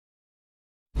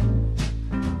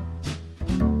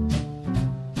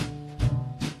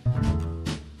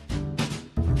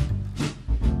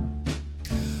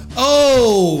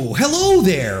Oh, hello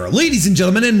there, ladies and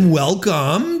gentlemen, and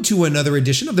welcome to another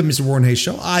edition of the Mr. Warren Hayes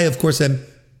Show. I, of course, am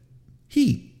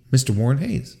Mr. Warren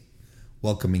Hayes,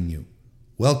 welcoming you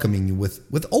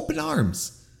with open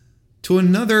arms to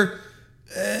another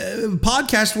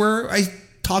podcast where I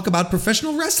talk about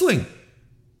professional wrestling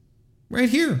right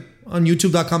here on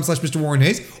youtube.com/Mr. Warren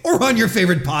Hayes or on your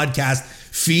favorite podcast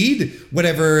feed,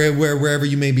 wherever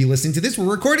you may be listening to this. We're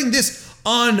recording this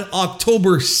on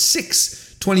October 6th.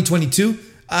 2022.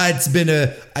 It's been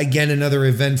another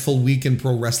eventful week in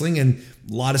pro wrestling, and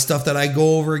a lot of stuff that I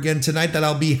go over again tonight that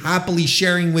I'll be happily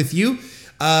sharing with you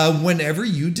whenever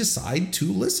you decide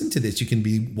to listen to this. You can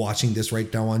be watching this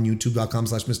right now on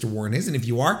youtube.com/Mr. Warren Hayes, and if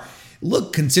you are,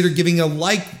 consider giving a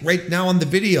like right now on the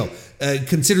video.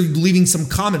 Consider leaving some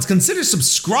comments. Consider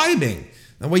subscribing.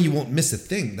 That way you won't miss a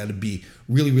thing. That'd be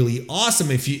really, really awesome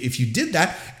if you did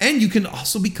that. And you can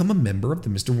also become a member of the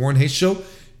Mr. Warren Hayes Show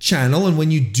channel. And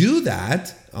when you do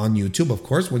that on YouTube, of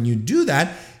course, when you do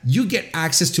that, you get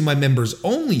access to my members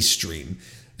only streams,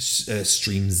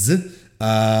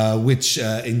 which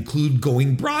include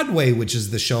Going Broadway, which is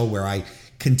the show where I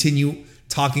continue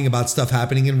talking about stuff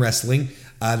happening in wrestling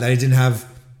that I didn't have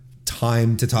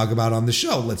time to talk about on the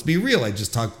show. Let's be real. I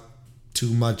just talk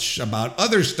too much about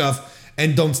other stuff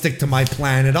and don't stick to my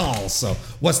plan at all. So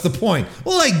what's the point?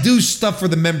 Well, I do stuff for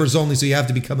the members only, so you have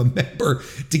to become a member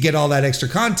to get all that extra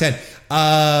content.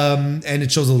 And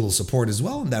it shows a little support as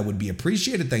well, and that would be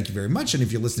appreciated. Thank you very much. And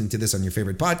if you're listening to this on your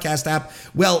favorite podcast app,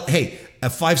 well, hey, a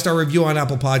 5-star review on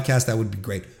Apple Podcasts, that would be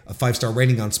great. A 5-star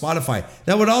rating on Spotify,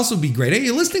 that would also be great. Hey,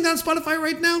 you listening on Spotify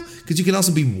right now? Because you can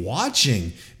also be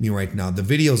watching me right now. The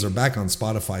videos are back on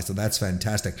Spotify, so that's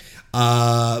fantastic.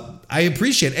 I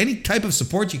appreciate any type of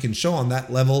support you can show on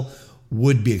that level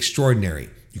would be extraordinary.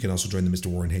 You can also join the Mr.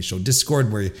 Warren Hayes Show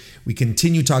Discord, where we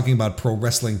continue talking about pro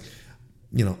wrestling,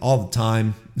 all the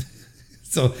time.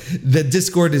 So the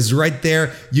Discord is right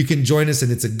there. You can join us, and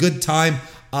it's a good time.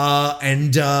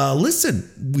 Listen,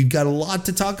 we've got a lot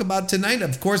to talk about tonight.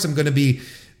 Of course, I'm going to be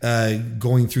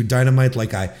going through Dynamite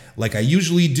like I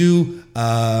usually do.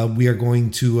 We are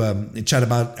going to chat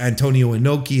about Antonio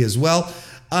Inoki as well.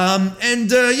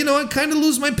 I kind of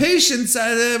lose my patience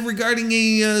regarding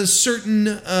a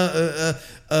certain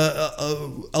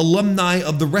alumni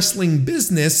of the wrestling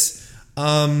business.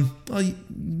 It'll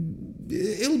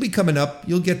be coming up.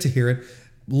 You'll get to hear it.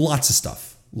 Lots of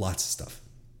stuff.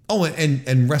 Oh,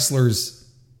 and wrestlers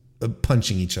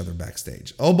punching each other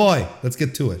backstage. Oh boy, let's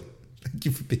get to it. Thank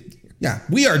you for being here. Yeah,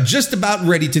 we are just about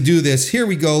ready to do this. Here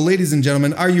we go, ladies and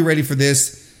gentlemen. Are you ready for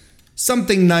this?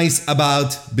 Something nice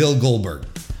about Bill Goldberg.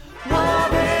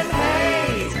 Warren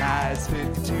Hayes has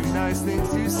 52 nice things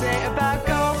to say about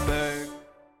Goldberg.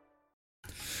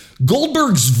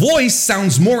 Goldberg's voice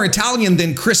sounds more Italian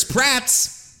than Chris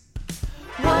Pratt's.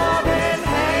 Warren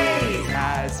Hayes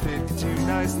has 52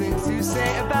 nice things to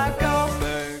say about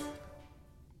Goldberg.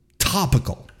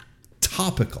 Topical.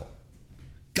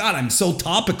 God, I'm so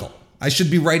topical. I should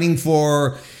be writing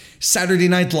for Saturday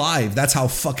Night Live. That's how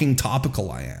fucking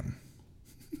topical I am.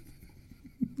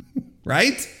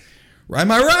 Right?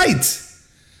 Am I right?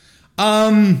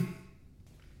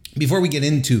 Before we get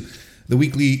into the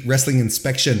weekly wrestling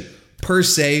inspection per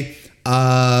se,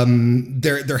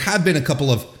 there have been a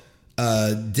couple of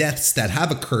deaths that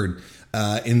have occurred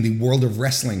in the world of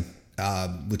wrestling,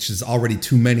 which is already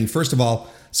too many. First of all,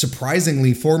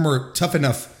 surprisingly, former Tough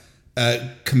Enough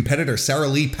competitor Sarah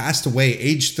Lee passed away,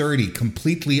 age 30,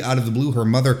 completely out of the blue. Her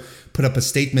mother put up a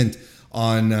statement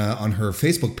on her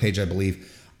Facebook page, I believe,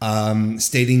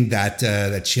 stating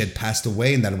that she had passed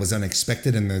away and that it was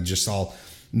unexpected, and they're just all,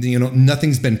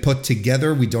 nothing's been put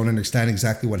together. We don't understand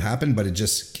exactly what happened, but it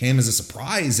just came as a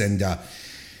surprise, and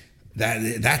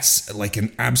that's like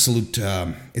an absolute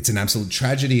it's an absolute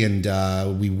tragedy, and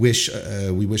we wish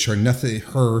her nothing,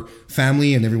 her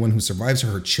family and everyone who survives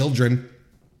her children,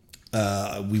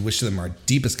 we wish them our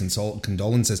deepest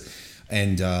condolences.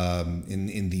 And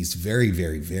in these very,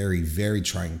 very, very, very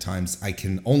trying times, I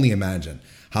can only imagine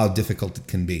how difficult it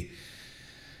can be.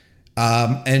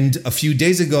 And a few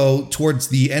days ago, towards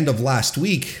the end of last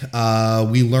week,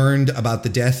 we learned about the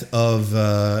death of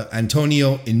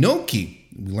Antonio Inoki.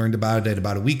 We learned about it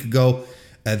about a week ago,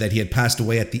 that he had passed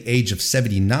away at the age of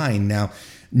 79. Now,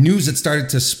 news had started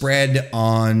to spread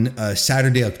on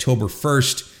Saturday, October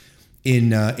 1st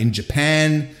in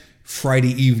Japan.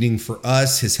 Friday evening for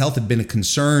us. His health had been a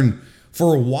concern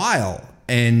for a while,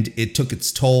 and it took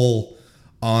its toll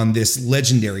on this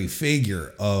legendary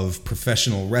figure of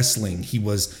professional wrestling. He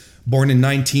was born in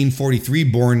 1943,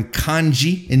 born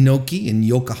Kanji Inoki in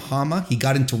Yokohama. He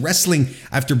got into wrestling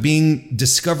after being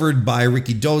discovered by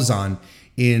Ricky Dozan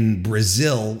in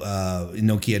Brazil.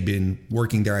 Inoki had been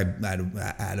working there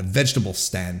at a vegetable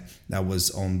stand that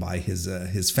was owned by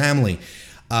his family.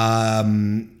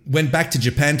 Went back to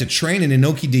Japan to train, and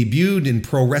Inoki debuted in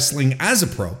pro wrestling as a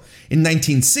pro in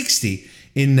 1960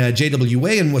 in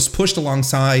JWA and was pushed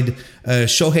alongside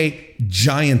Shohei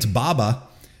Giant Baba.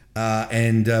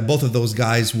 And both of those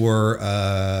guys were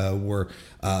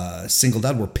singled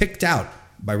out, were picked out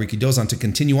by Rikidozan to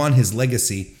continue on his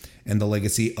legacy and the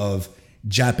legacy of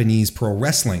Japanese pro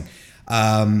wrestling.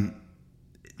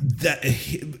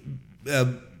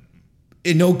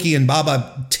 Inoki and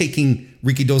Baba taking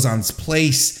Rikidozan's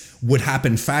place would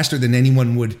happen faster than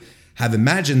anyone would have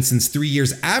imagined, since 3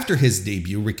 years after his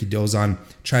debut, Rikidozan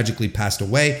tragically passed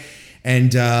away.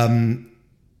 And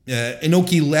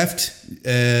Inoki left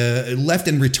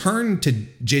and returned to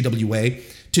JWA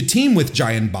to team with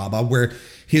Giant Baba, where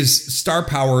his star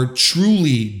power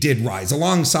truly did rise,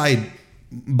 alongside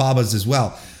Baba's as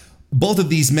well. Both of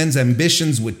these men's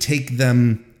ambitions would take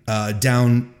them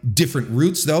down different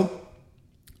routes, though.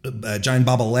 Giant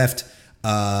Baba left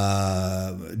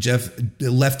JWA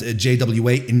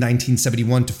in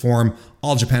 1971 to form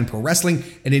All Japan Pro Wrestling,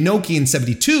 and Inoki in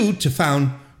 72 to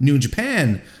found New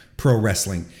Japan Pro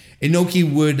Wrestling. Inoki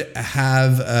would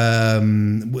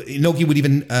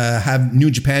even have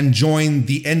New Japan join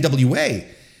the NWA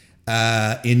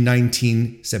in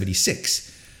 1976.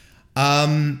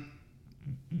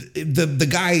 The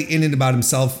guy in and about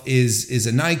himself is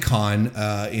an icon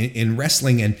in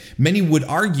wrestling, and many would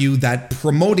argue that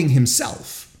promoting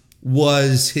himself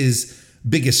was his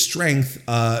biggest strength.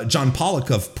 John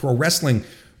Pollock of Pro Wrestling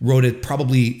wrote it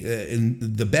probably in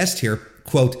the best here,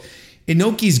 quote,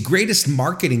 "Inoki's greatest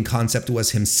marketing concept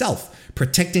was himself,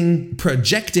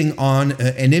 projecting on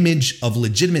an image of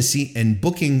legitimacy and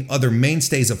booking other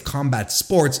mainstays of combat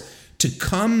sports to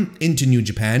come into New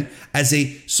Japan as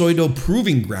a pseudo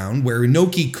proving ground where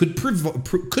Inoki could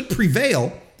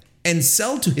prevail and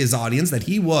sell to his audience that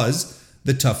he was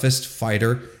the toughest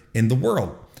fighter in the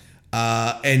world."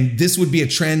 And this would be a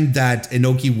trend that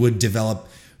Inoki would develop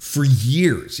for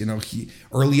years.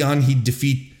 Early on, he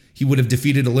would have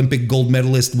defeated Olympic gold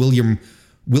medalist Willem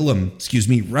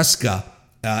Ruska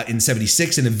in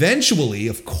 76, and eventually,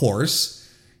 of course,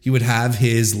 he would have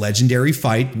his legendary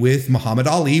fight with Muhammad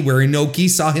Ali, where Inoki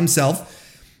saw himself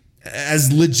as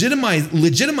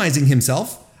legitimizing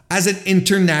himself as an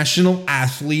international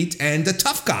athlete and a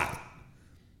tough guy.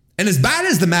 And as bad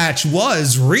as the match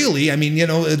was, really, I mean,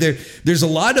 there's a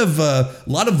lot of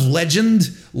legend,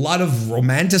 a lot of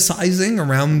romanticizing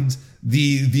around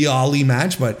the Ali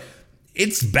match, but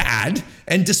it's bad.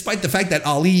 And despite the fact that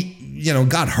Ali,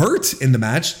 got hurt in the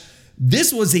match,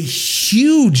 this was a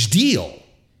huge deal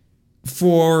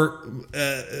for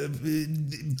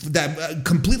that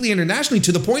completely internationally,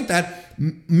 to the point that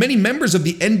many members of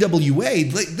the NWA,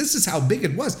 this is how big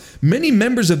it was. Many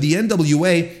members of the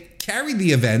NWA carried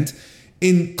the event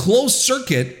in closed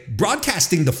circuit,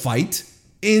 broadcasting the fight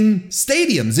in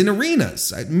stadiums, in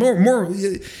arenas, more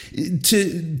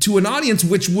to an audience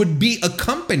which would be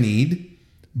accompanied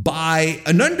by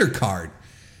an undercard.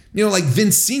 Like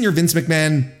Vince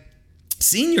McMahon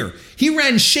Sr., he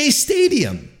ran Shea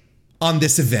Stadium on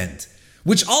this event,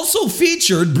 which also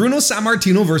featured Bruno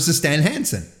Sammartino versus Stan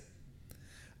Hansen.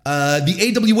 The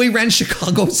AWA ran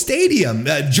Chicago Stadium.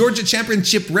 Georgia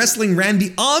Championship Wrestling ran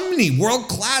the Omni. World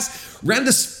Class ran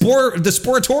the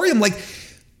Sportatorium. Like,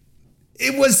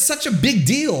 it was such a big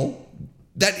deal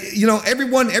that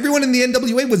everyone in the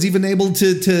NWA was even able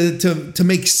to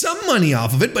make some money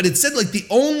off of it. But it said it's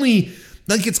only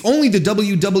the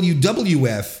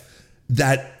WWF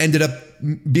that ended up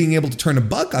being able to turn a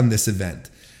buck on this event.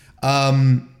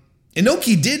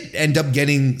 Inoki did end up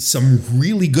getting some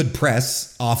really good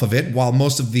press off of it, while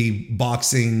most of the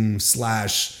boxing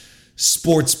 /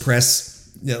 sports press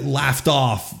laughed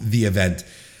off the event.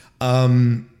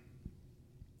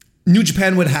 New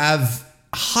Japan would have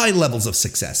high levels of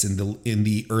success in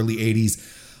the early 80s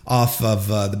off of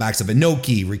the backs of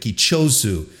Inoki, Riki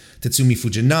Chosu, Tatsumi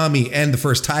Fujinami, and the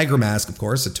first Tiger Mask, of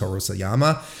course, Satoru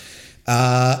Sayama.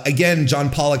 Again, John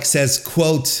Pollock says,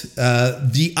 quote,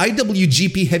 "The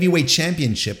IWGP Heavyweight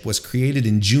Championship was created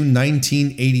in June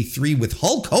 1983 with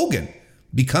Hulk Hogan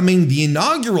becoming the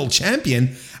inaugural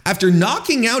champion after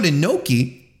knocking out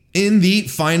Inoki in the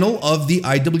final of the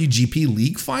IWGP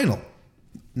League Final."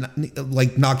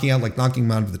 Knocking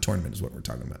him out of the tournament is what we're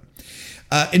talking about.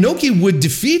 Inoki would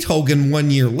defeat Hogan 1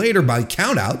 year later by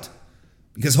countout,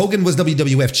 because Hogan was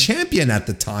WWF champion at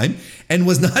the time and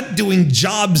was not doing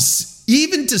jobs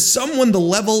even to someone the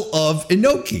level of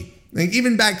Inoki.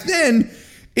 Even back then,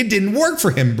 it didn't work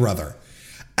for him, brother.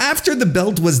 After the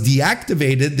belt was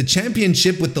deactivated, the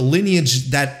championship with the lineage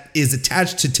that is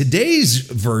attached to today's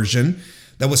version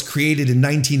that was created in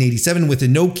 1987, with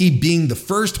Inoki being the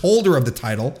first holder of the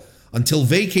title until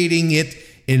vacating it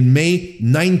in May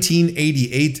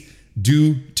 1988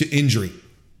 due to injury.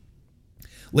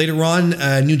 Later on,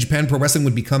 New Japan Pro Wrestling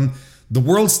would become the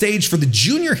world stage for the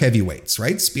junior heavyweights,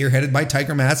 right? Spearheaded by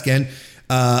Tiger Mask and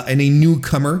a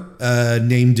newcomer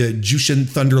named Jushin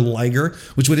Thunder Liger,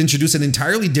 which would introduce an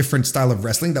entirely different style of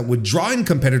wrestling that would draw in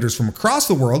competitors from across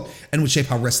the world and would shape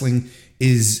how wrestling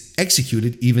is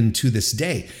executed even to this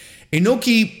day.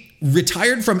 Inoki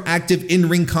retired from active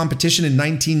in-ring competition in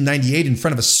 1998 in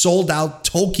front of a sold-out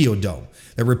Tokyo Dome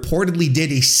that reportedly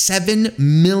did a $7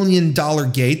 million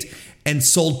gate and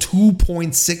sold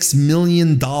 $2.6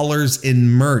 million in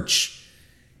merch.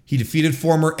 He defeated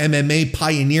former MMA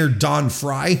pioneer Don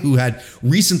Fry, who had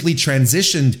recently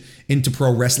transitioned into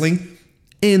pro wrestling,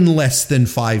 in less than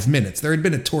 5 minutes. There had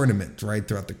been a tournament right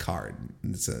throughout the card.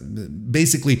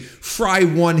 Basically, Fry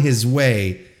won his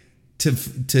way to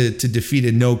defeat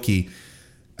Inoki,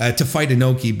 to fight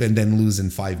Inoki and then lose in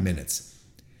 5 minutes.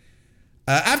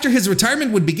 After his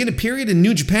retirement would begin a period in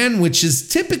New Japan, which is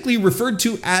typically referred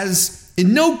to as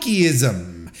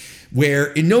Inokiism,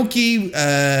 where Inoki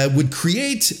would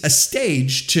create a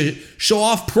stage to show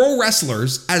off pro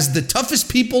wrestlers as the toughest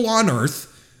people on earth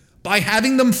by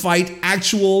having them fight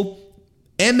actual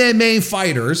MMA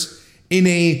fighters in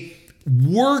a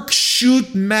work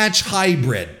shoot match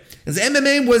hybrid. As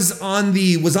MMA was on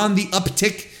the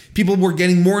uptick, people were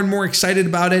getting more and more excited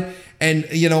about it. And,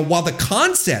 while the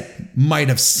concept might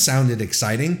have sounded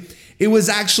exciting, it was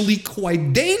actually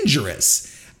quite dangerous,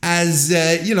 as,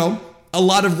 a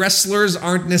lot of wrestlers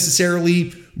aren't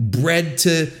necessarily bred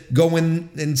to go in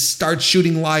and start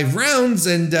shooting live rounds.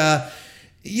 And,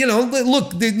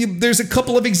 look, there's a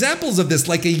couple of examples of this,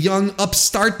 like a young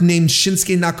upstart named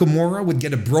Shinsuke Nakamura would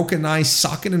get a broken eye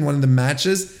socket in one of the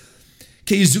matches.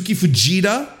 Keizuki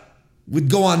Fujita would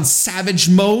go on savage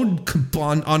mode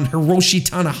on Hiroshi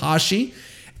Tanahashi.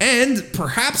 And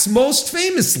perhaps most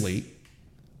famously,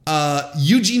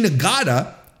 Yuji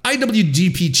Nagata,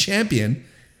 IWGP champion,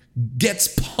 gets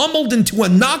pummeled into a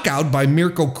knockout by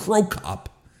Mirko Cro Cop.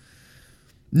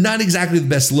 Not exactly the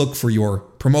best look for your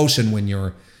promotion when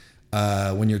your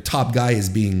top guy is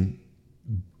being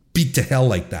beat to hell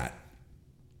like that.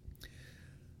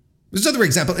 There's another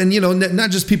example, and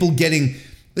not just people getting.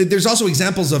 There's also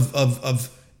examples of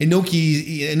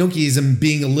Inokiism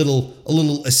being a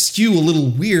little askew, a little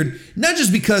weird. Not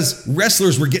just because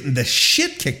wrestlers were getting the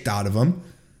shit kicked out of them,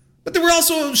 but there were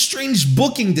also strange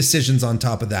booking decisions on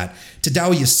top of that.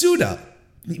 Tadao Yasuda,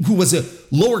 who was a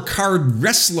lower card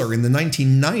wrestler in the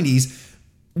 1990s,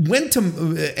 went to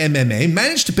MMA,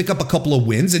 managed to pick up a couple of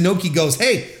wins. Inoki goes,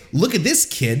 hey, look at this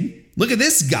kid. Look at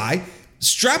this guy.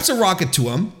 Straps a rocket to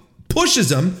him,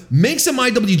 pushes him, makes him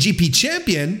IWGP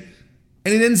champion,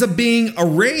 and it ends up being a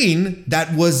reign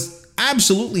that was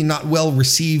absolutely not well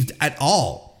received at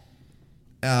all.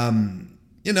 And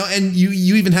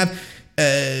you even have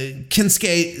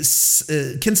Kensuke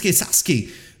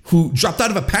Sasuke, who dropped out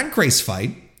of a pancrase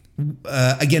fight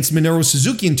against Minoru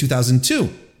Suzuki in 2002.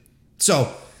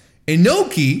 So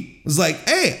Inoki was like,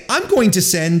 hey, I'm going to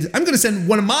send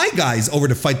one of my guys over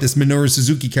to fight this Minoru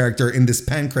Suzuki character in this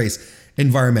pancrase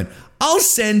environment. I'll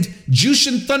send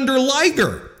Jushin Thunder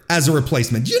Liger as a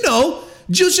replacement.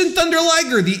 Jushin Thunder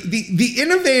Liger, the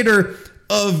innovator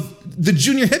of the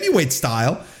junior heavyweight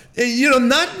style.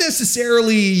 Not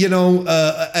necessarily,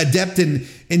 adept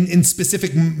in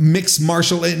specific mixed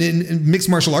martial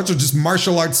arts or just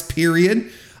martial arts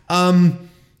period.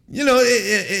 You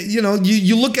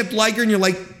look at Liger and you're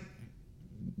like,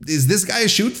 is this guy a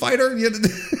shoot fighter?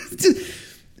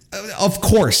 Of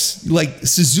course, like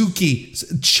Suzuki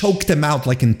choked him out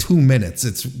like in 2 minutes.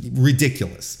 It's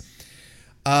ridiculous.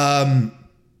 And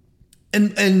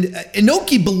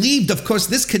Inoki believed, of course,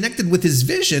 this connected with his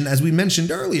vision, as we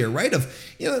mentioned earlier, right?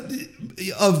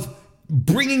 Of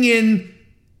bringing in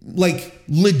like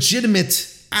legitimate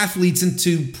athletes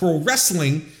into pro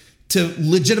wrestling to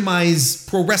legitimize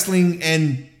pro wrestling,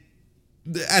 and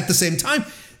at the same time,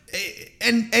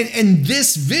 and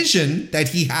this vision that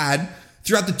he had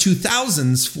throughout the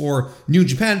 2000s for New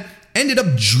Japan ended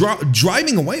up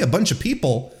driving away a bunch of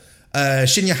people.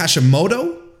 Shinya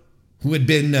Hashimoto, who had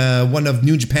been one of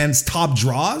New Japan's top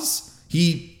draws,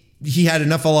 he had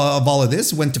enough of all of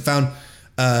this, went to found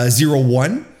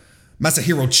 01.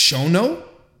 Masahiro Chono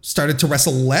started to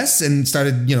wrestle less and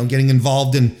started, getting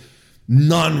involved in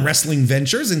non-wrestling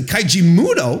ventures. And Kaiji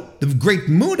Muto, the great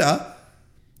Muta,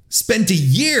 spent a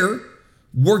year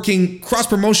working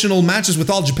cross-promotional matches with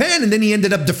All Japan, and then he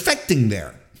ended up defecting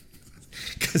there.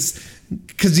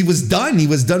 because he was done. He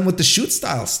was done with the shoot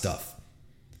style stuff.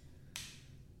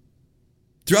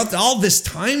 Throughout all this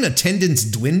time, attendance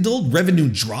dwindled, revenue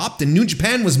dropped, and New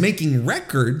Japan was making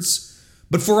records,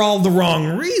 but for all the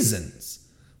wrong reasons.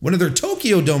 One of their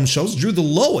Tokyo Dome shows drew the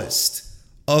lowest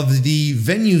of the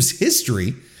venue's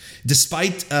history,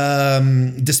 despite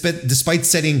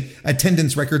setting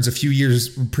attendance records a few years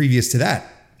previous to that.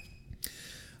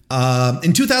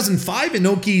 In 2005,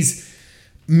 Inoki's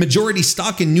majority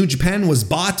stock in New Japan was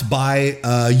bought by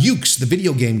Yuke's, the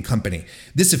video game company.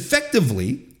 This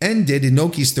effectively ended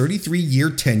Inoki's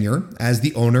 33-year tenure as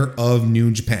the owner of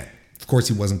New Japan. Of course,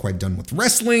 he wasn't quite done with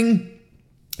wrestling.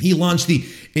 He launched the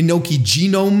Inoki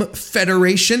Genome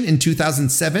Federation in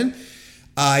 2007.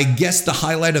 I guess the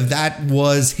highlight of that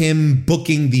was him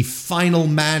booking the final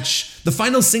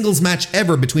singles match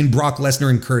ever between Brock Lesnar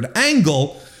and Kurt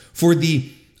Angle for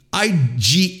the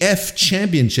IGF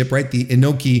Championship, right? The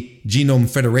Inoki Genome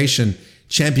Federation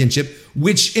Championship,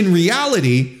 which in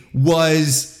reality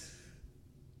was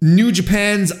New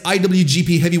Japan's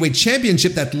IWGP Heavyweight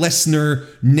Championship that Lesnar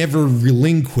never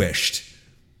relinquished.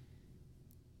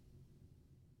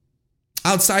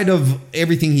 Outside of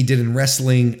everything he did in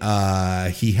wrestling,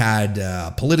 he had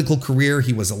a political career.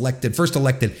 He was first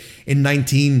elected in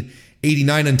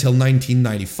 1989 until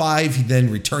 1995. He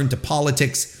then returned to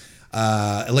politics,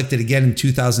 elected again in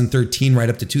 2013, right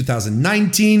up to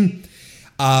 2019.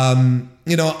 I'm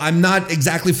not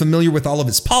exactly familiar with all of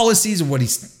his policies or what he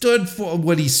stood for,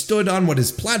 what he stood on, what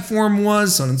his platform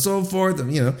was, so on and so forth.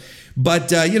 But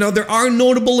there are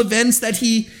notable events that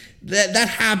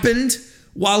happened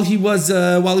while he was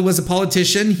a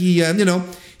politician.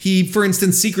 He for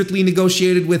instance secretly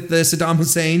negotiated with Saddam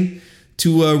Hussein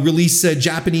to release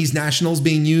Japanese nationals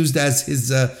being used as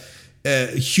his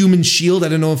human shield. I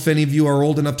don't know if any of you are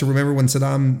old enough to remember when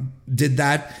Saddam did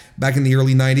that back in the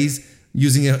early 90s,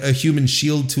 using a human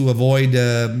shield to avoid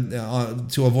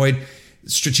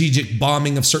strategic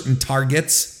bombing of certain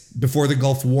targets before the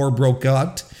Gulf War broke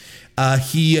out.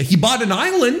 He bought an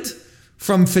island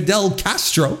from Fidel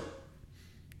Castro.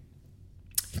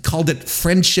 He called it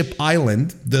Friendship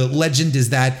Island. The legend is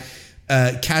that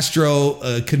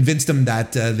Castro convinced him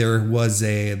that there was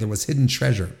hidden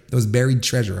treasure. There was buried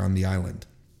treasure on the island.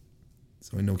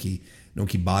 So Inoki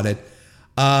bought it.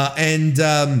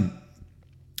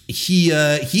 He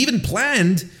even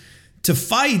planned to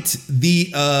fight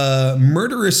the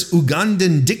murderous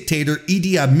Ugandan dictator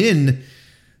Idi Amin,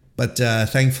 but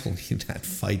thankfully that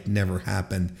fight never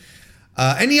happened.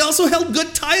 And he also held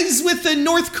good ties with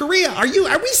North Korea. Are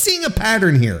we seeing a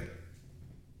pattern here?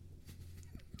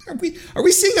 Are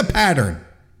we seeing a pattern?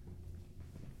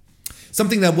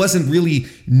 Something that wasn't really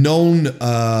known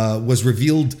was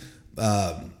revealed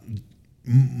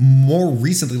more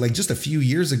recently, like just a few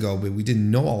years ago, but we didn't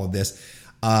know all of this.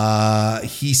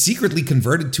 He secretly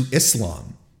converted to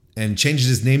Islam and changed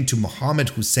his name to Muhammad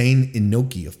Hussein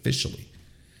Inoki officially.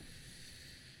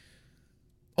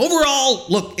 Overall,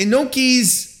 look,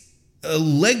 Inoki's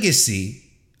legacy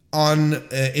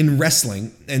in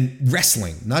wrestling,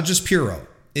 not just Puro,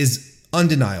 is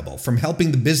undeniable. From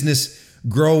helping the business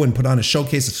grow and put on a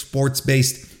showcase of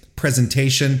sports-based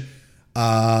presentation,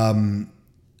 a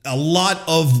lot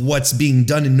of what's being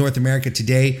done in North America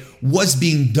today was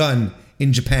being done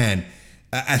in Japan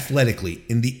athletically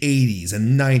in the 80s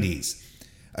and 90s.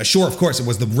 Sure, of course, it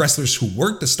was the wrestlers who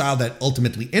worked the style that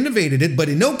ultimately innovated it, but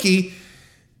Inoki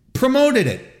promoted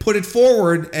it, put it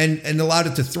forward, and allowed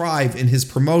it to thrive in his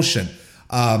promotion.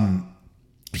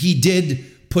 He did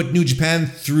put New Japan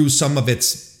through some of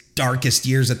its darkest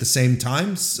years at the same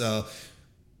time.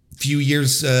 Few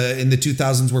years in the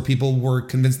 2000s where people were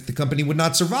convinced that the company would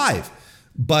not survive,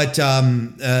 but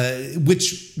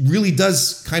which really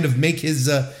does kind of make his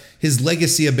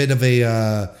legacy a bit of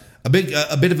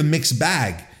a mixed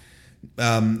bag.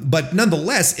 But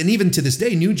nonetheless, and even to this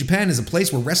day, New Japan is a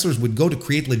place where wrestlers would go to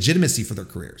create legitimacy for their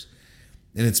careers.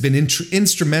 And it's been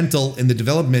instrumental in the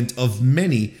development of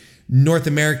many North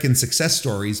American success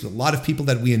stories. A lot of people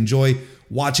that we enjoy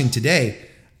watching today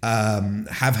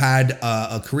have had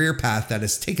a career path that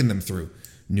has taken them through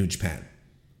New Japan.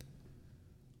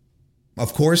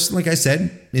 Of course, like I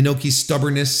said, Inoki's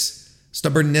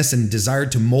stubbornness and desire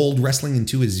to mold wrestling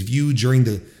into his view during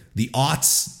the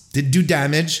aughts did do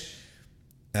damage.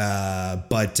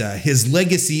 But his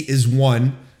legacy is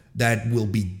one that will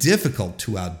be difficult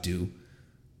to outdo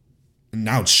and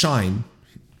outshine.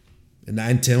 And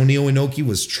Antonio Inoki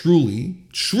was truly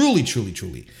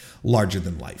larger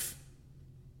than life.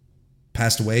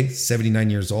 Passed away, 79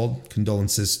 years old.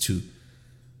 Condolences to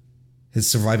his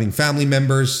surviving family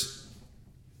members.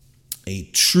 A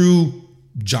true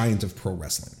giant of pro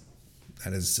wrestling.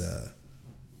 That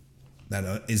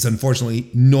is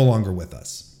unfortunately no longer with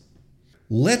us.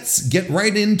 Let's get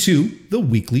right into the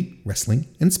weekly wrestling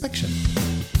inspection.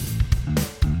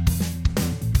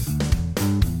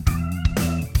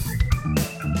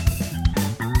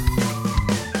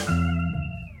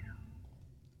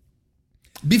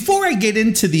 Before I get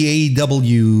into the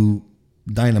AEW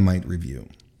Dynamite review,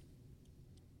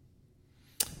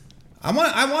 I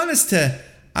want us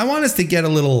to get a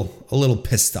little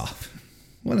pissed off.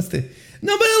 Look,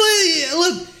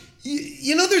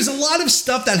 there's a lot of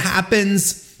stuff that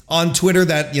happens on Twitter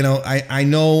that, I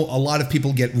know a lot of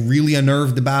people get really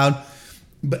unnerved about,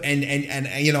 but and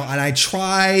I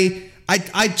try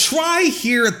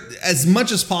here as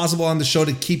much as possible on the show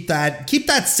to keep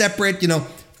that separate,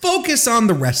 focus on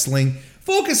the wrestling,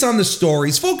 focus on the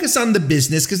stories, focus on the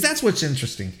business, because that's what's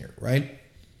interesting here, right?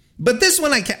 But this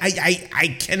one, I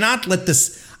can't let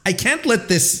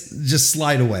this just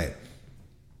slide away.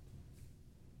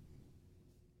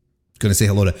 Gonna say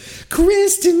hello to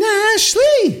Kristen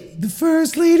Ashley, the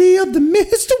first lady of the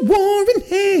Mr. Warren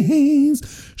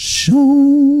Hayes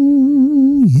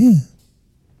show. Yeah.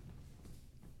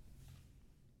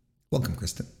 Welcome,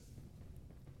 Kristen.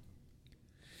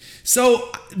 So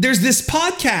there's this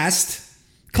podcast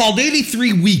called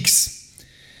 83 Weeks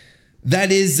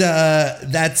that is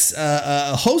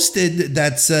hosted,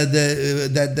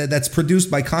 that's produced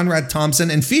by Conrad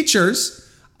Thompson and features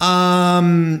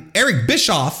Eric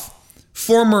Bischoff,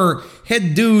 former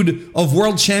head dude of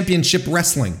World Championship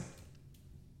Wrestling.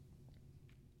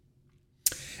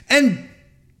 And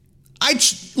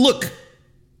look,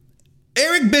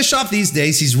 Eric Bischoff these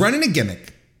days, he's running a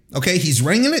gimmick. Okay, he's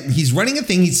running a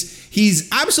thing. He's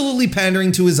absolutely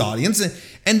pandering to his audience,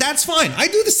 and that's fine. I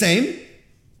do the same.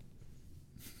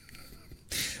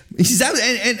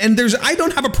 I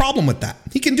don't have a problem with that.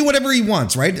 He can do whatever he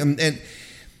wants, right? And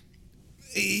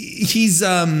he's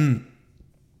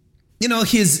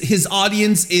his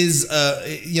audience is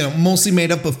mostly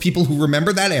made up of people who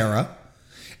remember that era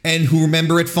and who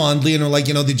remember it fondly and are like,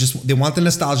 they want the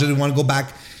nostalgia, they want to go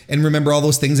back and remember all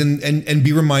those things and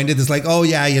be reminded. It's like, oh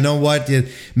yeah, you know what,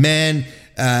 man,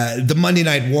 the Monday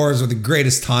Night Wars are the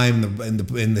greatest time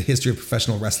in the history of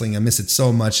professional wrestling. I miss it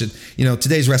so much.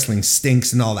 Today's wrestling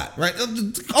stinks and all that, right?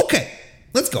 Okay,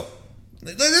 let's go.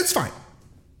 That's fine.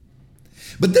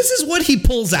 But this is what he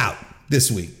pulls out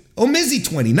this week. Oh, Mizzy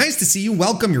 20, nice to see you.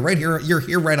 Welcome. You're right here. You're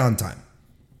here right on time.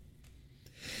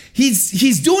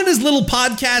 He's doing his little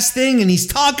podcast thing and he's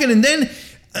talking, and then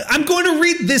I'm going to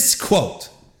read this quote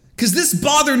because this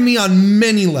bothered me on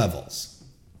many levels.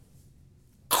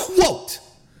 Quote,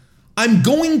 "I'm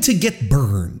going to get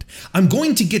burned. I'm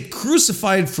going to get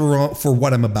crucified for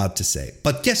what I'm about to say.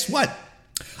 But guess what?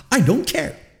 I don't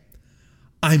care.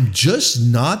 I'm just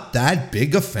not that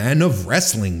big a fan of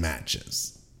wrestling matches.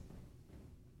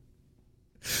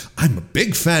 I'm a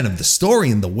big fan of the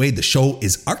story and the way the show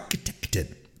is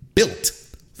architected, built,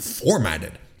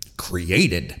 formatted,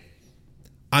 created.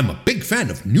 I'm a big fan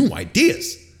of new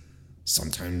ideas.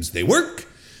 Sometimes they work,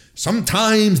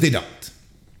 sometimes they don't."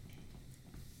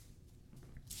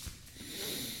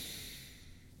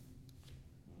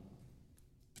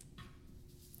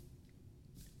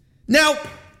 Now,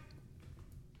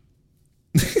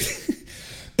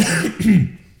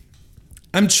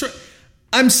 I'm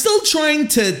still trying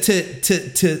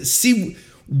to see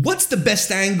what's the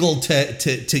best angle to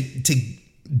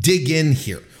dig in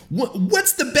here.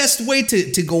 What's the best way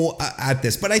to go at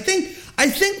this? But I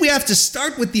think we have to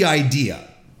start with the idea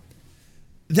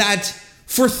that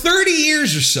for 30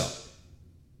 years or so,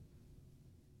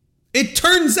 it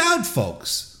turns out,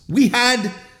 folks, we had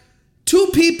two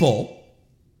people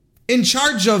in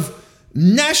charge of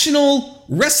national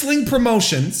wrestling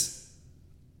promotions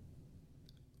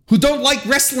who don't like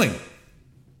wrestling.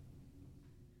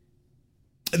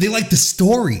 They like the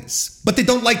stories, but they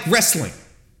don't like wrestling.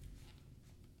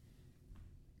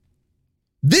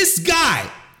 This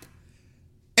guy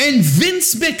and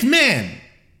Vince McMahon,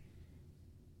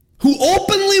 who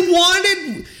openly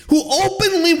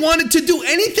wanted to do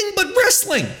anything but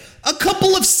wrestling, a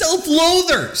couple of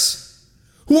self-loathers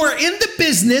who are in the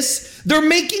business, they're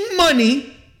making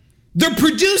money, they're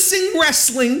producing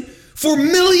wrestling for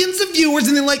millions of viewers,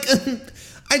 and they're like,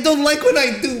 I don't like what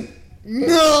I do.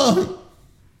 No,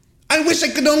 I wish I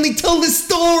could only tell the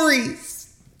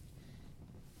stories.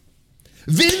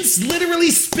 Vince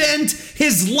literally spent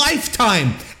his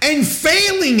lifetime, and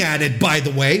failing at it, by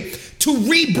the way, to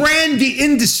rebrand the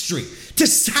industry, to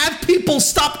have people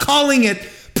stop calling it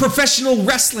professional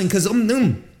wrestling, because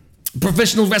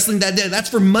Professional wrestling, that's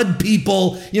for mud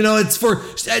people. It's for,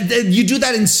 you do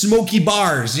that in smoky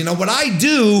bars. What I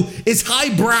do is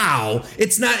highbrow.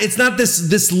 It's not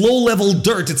this low-level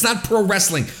dirt. It's not pro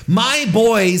wrestling. My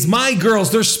boys, my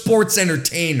girls, they're sports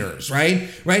entertainers, right?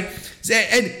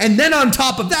 And then on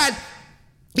top of that,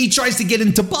 he tries to get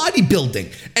into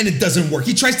bodybuilding and it doesn't work.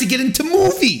 He tries to get into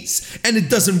movies and it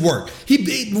doesn't work.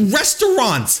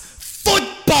 Restaurants,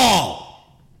 football,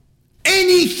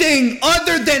 anything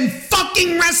other than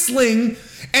fucking wrestling,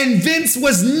 and Vince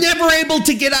was never able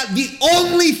to get out. The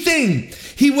only thing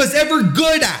he was ever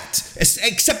good at,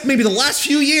 except maybe the last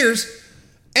few years,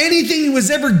 anything he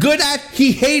was ever good at,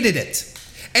 he hated it.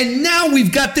 And now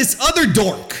we've got this other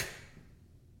dork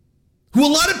who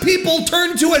a lot of people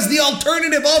turn to as the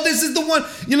alternative. Oh, this is the one,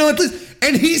 at least.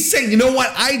 And he's saying, you know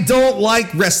what? I don't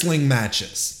like wrestling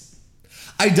matches.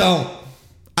 I don't.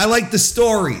 I like the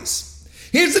stories.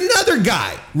 Here's another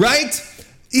guy, right?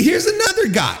 Here's another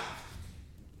guy.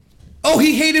 Oh,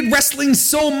 he hated wrestling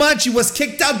so much he was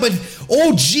kicked out, but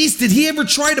oh geez, did he ever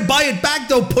try to buy it back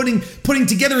though? Putting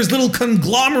together his little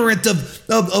conglomerate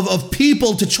of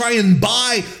people to try and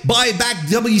buy back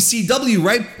WCW,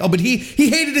 right? Oh, but he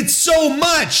hated it so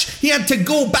much he had to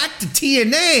go back to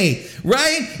TNA,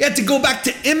 right? He had to go back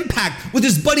to Impact with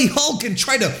his buddy Hulk and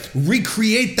try to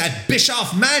recreate that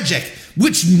Bischoff magic,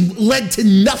 which led to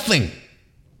nothing.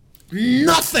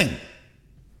 Nothing.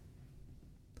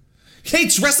 He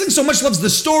hates wrestling so much, loves the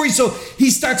story, so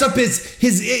he starts up his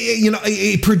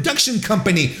a production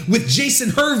company with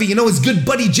Jason Hervey, his good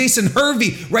buddy Jason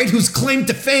Hervey, right, whose claim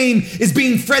to fame is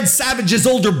being Fred Savage's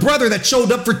older brother that showed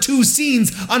up for 2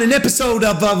 scenes on an episode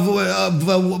of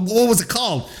what was it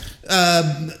called?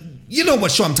 You know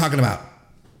what show I'm talking about.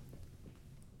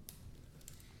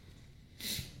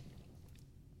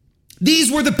 These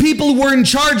were the people who were in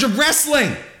charge of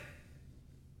wrestling.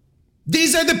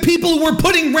 These are the people who were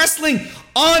putting wrestling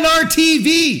on our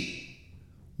TV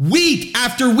week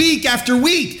after week after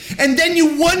week. And then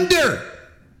you wonder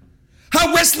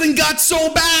how wrestling got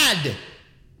so bad.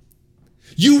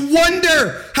 You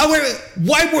wonder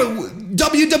why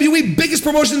WWE, biggest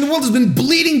promotion in the world, has been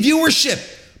bleeding viewership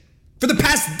for the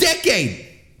past decade.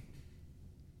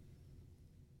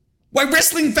 Why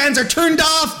wrestling fans are turned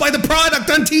off by the product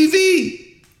on TV.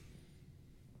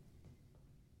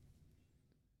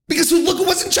 Because look at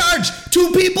what's in charge.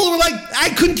 2 people who were like,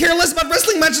 I couldn't care less about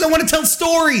wrestling matches. I want to tell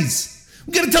stories.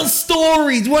 We got to tell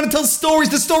stories. We want to tell stories.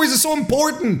 The stories are so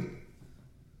important.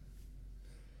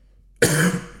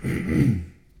 And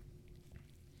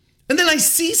then I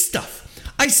see stuff.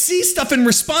 I see stuff in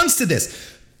response to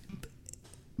this.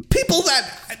 People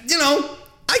that,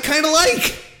 I kind of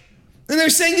like. And they're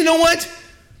saying, you know what?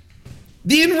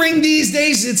 The in-ring these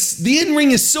days, the in-ring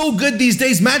is so good these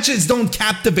days, matches don't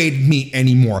captivate me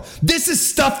anymore. This is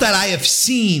stuff that I have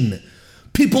seen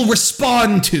people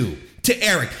respond to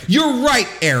Eric. You're right,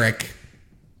 Eric.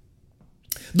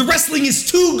 The wrestling is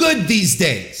too good these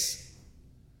days.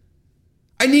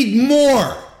 I need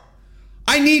more.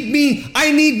 I need me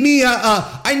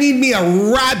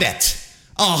a rabbit,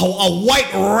 a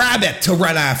white rabbit to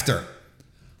run after.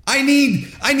 I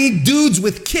need dudes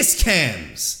with kiss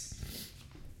cams.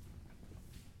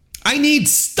 I need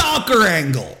stalker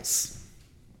angles.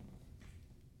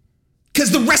 Because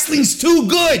the wrestling's too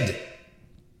good.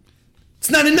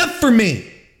 It's not enough for me.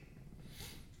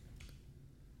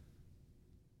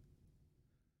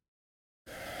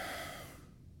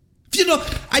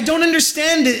 I don't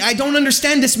understand it. I don't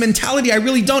understand this mentality. I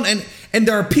really don't. And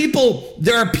there are people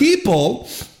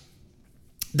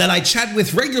that I chat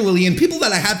with regularly and people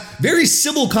that I have very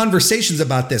civil conversations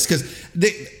about this, because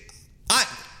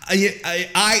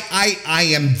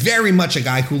I am very much a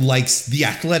guy who likes the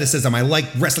athleticism. I like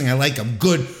wrestling. I like a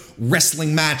good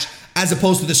wrestling match as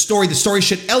opposed to the story. The story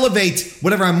should elevate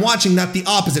whatever I'm watching, not the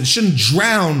opposite. It shouldn't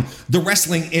drown the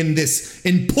wrestling in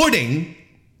pudding.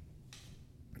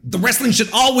 The wrestling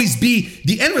should always be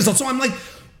the end result. So I'm like,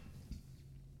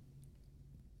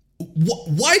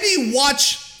 why do you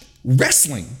watch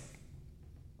wrestling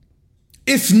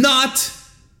if not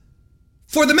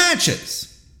for the matches?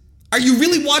 Are you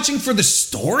really watching for the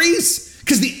stories?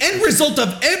 Because the end result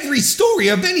of every story,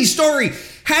 of any story,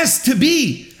 has to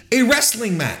be a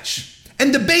wrestling match.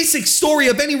 And the basic story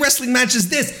of any wrestling match is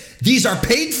this. These are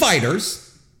paid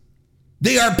fighters.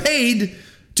 They are paid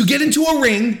to get into a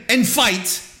ring and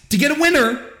fight to get a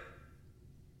winner,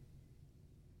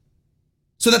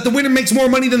 so that the winner makes more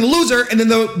money than the loser, and then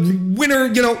the winner,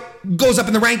 goes up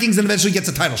in the rankings and eventually gets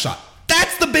a title shot.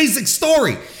 That's the basic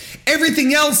story.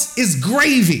 Everything else is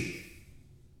gravy.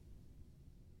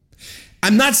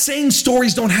 I'm not saying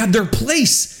stories don't have their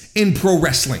place in pro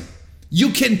wrestling.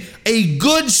 A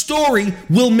good story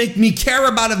will make me care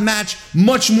about a match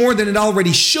much more than it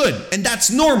already should. And that's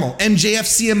normal. MJF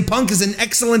CM Punk is an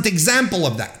excellent example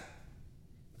of that.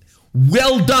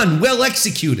 Well done, well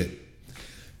executed.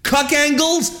 Cuck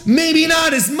angles, maybe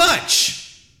not as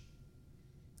much.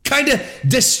 Kind of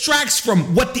distracts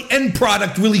from what the end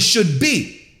product really should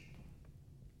be.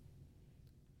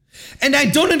 And I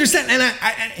don't understand,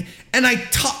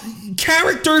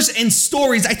 characters and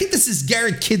stories, I think this is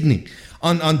Garrett Kidney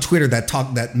on Twitter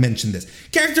that mentioned this.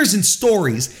 Characters and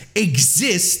stories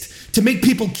exist to make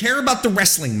people care about the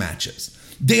wrestling matches.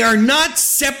 They are not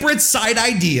separate side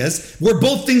ideas where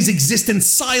both things exist in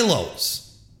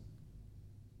silos.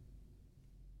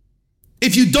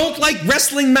 If you don't like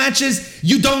wrestling matches,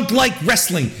 you don't like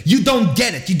wrestling. You don't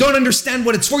get it. You don't understand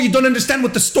what it's for. You don't understand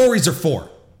what the stories are for.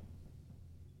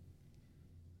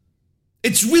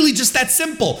 It's really just that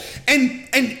simple. And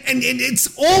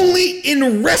it's only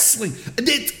in wrestling.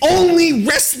 It's only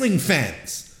wrestling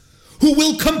fans who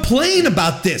will complain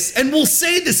about this and will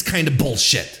say this kind of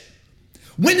bullshit.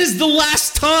 When is the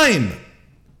last time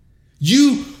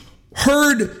you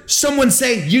heard someone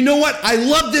say, you know what, I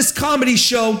love this comedy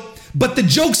show, but the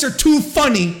jokes are too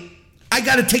funny. I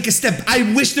got to take a step.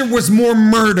 I wish there was more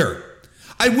murder.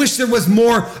 I wish there was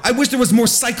more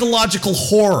psychological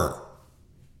horror.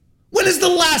 When is the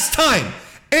last time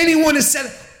anyone has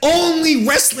said only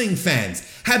wrestling fans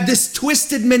have this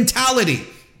twisted mentality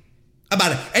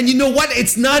about it? And you know what?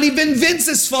 It's not even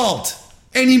Vince's fault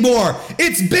anymore.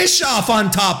 It's Bischoff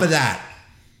on top of that.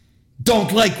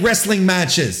 Don't like wrestling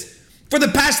matches. For the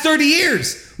past 30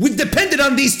 years, we've depended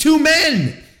on these two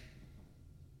men.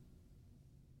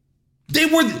 They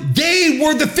were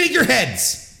the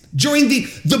figureheads during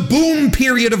the boom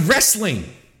period of wrestling.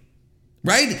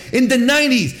 Right? In the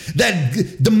 90s,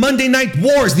 the Monday Night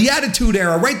Wars, the Attitude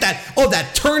Era, right?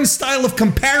 That turnstile of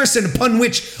comparison upon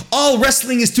which all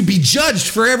wrestling is to be judged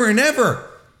forever and ever.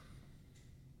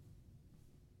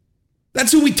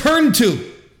 That's who we turn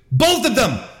to. Both of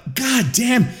them. God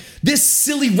damn, this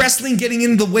silly wrestling getting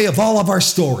in the way of all of our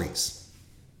stories.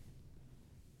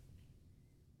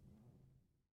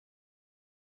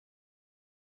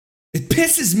 It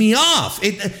pisses me off.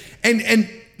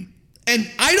 And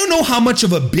I don't know how much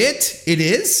of a bit it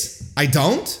is. I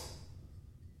don't.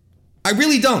 I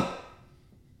really don't.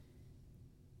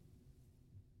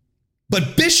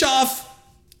 But Bischoff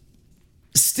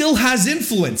still has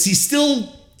influence. He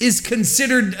still is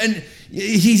considered, and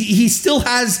he still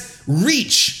has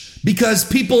reach because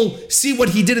people see what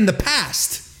he did in the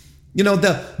past. You know,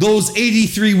 those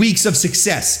 83 weeks of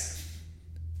success.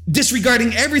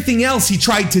 Disregarding everything else he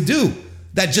tried to do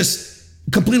that just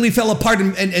completely fell apart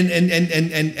and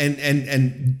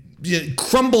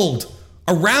crumbled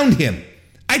around him.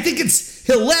 I think it's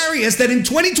hilarious that in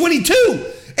 2022,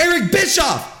 Eric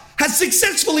Bischoff has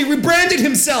successfully rebranded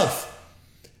himself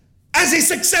as a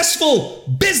successful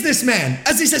businessman,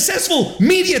 as a successful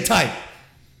media type,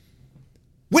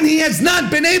 when he has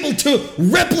not been able to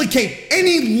replicate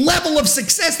any level of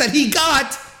success that he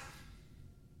got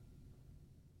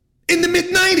in the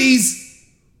mid-90s,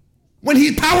 when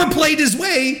he power played his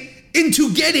way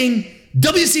into getting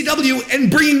WCW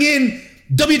and bringing in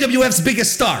WWF's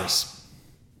biggest stars.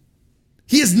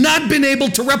 He has not been able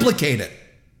to replicate it.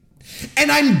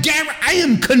 And I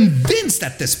am convinced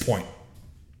at this point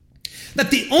that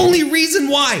the only reason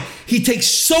why he takes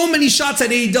so many shots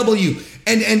at AEW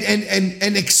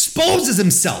and exposes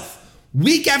himself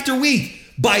week after week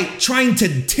by trying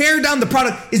to tear down the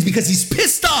product is because he's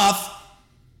pissed off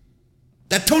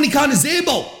that Tony Khan is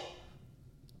able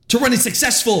to run a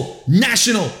successful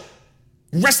national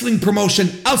wrestling promotion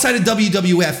outside of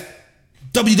WWE,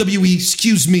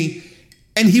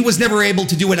 and he was never able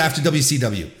to do it after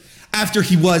WCW, after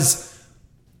he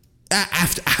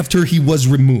was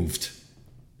removed.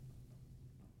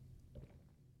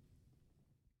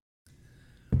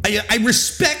 I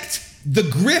respect the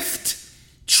grift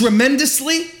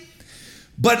tremendously,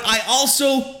 but I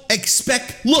also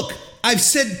expect, look, I've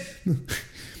said,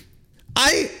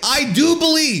 I do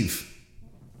believe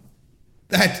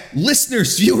that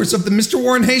listeners, viewers of the Mr.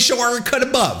 Warren Hayes Show are a cut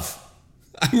above.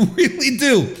 I really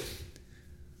do.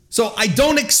 So I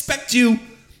don't expect you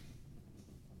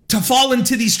to fall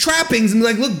into these trappings and be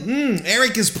like, look,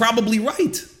 Eric is probably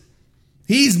right.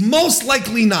 He's most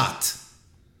likely not.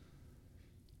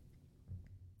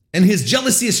 And his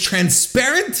jealousy is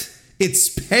transparent, it's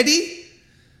petty,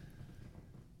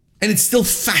 and it's still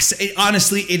fascinating.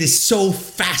 Honestly, it is so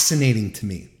fascinating to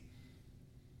me.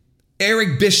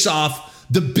 Eric Bischoff,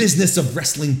 the Business of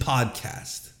Wrestling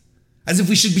podcast. As if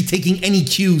we should be taking any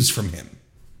cues from him.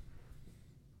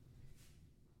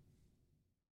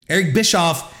 Eric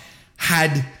Bischoff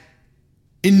had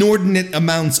inordinate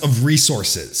amounts of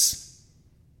resources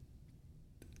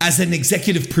as an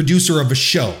executive producer of a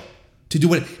show to do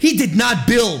what he did not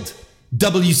build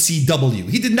WCW.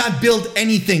 He did not build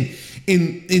anything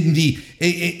in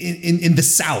the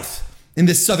South, in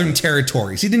the Southern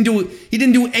territories. He didn't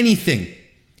do anything.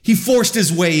 He forced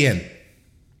his way in.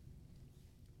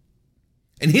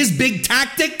 And his big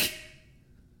tactic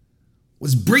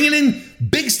was bringing in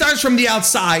big stars from the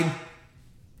outside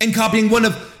and copying one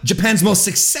of Japan's most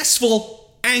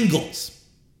successful angles.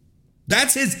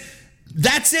 That's it.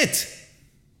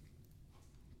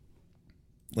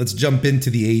 Let's jump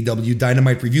into the AEW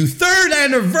Dynamite Review 3rd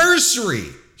anniversary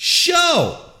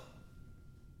show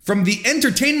from the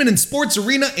Entertainment and Sports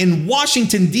Arena in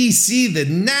Washington, D.C., the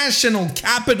national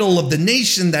capital of the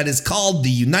nation that is called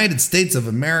the United States of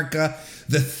America.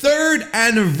 The 3rd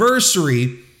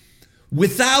anniversary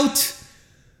without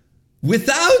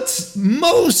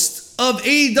most of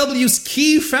AEW's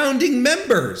key founding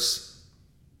members.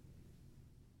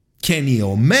 Kenny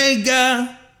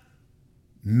Omega,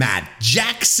 Matt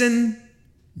Jackson,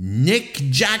 Nick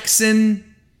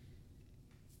Jackson,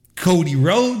 Cody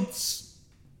Rhodes,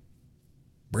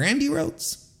 Brandy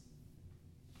Rhodes.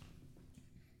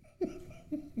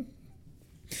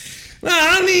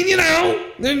 Well, I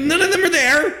mean, none of them are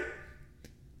there.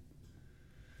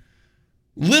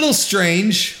 Little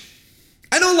strange.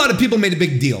 I know a lot of people made a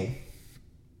big deal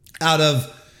out of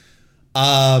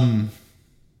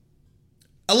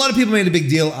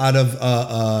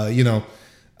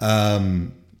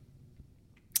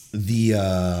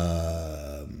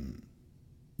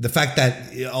the fact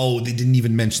that they didn't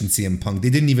even mention CM Punk. They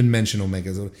didn't even mention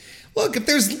Omega. So, look, if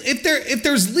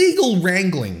there's legal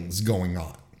wranglings going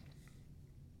on,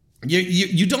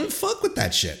 you don't fuck with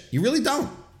that shit. You really don't.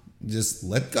 Just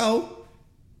let go.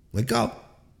 Let go.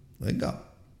 Let go.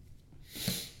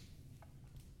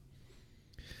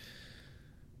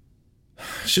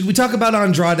 Should we talk about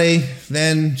Andrade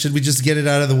then? Should we just get it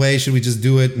out of the way? Should we just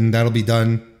do it and that'll be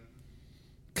done?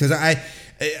 Because I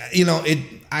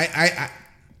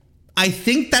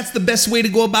think that's the best way to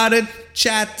go about it,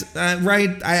 chat. Right?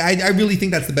 I really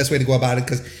think that's the best way to go about it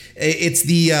because it's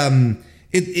the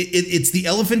it's the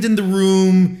elephant in the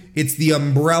room. It's the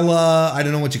umbrella. I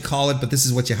don't know what you call it, but this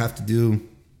is what you have to do.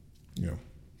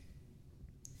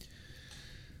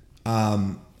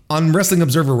 On Wrestling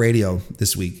Observer Radio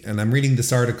this week, and I'm reading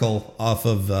this article off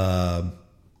of the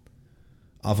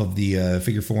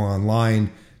Figure 4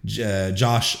 Online.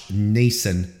 Josh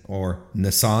Nason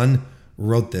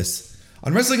wrote this.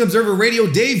 On Wrestling Observer Radio,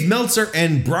 Dave Meltzer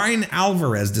and Brian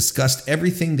Alvarez discussed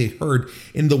everything they heard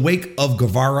in the wake of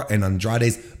Guevara and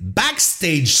Andrade's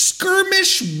backstage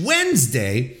skirmish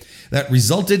Wednesday that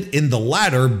resulted in the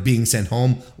latter being sent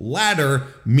home. Latter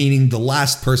meaning the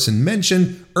last person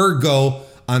mentioned, ergo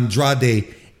Andrade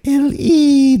El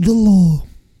Idolo.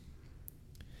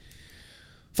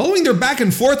 Following their back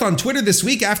and forth on Twitter this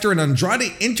week after an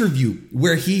Andrade interview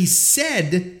where he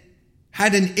said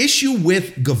had an issue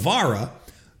with Guevara,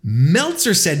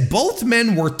 Meltzer said both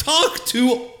men were talked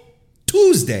to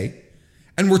Tuesday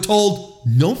and were told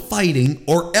no fighting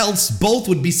or else both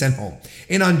would be sent home.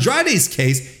 In Andrade's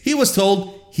case, he was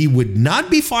told he would not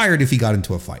be fired if he got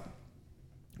into a fight.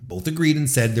 Both agreed and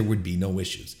said there would be no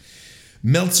issues.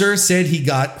 Meltzer said he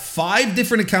got 5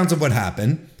 different accounts of what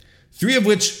happened, 3 of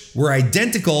which were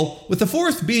identical, with the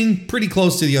 4th being pretty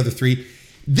close to the other 3.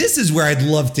 This is where I'd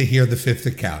love to hear the 5th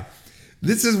account.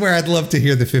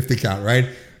 Right?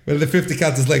 Where the 5th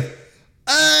account is like,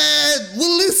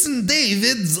 well, listen,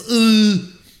 David's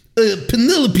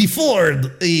Penelope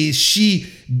Ford, she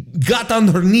got on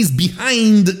her knees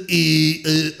behind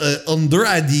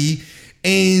Andrade,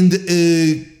 and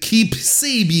Keep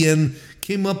Sabian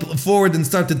came up forward and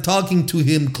started talking to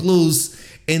him close,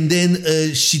 and then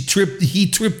he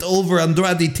tripped over,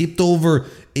 Andrade tipped over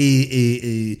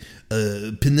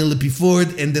Penelope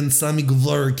Ford, and then Sammy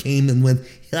Guevara came and went,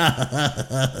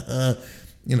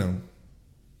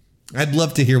 I'd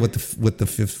love to hear what the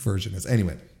 5th version is.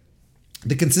 Anyway,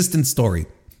 the consistent story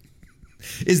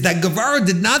is that Guevara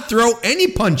did not throw any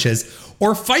punches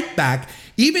or fight back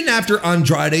even after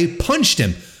Andrade punched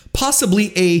him,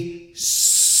 possibly a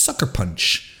sucker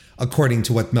punch, according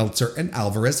to what Meltzer and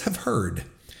Alvarez have heard.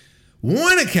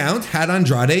 One account had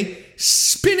Andrade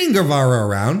spinning Guevara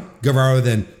around, Guevara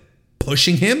then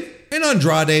pushing him, and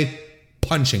Andrade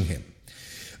punching him.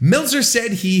 Meltzer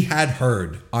said he had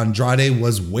heard Andrade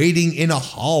was waiting in a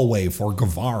hallway for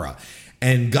Guevara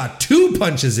and got 2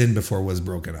 punches in before it was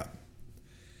broken up.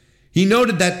 He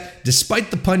noted that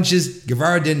despite the punches,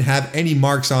 Guevara didn't have any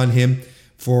marks on him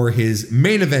for his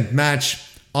main event match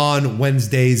on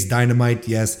Wednesday's Dynamite.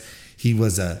 Yes, he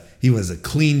was a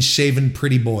clean-shaven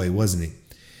pretty boy, wasn't he?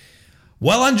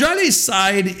 While Andrade's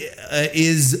side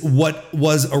is what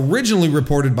was originally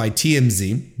reported by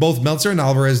TMZ, both Meltzer and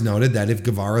Alvarez noted that if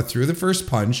Guevara threw the first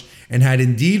punch and had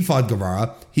indeed fought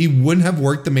Guevara, he wouldn't have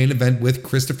worked the main event with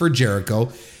Christopher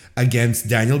Jericho against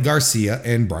Daniel Garcia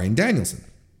and Bryan Danielson.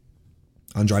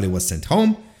 Andrade was sent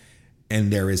home,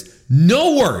 and there is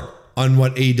no word on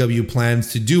what AEW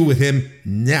plans to do with him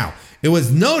now. It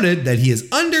was noted that he is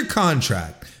under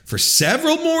contract for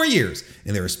several more years,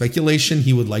 and there was speculation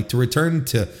he would like to return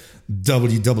to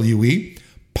WWE.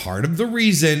 Part of the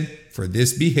reason for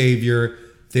this behavior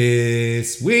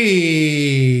this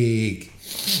week.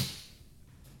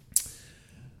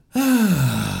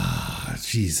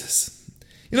 Jesus.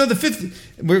 You know,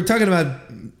 we're talking about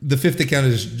the fifth account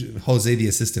is Jose the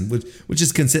assistant, which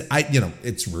is considered,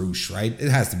 it's Roosh, right? It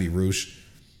has to be Roosh.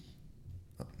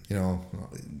 Anyway,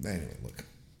 look.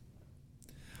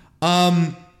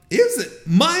 Here's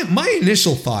my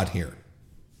initial thought here,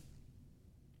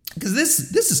 because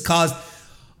this has caused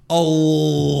a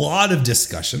lot of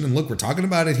discussion, and look, we're talking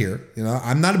about it here.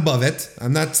 I'm not above it.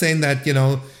 I'm not saying that.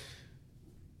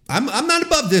 I'm not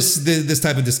above this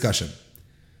type of discussion,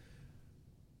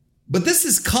 but this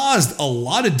has caused a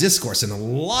lot of discourse and a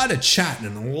lot of chat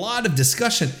and a lot of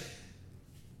discussion,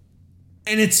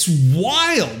 and it's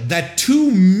wild that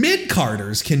two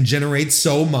mid-carders can generate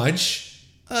so much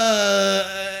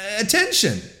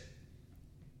attention.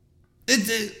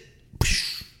 It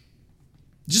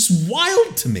just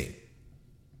wild to me.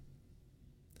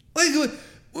 Like,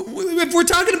 if we're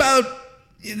talking about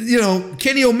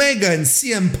Kenny Omega and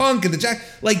CM Punk and the Jack,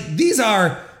 like, these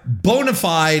are bona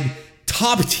fide,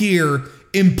 top tier,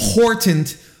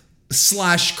 important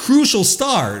 / crucial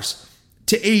stars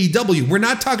to AEW. We're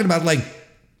not talking about like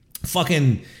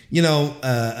fucking we're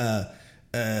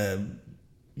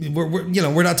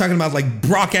not talking about like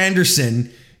Brock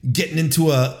Anderson getting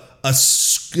into a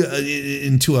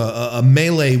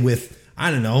melee with,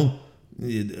 I don't know,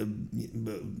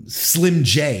 Slim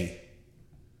J.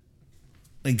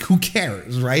 Like, who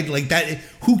cares, right? Like that,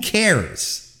 who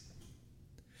cares?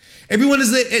 Everyone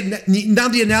is now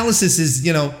the analysis is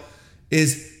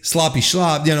sloppy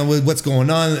schlop, with what's going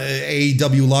on,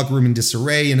 AEW locker room in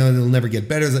disarray, it'll never get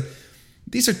better.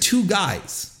 These are two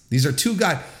guys.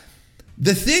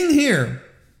 The thing here,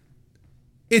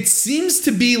 it seems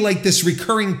to be like this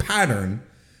recurring pattern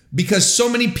because so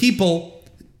many people,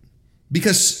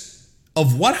 because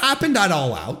of what happened at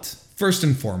All Out, first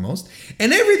and foremost,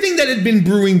 and everything that had been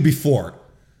brewing before.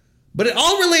 But it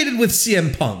all related with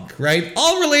CM Punk, right?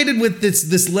 All related with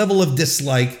this level of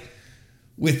dislike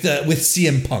with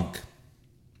CM Punk.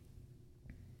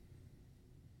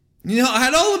 I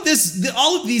had all of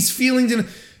these feelings, and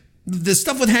the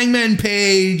stuff with Hangman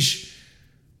Page,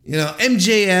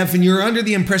 MJF, and you're under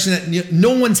the impression that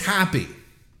no one's happy.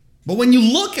 But when you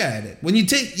look at it, when you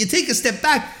take a step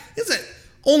back, it's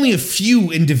only a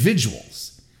few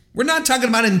individuals. We're not talking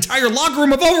about an entire locker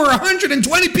room of over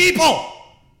 120 people.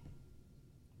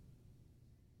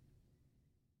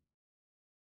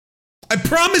 I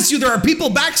promise you there are people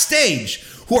backstage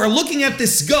who are looking at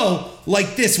this go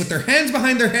like this with their hands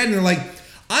behind their head, and they're like,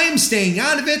 I am staying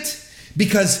out of it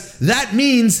because that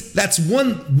means that's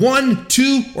one,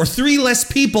 two, or three less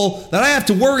people that I have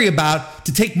to worry about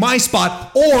to take my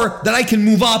spot, or that I can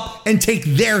move up and take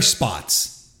their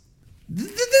spots.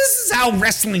 This is how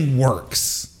wrestling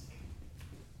works.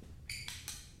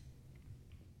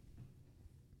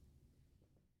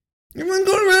 Everyone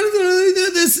going around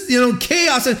this,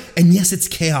 chaos. And yes, it's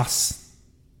chaos.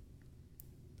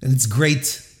 And it's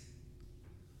great.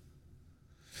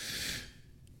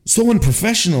 So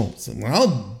unprofessional. So,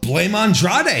 well, blame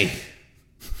Andrade.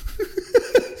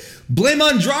 Blame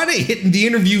Andrade hitting the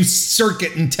interview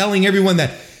circuit and telling everyone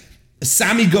that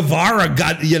Sammy Guevara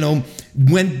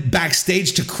went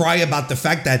backstage to cry about the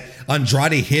fact that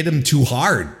Andrade hit him too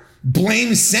hard.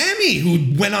 Blame Sammy,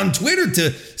 who went on Twitter to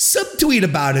subtweet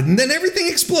about it, and then everything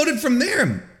exploded from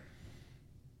there.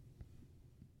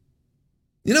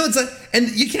 It's like,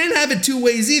 and you can't have it two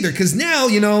ways either, because now,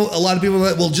 a lot of people are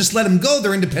like, well, just let them go.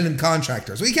 They're independent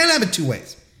contractors. Well, you can't have it two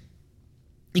ways.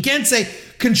 You can't say,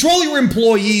 control your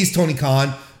employees, Tony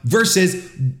Khan,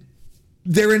 versus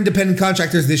they're independent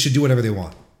contractors. They should do whatever they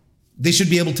want. They should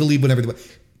be able to leave whenever they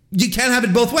want. You can't have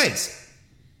it both ways.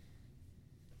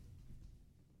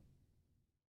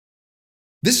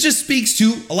 This just speaks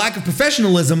to a lack of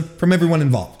professionalism from everyone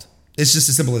involved. It's just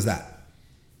as simple as that.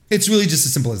 It's really just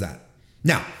as simple as that.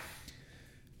 Now,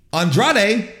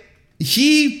 Andrade,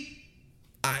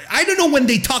 I don't know when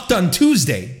they talked on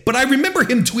Tuesday, but I remember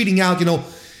him tweeting out,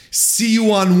 See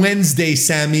you on Wednesday,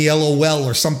 Sammy, LOL,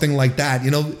 or something like that.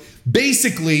 You know,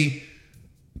 basically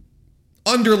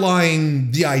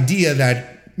underlying the idea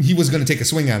that he was going to take a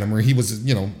swing at him, or he was,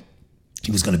 you know,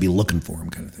 he was going to be looking for him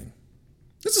kind of thing.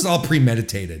 This is all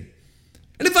premeditated.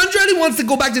 And if Andrade wants to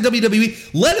go back to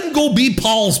WWE, let him go be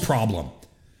Paul's problem.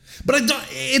 But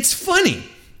it's funny.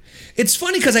 It's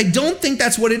funny because I don't think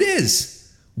that's what it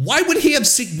is. Why would he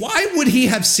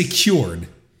have secured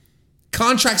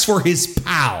contracts for his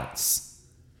pals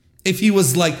if he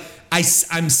was like,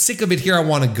 I'm sick of it here, I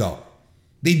want to go?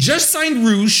 They just signed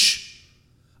Roosh.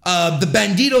 The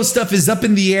Bandito stuff is up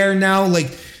in the air now.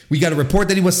 Like, we got a report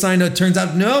that he was signed. It turns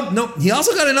out, no. He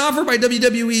also got an offer by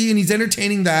WWE, and he's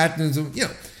entertaining that. And so, you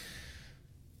know,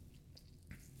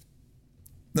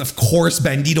 of course,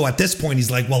 Bandito at this point, he's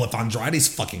like, well, if Andrade's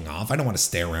fucking off, I don't want to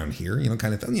stay around here, you know,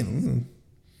 kind of thing. You know,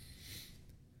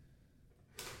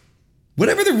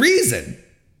 whatever the reason,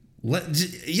 let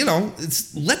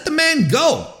the man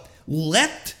go.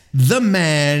 Let the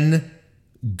man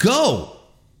go.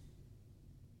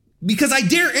 Because I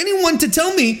dare anyone to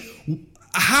tell me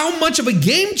how much of a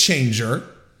game changer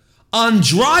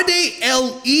Andrade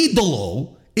El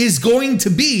Idolo is going to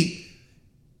be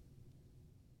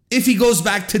if he goes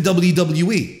back to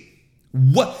WWE.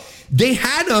 What they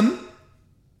had him,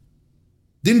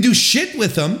 didn't do shit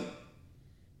with him,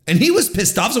 and he was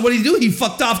pissed off. So what did he do? He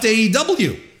fucked off to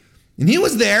AEW. And he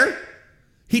was there.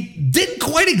 He didn't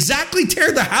quite exactly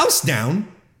tear the house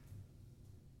down.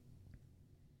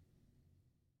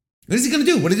 What is he going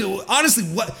to do? Honestly,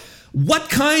 what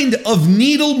kind of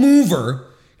needle mover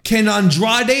can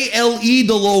Andrade El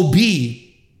Idolo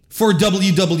be for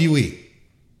WWE?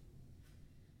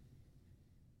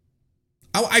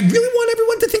 I really want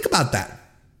everyone to think about that.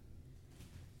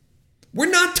 We're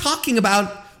not talking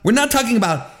about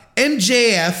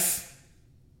MJF.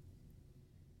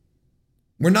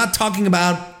 We're not talking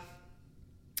about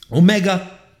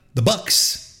Omega, the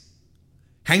Bucks,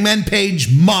 Hangman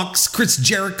Page, Mox, Chris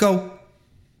Jericho,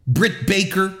 Britt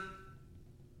Baker.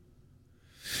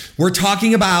 We're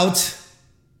talking about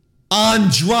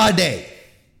Andrade,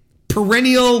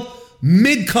 perennial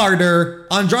mid-carder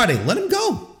Andrade. Let him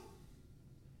go.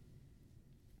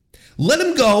 Let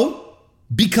him go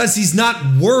because he's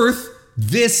not worth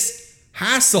this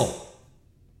hassle.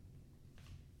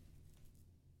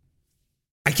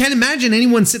 I can't imagine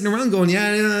anyone sitting around going,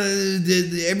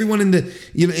 everyone in the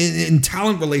in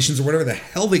talent relations or whatever the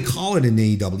hell they call it in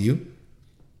AEW,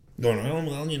 going,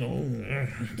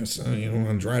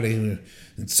 Andrade,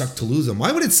 it sucked to lose him.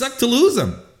 Why would it suck to lose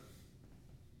him?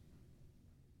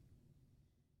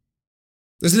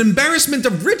 There's an embarrassment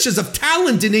of riches of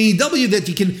talent in AEW that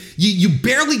you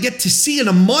barely get to see in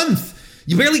a month.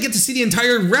 You barely get to see the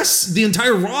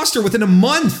entire roster within a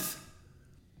month.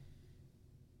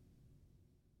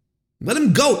 Let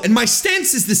him go. And my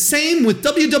stance is the same with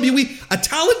WWE. A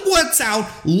talent wants out,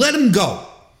 let him go.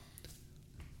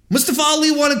 Mustafa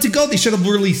Ali wanted to go, they should have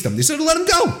released him. They should have let him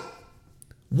go.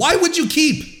 Why would you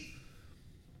keep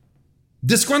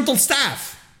disgruntled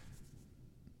staff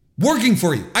working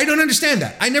for you? I don't understand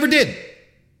that. I never did.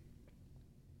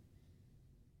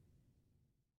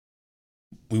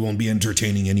 We won't be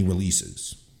entertaining any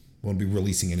releases. We won't be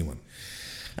releasing anyone.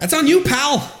 That's on you,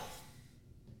 pal.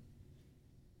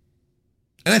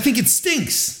 And I think it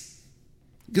stinks.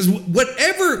 Because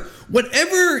whatever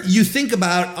you think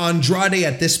about Andrade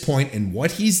at this point and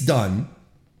what he's done,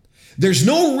 there's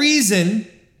no reason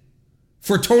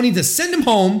for Tony to send him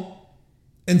home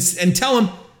and tell him,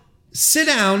 sit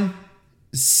down,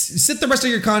 sit the rest of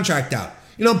your contract out.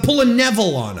 Pull a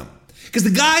Neville on him. Because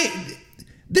the guy,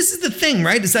 this is the thing,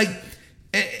 right? It's like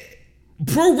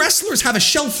pro wrestlers have a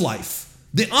shelf life.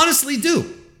 They honestly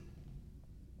do.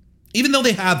 Even though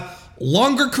they have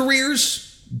longer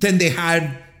careers than they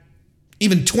had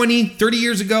even 20, 30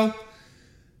 years ago,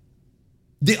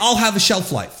 they all have a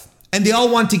shelf life. And they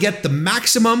all want to get the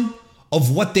maximum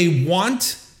of what they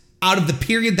want out of the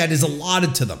period that is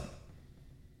allotted to them.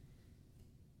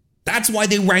 That's why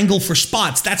they wrangle for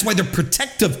spots. That's why they're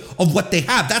protective of what they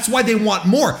have. That's why they want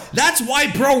more. That's why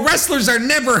pro wrestlers are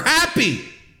never happy.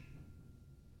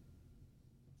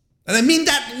 And I mean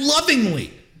that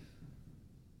lovingly.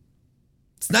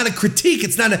 It's not a critique.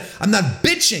 I'm not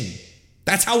bitching.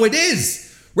 That's how it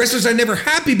is. Wrestlers are never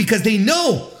happy because they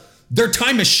know their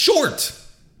time is short.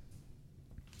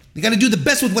 They got to do the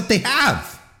best with what they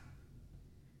have.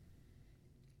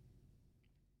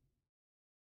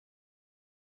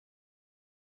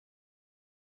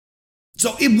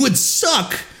 So it would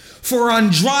suck for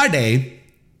Andrade,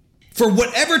 for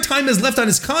whatever time is left on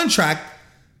his contract,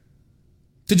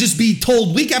 to just be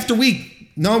told week after week,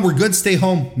 no, we're good, stay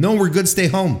home. No, we're good, stay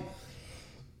home.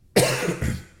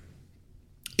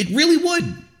 It really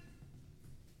would.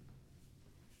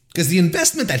 Because the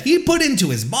investment that he put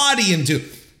into his body, into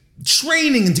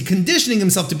training, into conditioning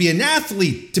himself to be an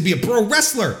athlete, to be a pro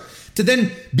wrestler, to then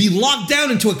be locked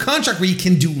down into a contract where you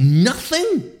can do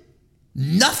nothing?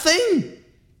 Nothing?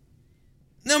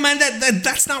 No, man,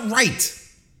 that's not right.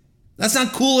 That's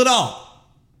not cool at all.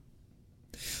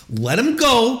 Let him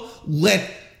go.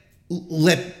 Let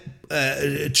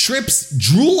Trips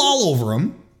drool all over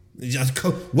him. Just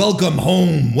welcome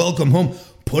home, welcome home.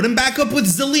 Put him back up with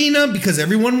Zelina because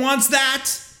everyone wants that.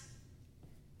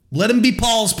 Let him be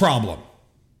Paul's problem.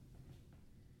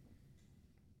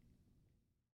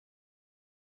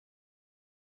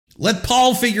 Let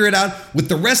Paul figure it out with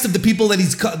the rest of the people that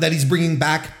he's bringing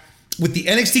back, with the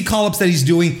NXT call-ups that he's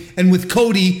doing, and with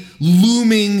Cody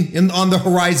looming on the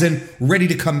horizon, ready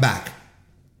to come back.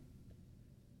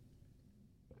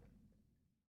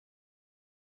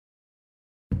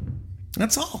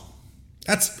 That's all.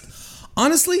 That's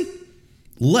honestly,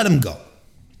 let him go.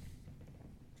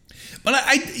 But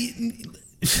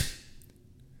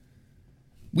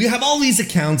we have all these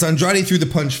accounts. Andrade threw the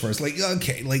punch first. Like,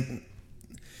 okay,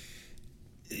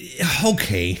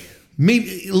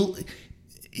 maybe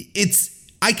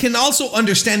I can also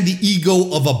understand the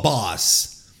ego of a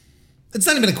boss. It's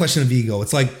not even a question of ego.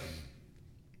 It's like,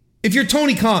 if you're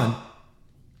Tony Khan,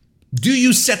 do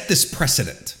you set this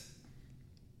precedent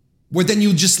where then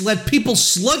you just let people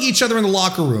slug each other in the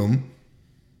locker room?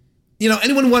 You know,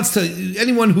 anyone who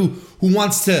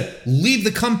wants to leave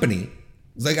the company,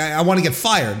 it's like, I want to get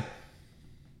fired.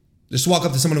 Just walk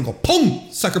up to someone and go,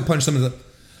 pong, sucker punch them.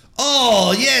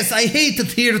 Oh, yes, I hate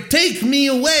it here. Take me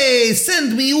away.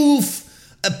 Send me oof.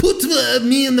 Put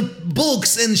me in the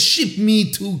books and ship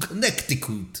me to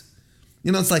Connecticut.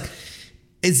 You know, it's like,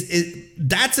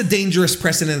 that's a dangerous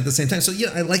precedent at the same time. So, you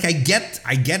know, like, I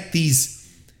get these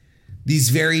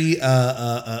very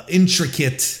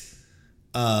intricate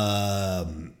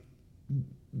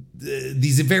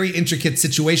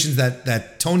situations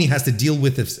that Tony has to deal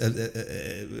with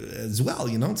as well.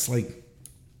 You know, it's like,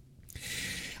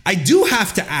 I do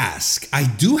have to ask,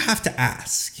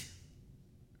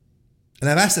 and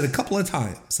I've asked it a couple of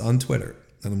times on Twitter,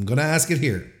 and I'm going to ask it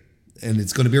here, and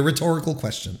it's going to be a rhetorical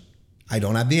question. I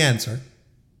don't have the answer,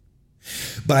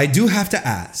 but I do have to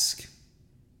ask,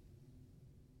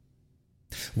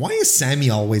 why is Sammy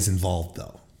always involved,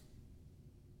 though?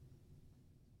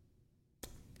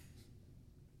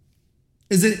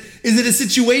 Is it a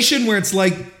situation where it's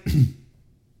like,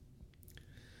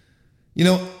 you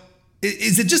know,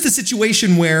 is it just a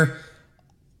situation where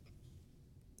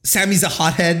Sammy's a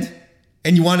hothead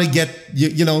and you want to get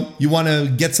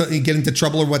into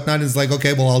trouble or whatnot? And it's like,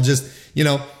 okay, well,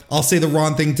 I'll say the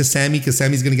wrong thing to Sammy because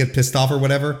Sammy's going to get pissed off or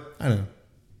whatever. I don't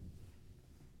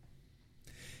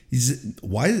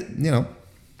know.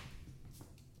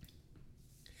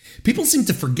 People seem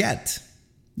to forget,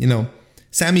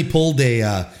 Sammy pulled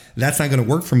that's not going to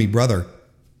work for me, brother,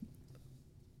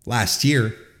 last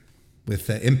year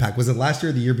with Impact. Was it last year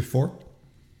or the year before?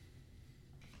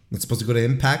 It's supposed to go to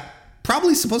Impact.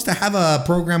 Probably supposed to have a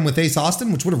program with Ace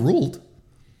Austin, which would have ruled.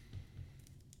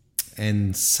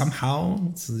 And somehow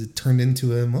it turned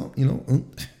into a,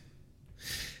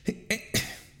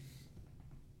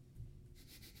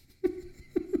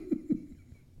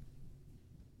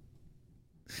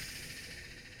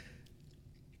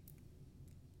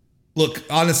 Look,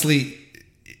 honestly,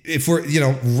 if we're,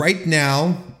 right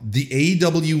now, the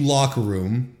AEW locker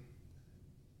room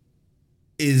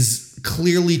is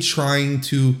clearly trying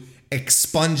to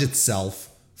expunge itself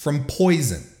from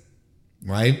poison,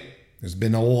 right? There's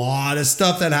been a lot of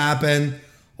stuff that happened,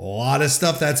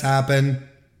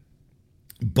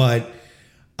 but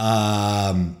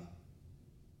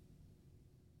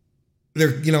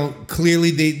they're,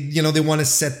 clearly they want to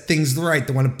set things right.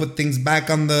 They want to put things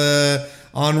back on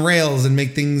rails and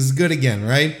make things good again,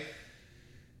 right?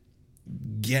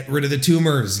 Get rid of the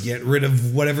tumors, get rid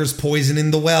of whatever's poison in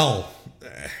the well.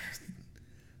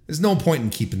 There's no point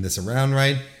in keeping this around,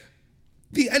 right?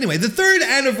 Anyway, the third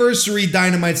anniversary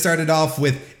Dynamite started off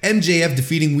with MJF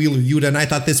defeating Wheeler Yuta, and I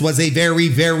thought this was a very,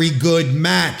 very good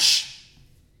match.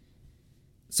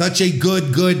 Such a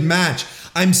good match.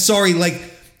 I'm sorry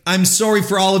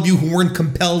for all of you who weren't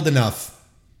compelled enough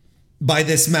by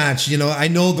this match. I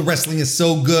know the wrestling is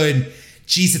so good.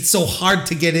 Jeez, it's so hard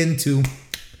to get into.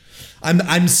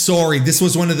 I'm sorry. This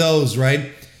was one of those, right?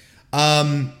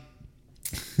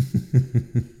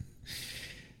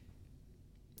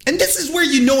 And this is where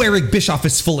Eric Bischoff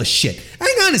is full of shit.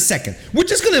 Hang on a second. We're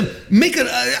just going to make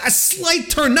a slight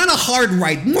turn, not a hard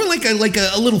right, more like a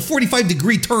little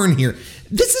 45-degree turn here.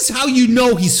 This is how you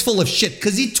know he's full of shit,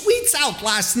 because he tweets out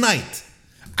last night,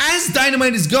 as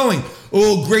Dynamite is going,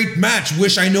 oh, great match,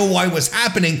 wish I know why was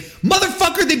happening.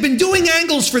 Motherfucker, they've been doing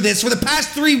angles for this for the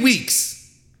past 3 weeks.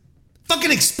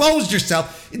 Fucking exposed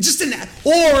yourself. It's just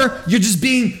or you're just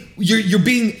you're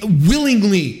being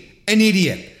willingly an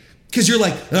idiot. Because you're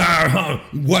like,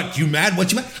 what, you mad?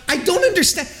 What, you mad? I don't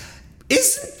understand.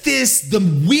 Isn't this the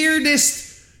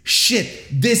weirdest shit?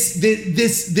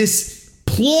 This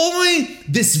ploy,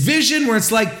 this vision where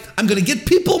it's like, I'm going to get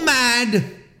people mad,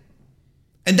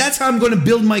 and that's how I'm going to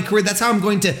build my career. That's how I'm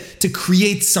going to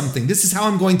create something. This is how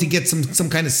I'm going to get some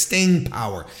kind of staying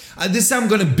power. This is how I'm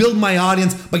going to build my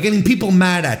audience, by getting people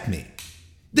mad at me.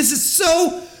 This is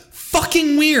so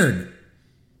fucking weird.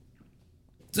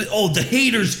 Oh, the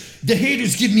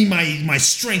haters give me my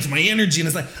strength, my energy. And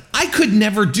it's like, I could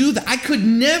never do that. I could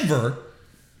never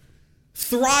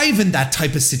thrive in that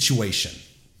type of situation.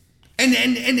 And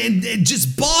it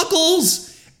just boggles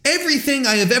everything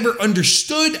I have ever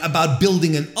understood about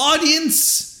building an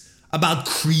audience, about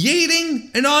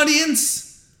creating an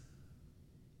audience,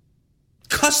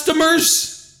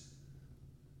 customers.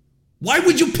 Why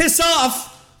would you piss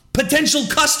off potential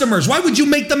customers? Why would you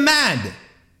make them mad?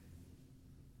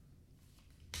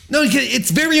 No,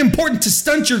 it's very important to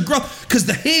stunt your growth, because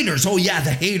the haters, oh yeah,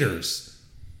 the haters.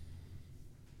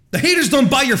 The haters don't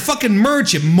buy your fucking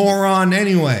merch, you moron,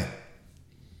 anyway.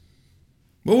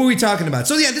 What were we talking about?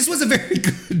 So yeah, this was a very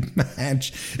good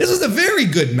match. This was a very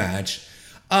good match.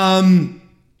 And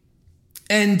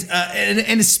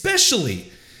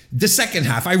especially the second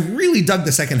half. I really dug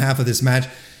the second half of this match.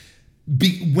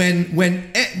 When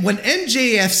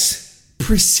MJF's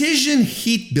precision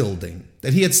heat building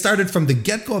that he had started from the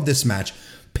get-go of this match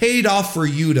paid off for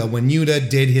Yuta when Yuta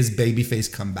did his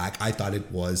babyface comeback. I thought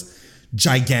it was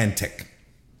gigantic.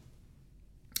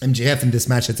 MJF in this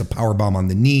match hits a powerbomb on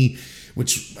the knee,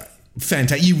 which,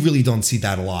 fantastic. You really don't see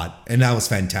that a lot, and that was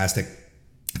fantastic.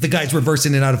 The guys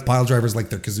reversing it out of pile drivers like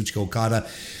their Kazuchika Okada.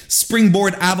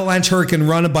 Springboard avalanche hurricane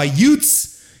run by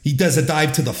Utes. He does a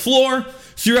dive to the floor.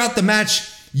 Throughout the match,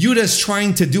 Yuta's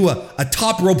trying to do a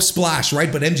top rope splash,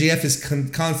 right? But MJF is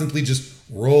constantly just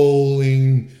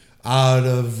rolling out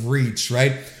of reach,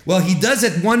 right? Well, he does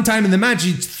it one time in the match.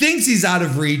 He thinks he's out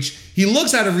of reach. He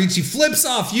looks out of reach. He flips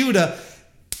off Yuta,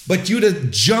 but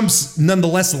Yuta jumps,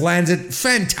 nonetheless, lands it.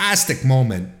 Fantastic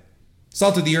moment.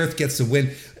 Salt of the Earth gets the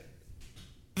win.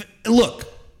 Look,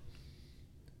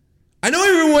 I know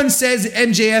everyone says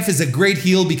MJF is a great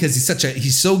heel because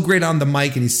he's so great on the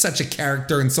mic and he's such a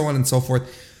character and so on and so forth.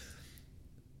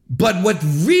 But what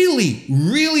really,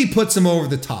 really puts him over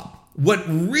the top, what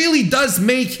really does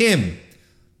make him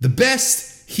the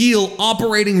best heel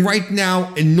operating right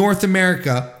now in North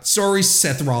America, sorry,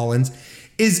 Seth Rollins,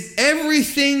 is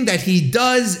everything that he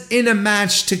does in a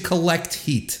match to collect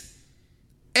heat.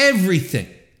 Everything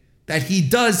that he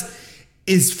does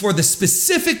is for the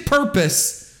specific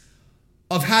purpose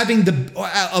of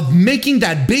making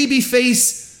that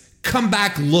babyface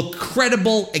comeback look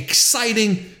credible,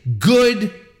 exciting,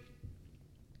 good.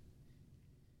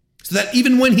 So that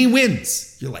even when he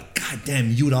wins, you're like, God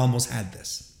damn, Yuta almost had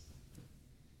this.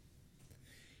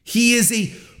 He is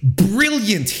a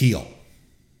brilliant heel.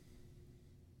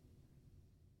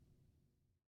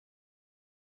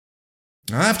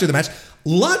 After the match,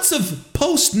 lots of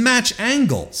post-match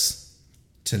angles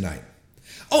tonight.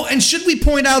 Oh, and should we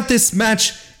point out this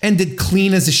match ended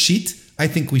clean as a sheet? I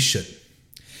think we should.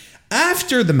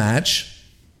 After the match,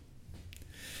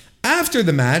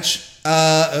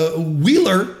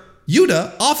 Wheeler,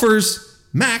 Yuta, offers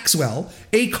Maxwell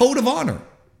a code of honor.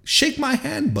 Shake my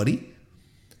hand, buddy.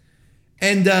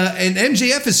 And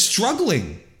MJF is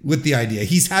struggling with the idea.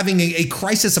 He's having a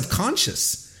crisis of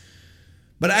conscience.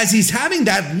 But as he's having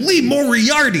that, Lee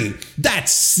Moriarty, that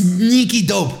sneaky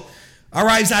dope,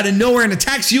 arrives out of nowhere and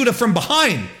attacks Yuta from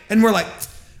behind. And we're like,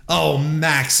 oh,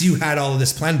 Max, you had all of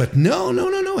this planned. But no.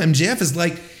 MJF is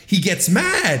like, he gets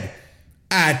mad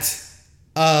at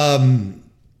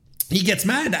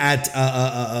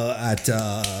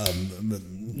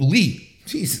Lee.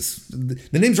 Jesus.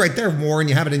 The name's right there, Warren.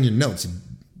 You have it in your notes, you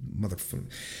motherfucker.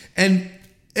 And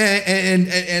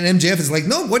MJF is like,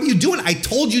 no, what are you doing? I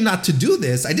told you not to do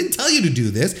this. I didn't tell you to do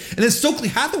this. And then Stokely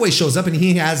Hathaway shows up and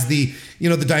he has the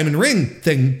diamond ring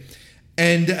thing.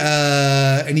 And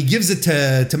he gives it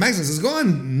to Max and says, go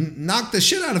on, knock the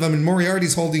shit out of him. And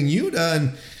Moriarty's holding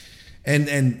Yuta and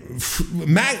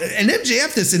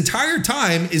MJF this entire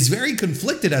time is very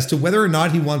conflicted as to whether or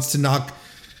not he wants to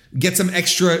get some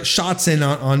extra shots in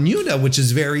on Yuta, which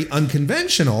is very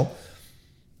unconventional.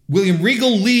 William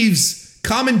Regal leaves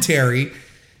commentary,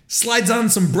 slides on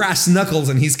some brass knuckles,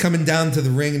 and he's coming down to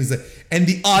the ring, and and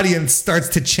the audience starts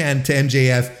to chant to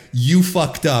MJF, "You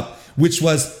fucked up," which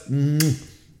was,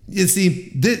 you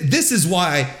see, this is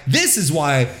why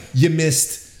you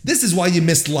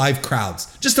missed live crowds.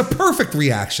 Just a perfect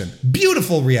reaction,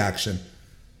 beautiful reaction.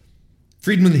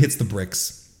 Friedman hits the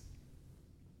bricks.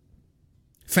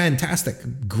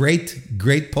 Fantastic,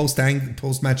 great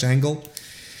post-match angle.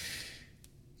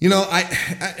 You know,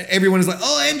 everyone is like,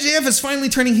 "Oh, MJF is finally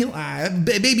turning heel,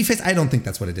 babyface." I don't think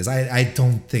that's what it is. I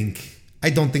don't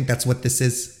think that's what this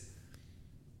is.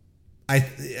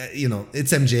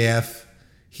 It's MJF.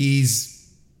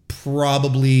 He's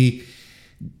probably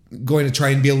going to try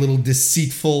and be a little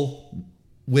deceitful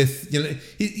with,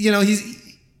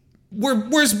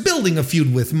 we're building a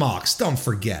feud with Mox. Don't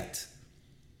forget,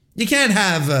 you can't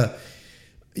have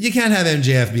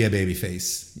MJF be a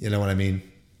babyface. You know what I mean?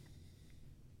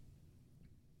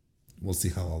 We'll see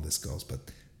how all this goes,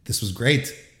 but this was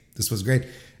great.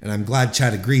 And I'm glad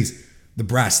Chad agrees. The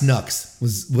brass knucks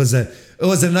was a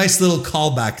nice little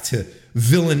callback to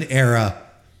villain era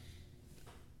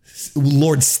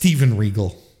Lord Steven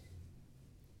Regal.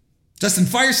 Justin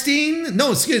Firestein?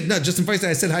 No, Justin Firestein.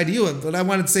 I said hi to you, but I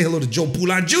wanted to say hello to Joe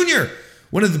Poulin Jr.,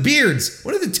 one of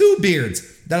the two beards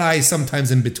that I sometimes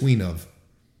in between of.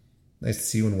 Nice to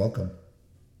see you and welcome.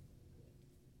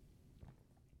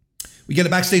 We get a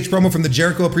backstage promo from the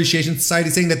Jericho Appreciation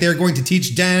Society saying that they're going to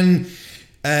teach Dan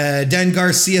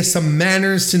Garcia some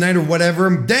manners tonight or whatever.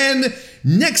 Then,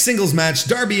 next singles match,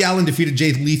 Darby Allin defeated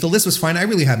Jay Lethal. This was fine. I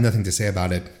really have nothing to say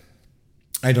about it.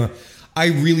 I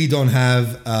really don't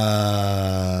have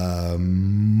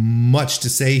much to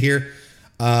say here.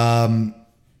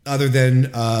 Other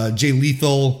than Jay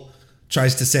Lethal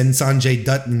tries to send Sanjay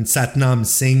Dutt and Satnam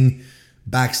Singh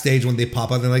backstage when they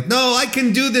pop up. They're like, "No, I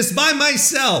can do this by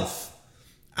myself.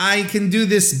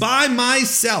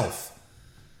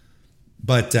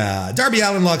 But Darby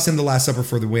Allin locks in the Last Supper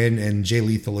for the win, and Jay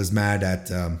Lethal is mad at...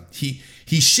 He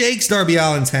shakes Darby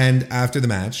Allin's hand after the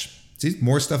match. See,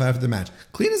 more stuff after the match.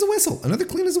 Clean as a whistle. Another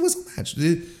clean as a whistle match.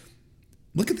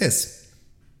 Look at this.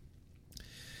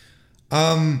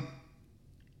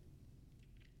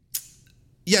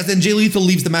 Yeah, then Jay Lethal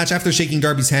leaves the match after shaking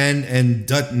Darby's hand, and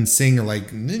Dutt and Singh are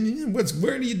like,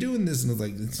 where are you doing this? And I was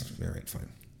like, all right, fine.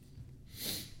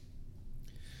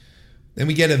 Then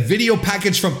we get a video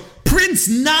package from Prince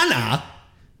Nana.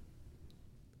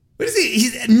 What is he?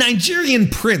 He's a Nigerian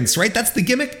prince, right? That's the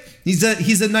gimmick. He's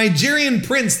a Nigerian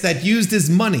prince that used his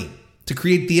money to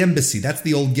create the embassy. That's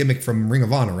the old gimmick from Ring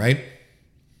of Honor, right?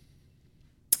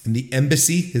 And the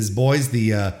embassy, his boys,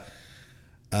 they're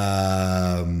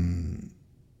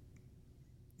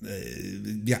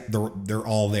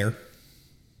all there.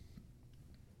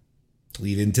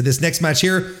 Lead into this next match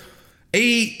here.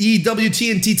 AEW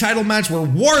TNT title match where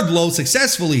Wardlow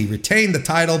successfully retained the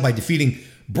title by defeating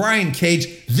Brian Cage.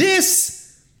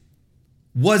 This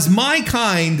was my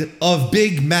kind of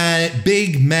big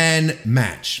man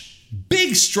match.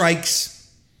 Big strikes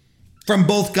from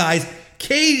both guys.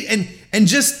 Cage and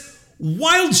just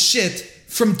wild shit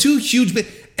from two huge...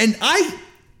 And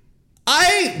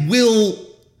I will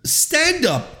stand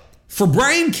up for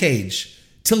Brian Cage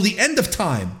till the end of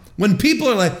time when people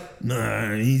are like,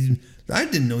 "Nah, I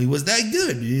didn't know he was that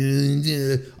good.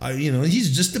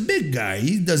 He's just a big guy.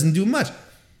 He doesn't do much."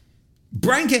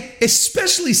 Brian Cage,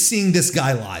 especially seeing this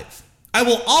guy live, I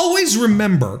will always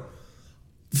remember,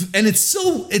 and it's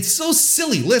so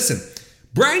silly. Listen,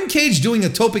 Brian Cage doing a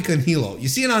Tope con Hilo. You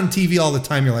see it on TV all the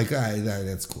time. You're like,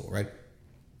 that's cool, right?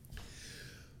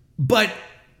 But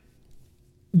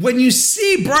when you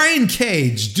see Brian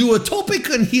Cage do a Tope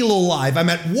con Hilo live, I'm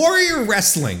at Warrior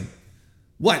Wrestling,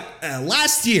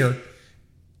 last year,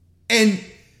 and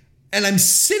I'm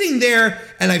sitting there,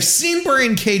 and I've seen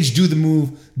Brian Cage do the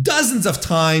move dozens of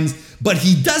times, but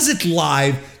he does it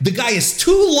live. The guy is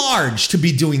too large to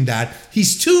be doing that.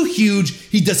 He's too huge.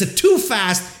 He does it too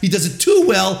fast. He does it too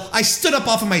well. I stood up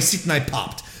off of my seat and I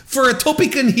popped. For a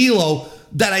Tope con Hilo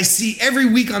that I see every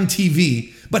week on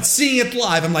TV, but seeing it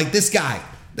live, I'm like, this guy,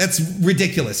 that's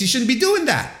ridiculous. He shouldn't be doing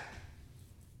that.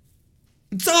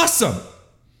 It's awesome.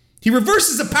 He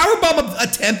reverses a powerbomb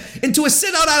attempt into a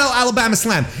sit-out Alabama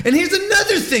slam. And here's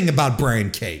another thing about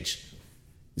Brian Cage.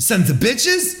 Sons of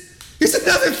bitches. Here's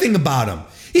another thing about him.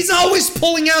 He's always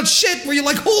pulling out shit where you're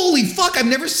like, holy fuck, I've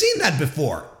never seen that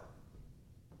before.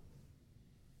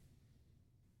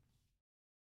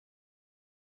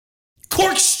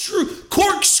 Corkscrew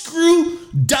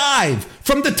dive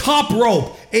from the top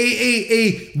rope.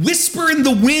 A whisper in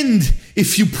the wind,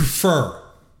 if you prefer.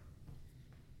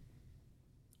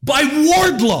 By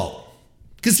Wardlow.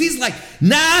 Because he's like,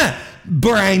 nah,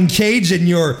 Brian Cage and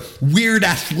your weird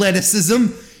athleticism.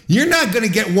 You're not going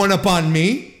to get one up on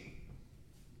me.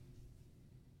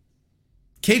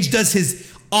 Cage does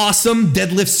his awesome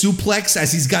deadlift suplex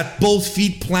as he's got both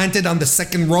feet planted on the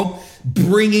second rope,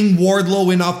 bringing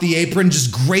Wardlow in off the apron.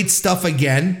 Just great stuff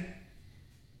again.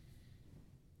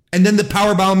 And then the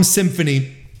Powerbomb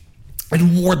Symphony,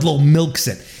 and Wardlow milks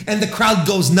it. And the crowd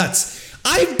goes nuts.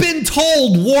 I've been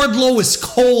told Wardlow is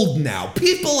cold now.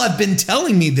 People have been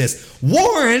telling me this.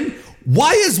 Warren,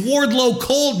 why is Wardlow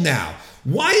cold now?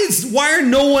 Why are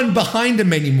no one behind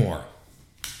him anymore?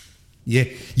 You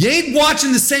ain't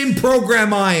watching the same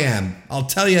program I am. I'll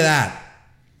tell you that.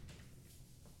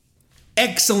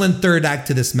 Excellent third act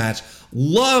to this match.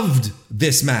 Loved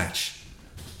this match.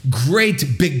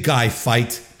 Great big guy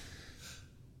fight.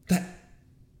 That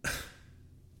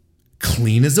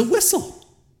clean as a whistle.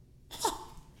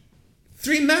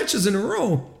 3 matches in a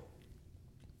row.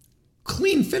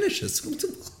 Clean finishes.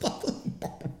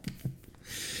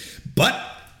 But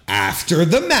after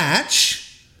the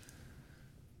match,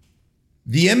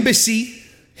 the Embassy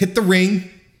hit the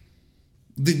ring.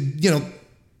 The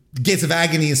Gates of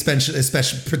Agony,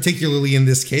 especially particularly in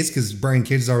this case, because Brian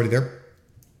Cage is already there.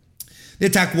 They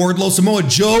attack Wardlow. Samoa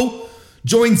Joe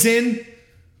joins in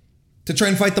to try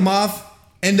and fight them off.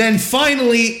 And then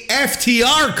finally,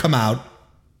 FTR come out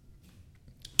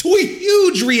to a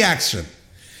huge reaction.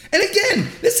 And again,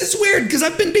 this is weird because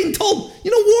I've been being told,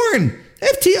 Warren,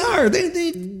 FTR,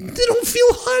 they don't feel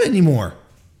hot anymore.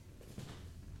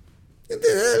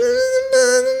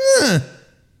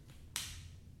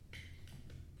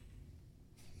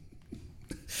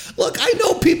 Look, I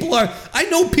know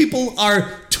people are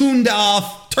turned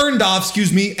off,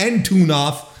 and tuned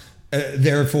off.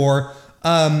 Therefore,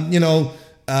 the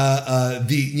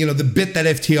bit that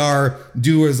FTR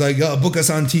do is like, book us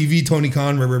on TV, Tony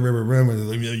Khan.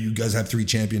 You guys have 3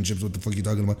 championships. What the fuck are you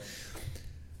talking about?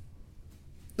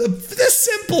 The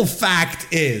simple fact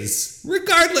is,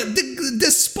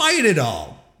 despite it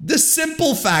all, the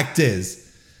simple fact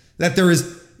is that there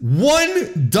is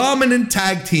one dominant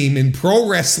tag team in pro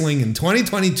wrestling in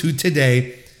 2022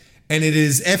 today, and it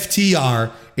is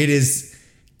FTR. It is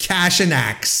Cash and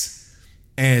Axe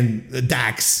and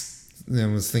Dax. I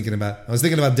was thinking about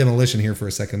Demolition here for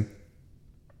a second,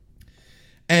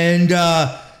 and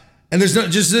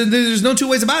there's no two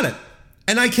ways about it.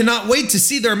 And I cannot wait to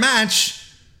see their match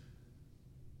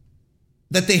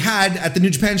that they had at the New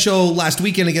Japan show last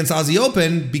weekend against Aussie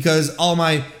Open, because all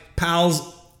my pals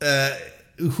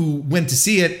who went to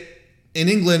see it in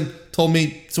England told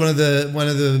me it's one of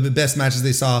the best matches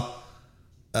they saw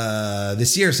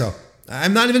this year. So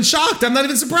I'm not even shocked. I'm not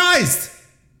even surprised.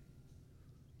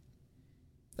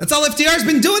 That's all FTR's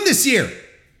been doing this year.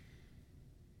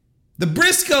 The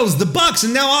Briscoes, the Bucks,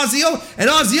 and now Aussie Open. And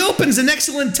Aussie Open's an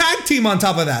excellent tag team on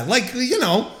top of that.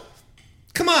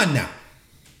 Come on now.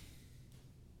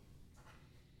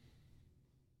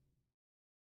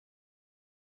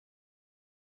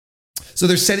 So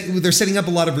they're setting up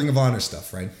a lot of Ring of Honor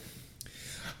stuff, right?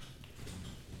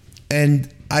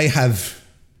 And I have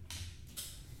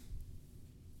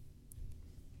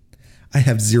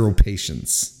zero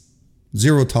patience.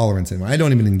 Zero tolerance anymore. I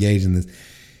don't even engage in this.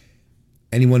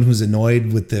 Anyone who's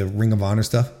annoyed with the Ring of Honor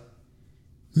stuff,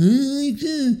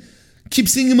 keep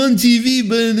seeing him on TV,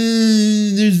 but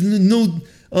there's no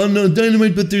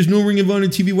Dynamite, but there's no Ring of Honor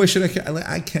TV. Why should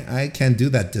I can't do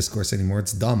that discourse anymore.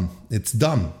 It's dumb. It's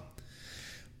dumb.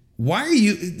 Why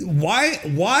is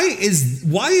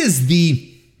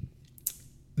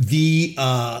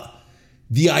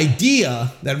the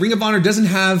idea that Ring of Honor doesn't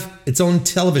have its own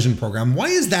television program, why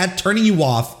is that turning you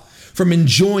off from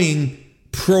enjoying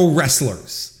pro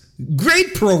wrestlers?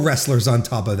 Great pro wrestlers on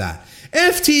top of that.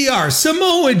 FTR,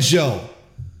 Samoa Joe,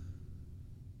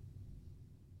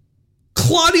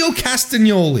 Claudio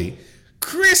Castagnoli,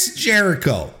 Chris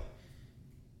Jericho,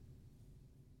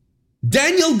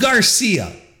 Daniel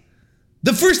Garcia.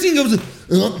 The first thing goes,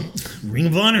 Ring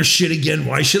of Honor shit again.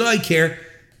 Why should I care?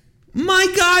 My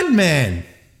God, man.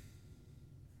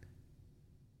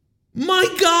 My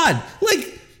God.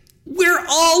 We're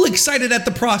all excited at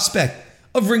the prospect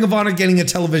of Ring of Honor getting a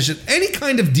television, any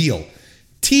kind of deal.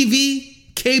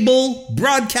 TV, cable,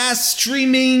 broadcast,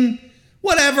 streaming,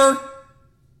 whatever.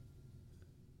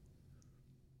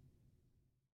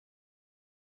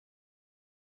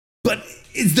 But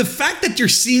is the fact that you're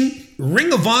seeing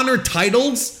Ring of Honor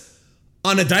titles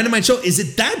on a Dynamite show, is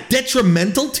it that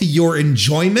detrimental to your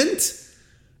enjoyment?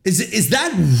 Is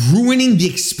that ruining the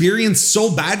experience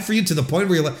so bad for you to the point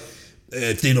where you're like,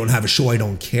 if they don't have a show, I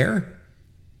don't care?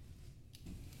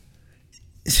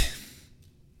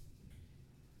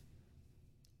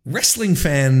 wrestling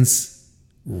fans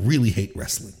really hate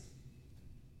wrestling.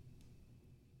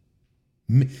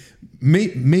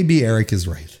 Maybe Eric is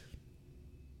right.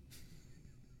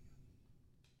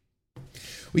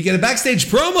 We get a backstage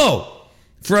promo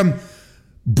from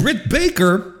Britt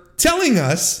Baker telling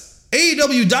us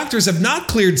AEW doctors have not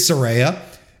cleared Saraya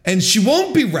and she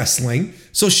won't be wrestling,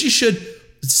 so she should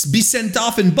be sent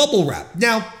off in bubble wrap.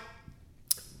 Now,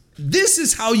 this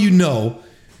is how you know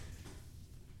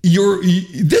you're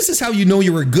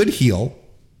a good heel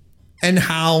and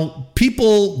how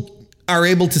people are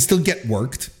able to still get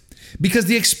worked, because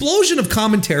the explosion of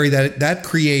commentary that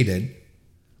created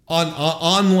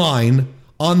online,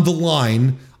 on the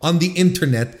line, on the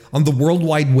internet, on the World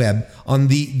Wide Web, on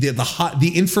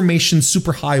the information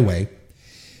superhighway,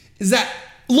 is that,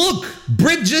 look,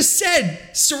 Britt just said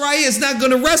Saraya is not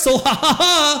going to wrestle. Ha ha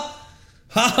ha.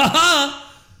 Ha ha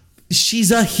ha.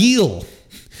 She's a heel.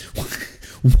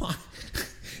 Why?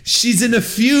 She's in a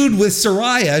feud with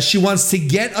Saraya. She wants to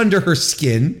get under her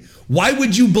skin. Why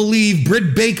would you believe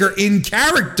Britt Baker in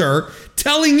character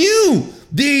telling you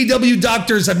the AEW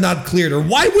doctors have not cleared her?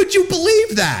 Why would you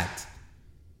believe that?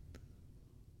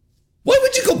 Why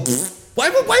would you go, why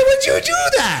would you do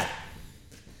that?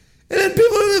 And then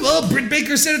people are like, oh, Britt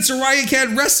Baker said Saraya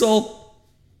can't wrestle.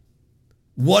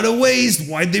 What a waste.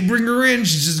 Why'd they bring her in?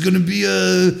 She's just going to be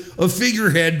a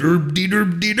figurehead.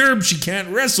 Derp. She can't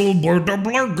wrestle.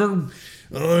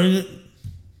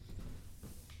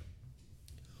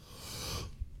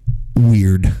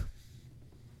 Weird.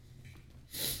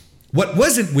 What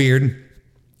wasn't weird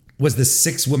was the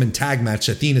 6-woman tag match,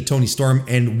 Athena, Toni Storm,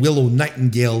 and Willow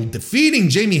Nightingale defeating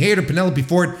Jamie Hayter, Penelope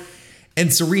Ford,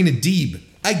 and Serena Deeb.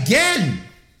 Again.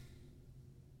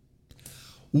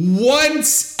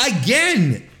 Once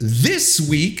again, this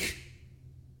week,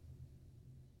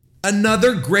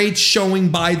 another great showing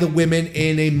by the women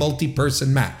in a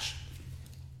multi-person match.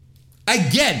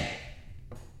 Again.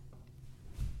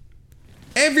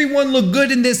 Everyone looked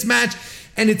good in this match,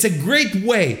 and it's a great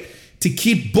way to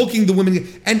keep booking the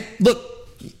women. And look,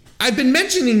 I've been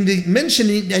mentioning this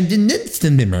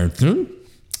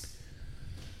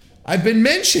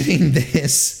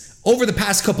over the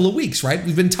past couple of weeks, right?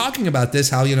 We've been talking about this,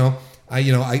 how,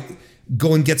 I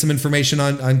go and get some information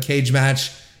on Cage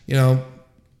Match,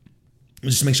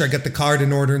 just to make sure I get the card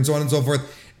in order and so on and so forth.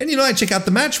 And, I check out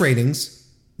the match ratings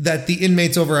that the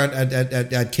inmates over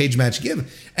at Cage Match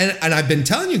give. And I've been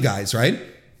telling you guys, right?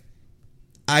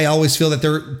 I always feel that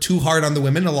they're too hard on the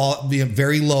women,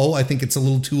 very low. I think it's a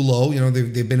little too low.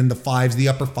 They've been in the 5s, the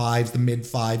upper 5s, the mid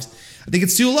 5s. I think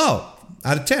it's too low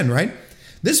out of 10, right?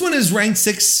 This one is ranked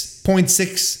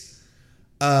 6.6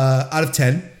 out of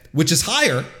 10, which is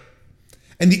higher.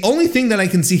 And the only thing that I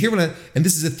can see here, and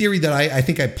this is a theory that I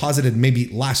think I posited maybe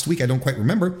last week, I don't quite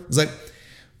remember, is like,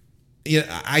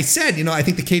 I said, I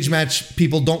think the Cage Match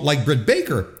people don't like Britt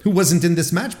Baker, who wasn't in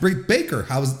this match. Britt Baker,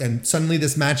 and suddenly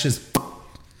this match is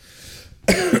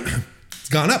it's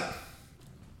gone up,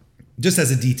 just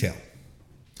as a detail.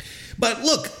 But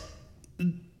look,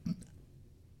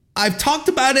 I've talked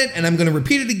about it, and I'm going to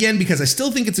repeat it again because I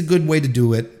still think it's a good way to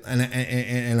do it, and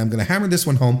I'm going to hammer this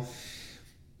one home.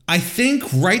 I think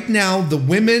right now the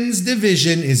women's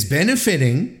division is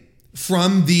benefiting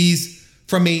from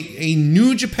a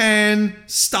New Japan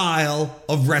style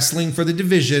of wrestling for the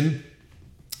division,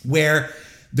 where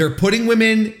they're putting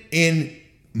women in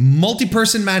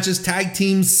multi-person matches, tag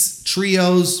teams,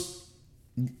 trios.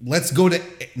 Let's go to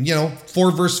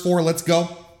 4 versus 4. Let's go.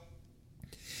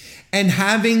 And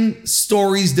having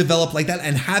stories develop like that,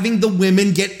 and having the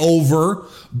women get over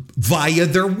via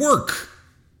their work,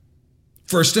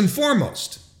 first and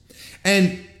foremost.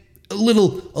 And a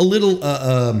little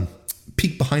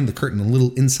peek behind the curtain, a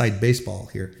little inside baseball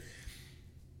here.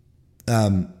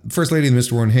 First Lady of the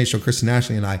Mr. Warren Hayes Show, Kristen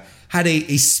Ashley, and I had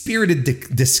a spirited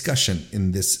discussion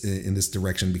in this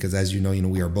direction, because as you know,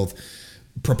 we are both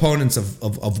proponents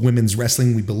of women's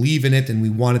wrestling. We believe in it, and we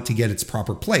want it to get its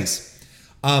proper place.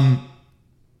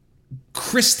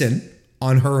 Kristen,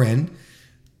 on her end,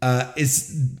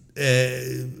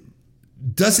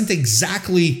 doesn't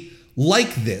exactly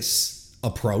like this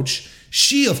approach.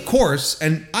 She, of course,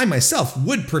 and I myself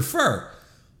would prefer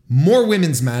more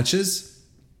women's matches,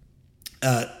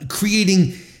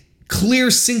 creating clear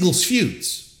singles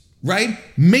feuds, right?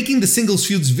 Making the singles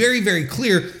feuds very, very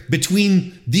clear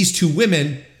between these two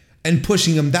women and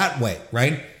pushing them that way,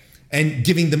 right? And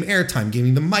giving them airtime,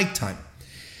 giving them mic time.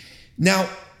 Now,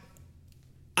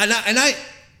 and I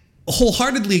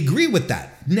wholeheartedly agree with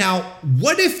that. Now,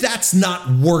 what if that's not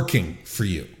working for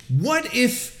you? What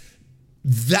if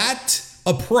that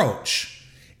approach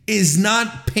is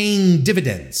not paying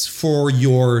dividends for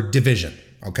your division,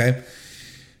 okay?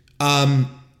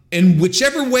 And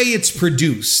whichever way it's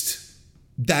produced,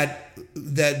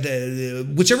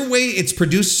 whichever way it's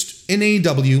produced in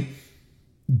AEW,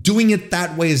 doing it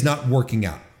that way is not working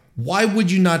out. Why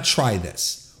would you not try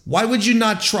this? Why would you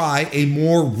not try a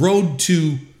more Road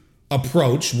to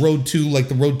approach, like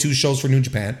the Road to shows for New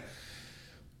Japan,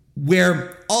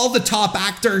 where all the top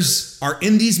actors are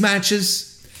in these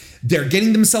matches, they're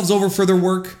getting themselves over for their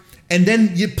work, and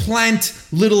then you plant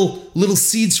little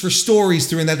seeds for stories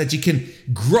through that you can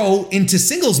grow into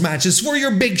singles matches for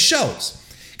your big shows.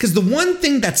 Because the one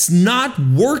thing that's not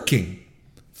working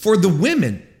for the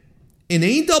women in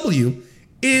AEW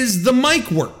is the mic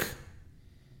work.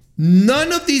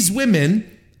 None of these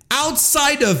women,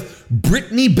 outside of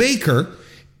Brittany Baker,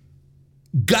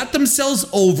 got themselves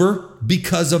over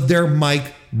because of their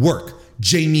mic work.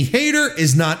 Jamie Hayter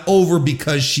is not over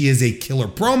because she is a killer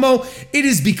promo. It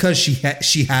is because she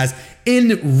has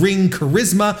in-ring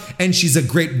charisma and she's a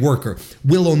great worker.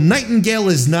 Willow Nightingale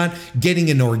is not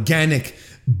getting an organic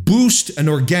boost, an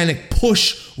organic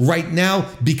push right now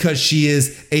because she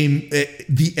is the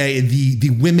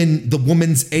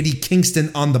woman's Eddie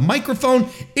Kingston on the microphone.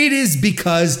 It is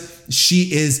because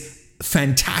she is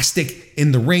fantastic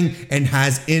in the ring and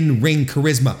has in-ring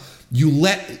charisma.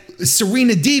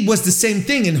 Serena Deeb was the same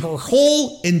thing in her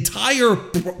whole entire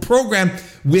program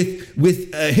with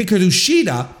Hikaru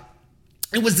Shida.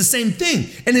 It was the same thing.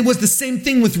 And it was the same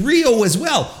thing with Rio as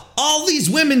well. All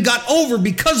these women got over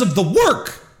because of the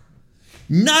work,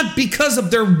 not because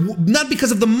of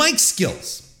the mic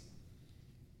skills.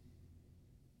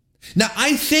 Now,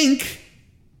 I think,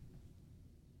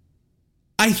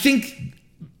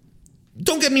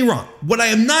 don't get me wrong. What I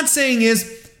am not saying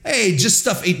is, hey, just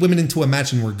stuff 8 women into a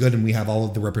match and we're good and we have all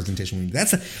of the representation we need.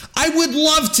 I would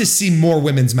love to see more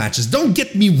women's matches. Don't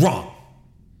get me wrong.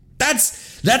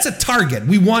 That's a target.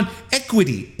 We want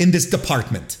equity in this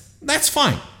department. That's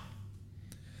fine.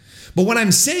 But what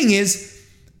I'm saying is,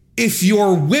 if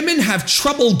your women have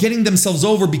trouble getting themselves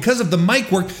over because of the mic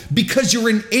work, because you're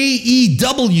in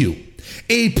AEW,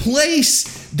 a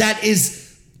place that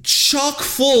is chock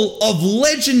full of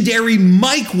legendary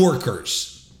mic workers,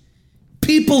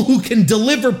 people who can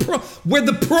deliver, where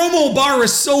the promo bar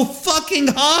is so fucking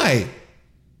high.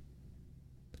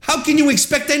 How can you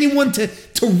expect anyone to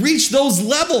reach those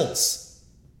levels?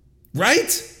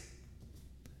 Right?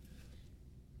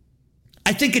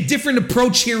 I think a different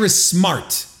approach here is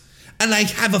smart. And I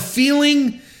have a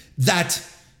feeling that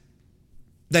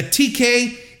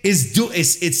TK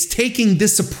is taking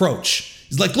this approach.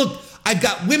 He's like, look, I've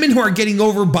got women who are getting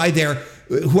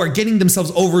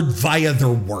themselves over via their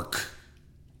work.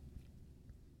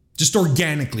 Just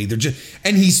organically.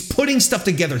 And he's putting stuff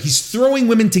together. He's throwing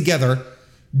women together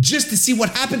just to see what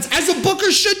happens, as a booker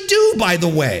should do, by the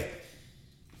way.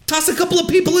 Toss a couple of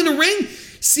people in a ring,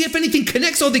 see if anything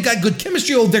connects. Oh, they got good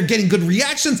chemistry. Oh, they're getting good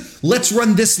reactions. Let's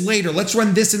run this later. Let's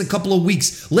run this in a couple of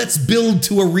weeks. Let's build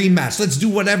to a rematch. Let's do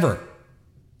whatever.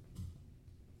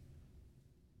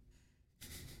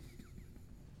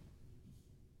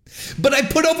 But I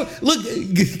put over, look,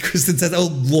 Kristen says, oh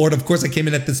Lord, of course I came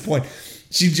in at this point.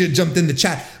 She jumped in the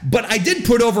chat. But I did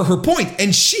put over her point,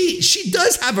 and she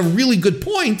does have a really good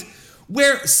point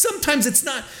where sometimes it's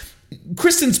not.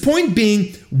 Kristen's point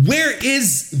being, where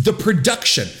is the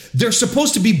production? They're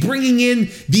supposed to be bringing in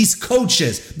these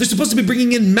coaches. They're supposed to be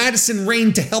bringing in Madison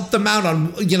Rayne to help them out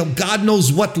on, God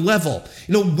knows what level.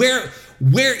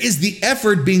 Where is the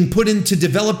effort being put into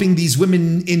developing these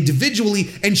women individually?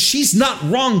 And she's not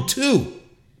wrong too.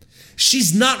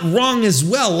 She's not wrong as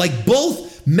well. Like, both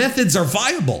methods are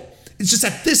viable. It's just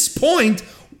at this point,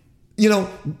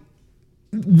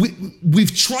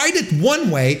 we've tried it one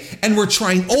way and we're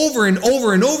trying over and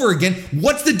over and over again.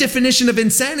 What's the definition of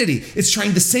insanity? It's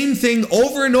trying the same thing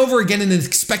over and over again and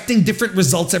expecting different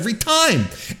results every time.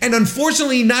 And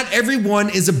unfortunately, not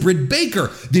everyone is a Britt Baker.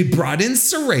 They brought in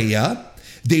Saraya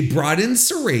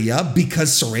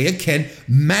because Saraya can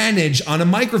manage on a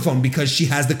microphone, because she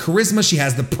has the charisma, she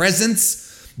has the presence.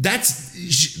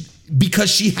 Because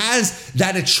she has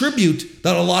that attribute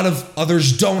that a lot of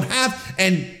others don't have.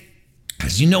 And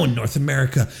as you know, in North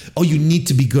America, you need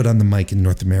to be good on the mic in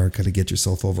North America to get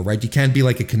yourself over, right? You can't be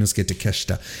like a Konosuke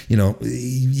Takeshita.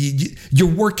 Your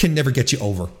work can never get you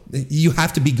over. You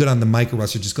have to be good on the mic or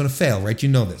else you're just going to fail, right? You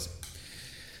know this.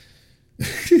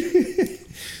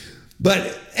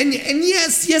 But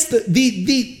yes,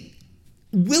 the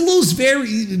Willow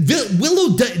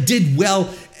did well.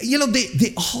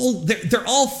 They're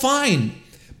all fine,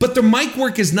 but their mic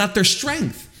work is not their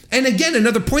strength. And again,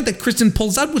 another point that Kristen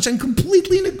pulls out, which I'm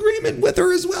completely in agreement with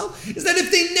her as well, is that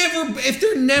if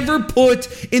they're never put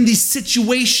in these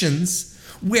situations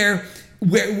where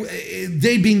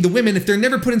they being the women, if they're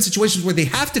never put in situations where they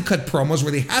have to cut promos,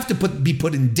 where they have to be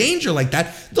put in danger like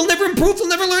that, they'll never improve, they'll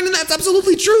never learn, and that's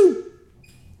absolutely true.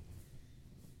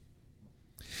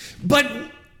 But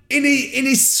in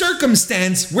a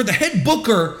circumstance where the head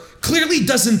booker clearly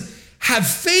doesn't have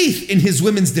faith in his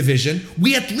women's division,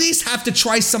 we at least have to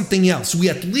try something else. We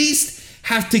at least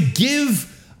have to give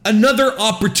another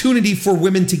opportunity for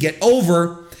women to get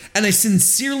over. And I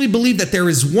sincerely believe that there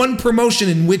is one promotion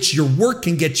in which your work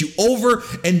can get you over,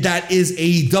 and that is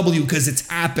AEW, because it's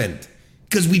happened,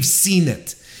 because we've seen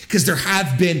it, because there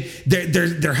have been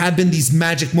these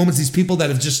magic moments, these people that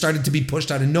have just started to be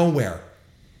pushed out of nowhere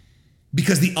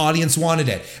because the audience wanted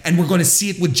it. And we're going to see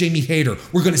it with Jamie Hayter.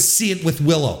 We're going to see it with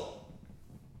Willow.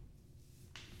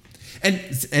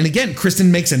 And again,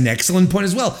 Kristen makes an excellent point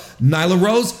as well. Nyla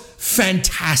Rose,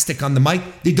 fantastic on the mic.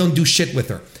 They don't do shit with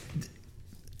her.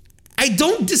 I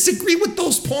don't disagree with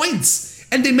those points,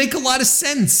 and they make a lot of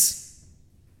sense.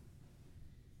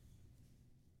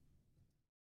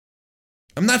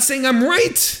 I'm not saying I'm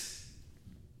right.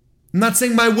 I'm not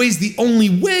saying my way's the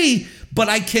only way, but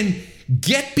I can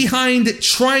get behind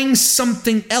trying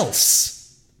something else.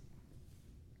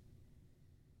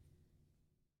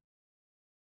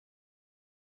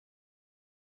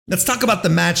 Let's talk about the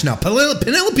match now.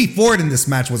 Penelope Ford in this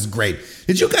match was great.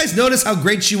 Did you guys notice how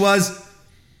great she was?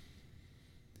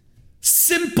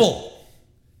 Simple.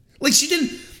 Like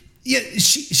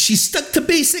she stuck to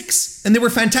basics, and they were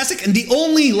fantastic. And the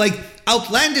only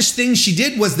outlandish thing she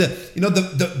did was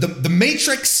the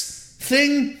Matrix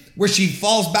thing where she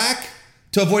falls back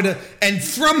to avoid and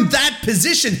from that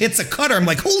position hits a cutter. I'm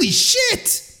like, holy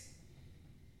shit.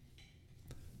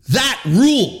 That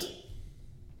ruled.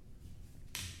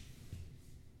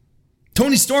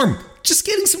 Toni Storm just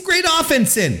getting some great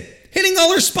offense in, hitting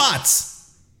all her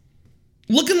spots,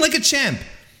 looking like a champ.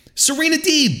 Serena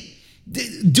Deeb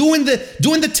doing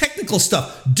the technical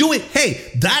stuff.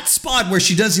 Hey, that spot where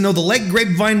she does the leg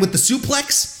grapevine with the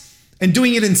suplex and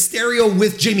doing it in stereo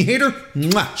with Jamie Hayter.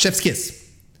 Mwah, chef's kiss.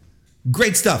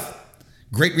 Great stuff.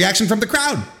 Great reaction from the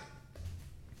crowd.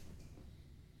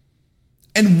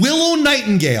 And Willow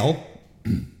Nightingale.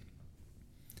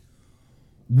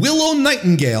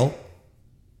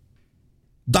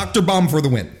 Dr. Bomb for the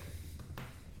win.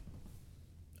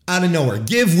 Out of nowhere.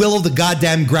 Give Willow the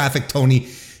goddamn graphic, Tony.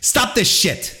 Stop this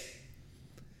shit.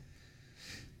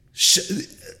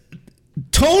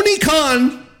 Tony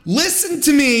Khan, listen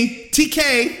to me.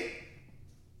 TK.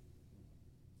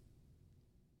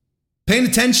 Paying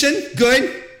attention?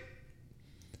 Good.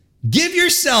 Give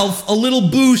yourself a little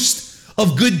boost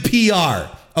of good PR,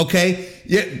 okay?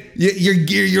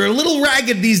 You're a little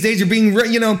ragged these days. You're being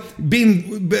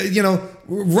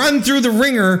run through the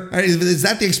ringer. Is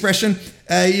that the expression?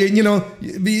 The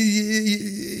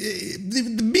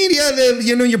media,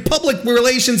 your public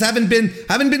relations haven't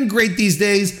been great these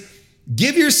days.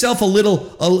 Give yourself a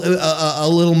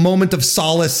little moment of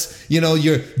solace.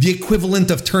 You're the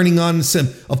equivalent of putting on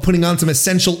some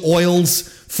essential oils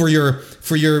for your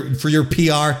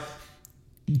PR.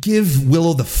 Give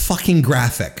Willow the fucking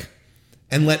graphic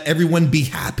and let everyone be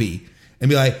happy and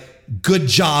be like, good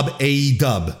job,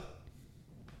 AEW.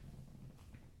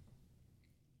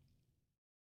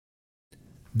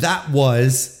 That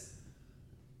was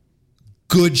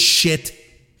good shit,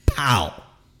 pal.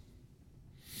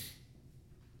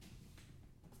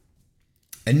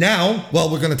 And now, well,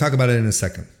 we're going to talk about it in a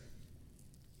second.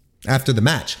 After the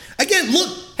match. Again,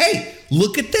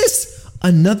 look at this.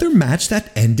 Another match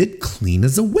that ended clean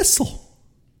as a whistle.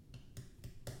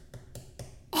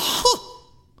 Oh.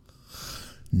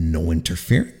 No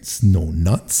interference, no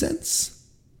nonsense.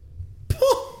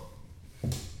 Oh.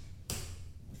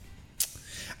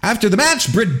 After the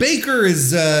match, Britt Baker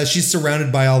she's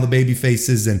surrounded by all the baby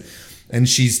faces and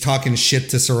she's talking shit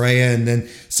to Saraya, and then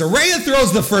Saraya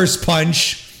throws the first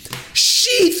punch.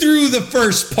 She threw the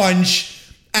first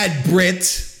punch at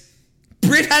Britt.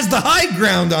 Britt has the high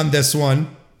ground on this one,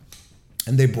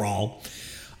 and they brawl.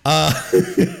 Baker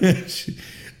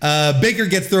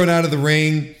gets thrown out of the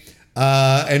ring,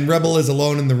 and Rebel is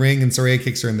alone in the ring, and Saraya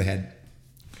kicks her in the head.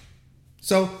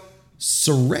 So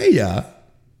Saraya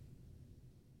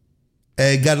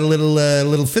got a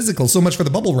little physical. So much for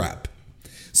the bubble wrap.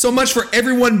 So much for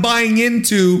everyone buying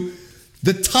into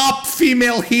the top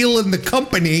female heel in the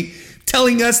company,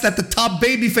 telling us that the top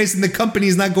babyface in the company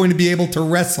is not going to be able to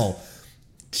wrestle.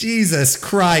 Jesus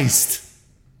Christ.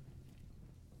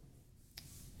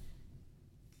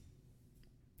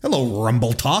 Hello,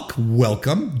 Rumble Talk.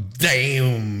 Welcome.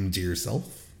 Damn to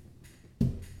yourself.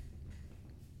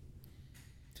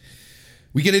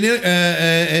 We get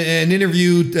an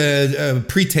interview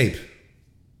pre-tape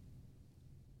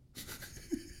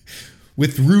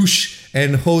with Roosh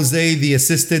and Jose, the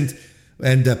assistant,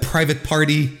 and Private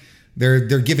Party.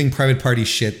 They're giving Private Party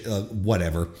shit,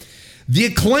 whatever. The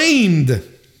Acclaimed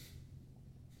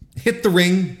hit the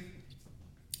ring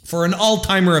for an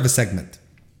all-timer of a segment.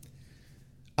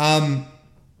 I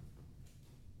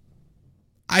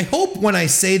hope when I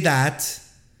say that,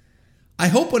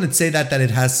 that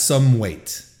it has some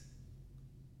weight.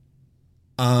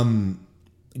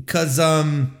 Because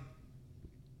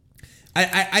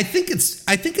I think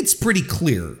it's pretty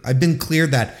clear. I've been clear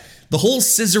that the whole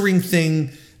scissoring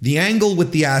thing, the angle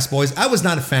with the ass boys, I was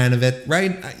not a fan of it,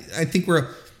 right? I think we're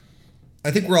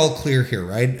all clear here,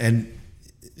 right? And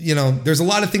you know, there's a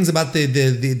lot of things about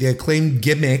the Acclaimed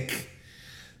gimmick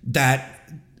that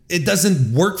it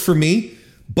doesn't work for me,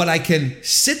 but I can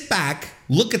sit back,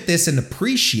 look at this, and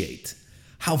appreciate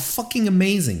how fucking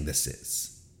amazing this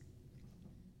is.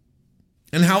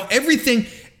 And how everything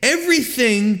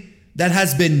that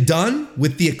has been done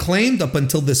with the Acclaimed up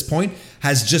until this point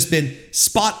has just been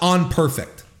spot on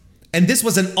perfect. And this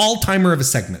was an all-timer of a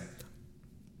segment.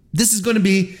 This is going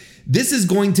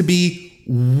to be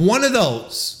one of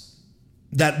those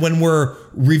that when we're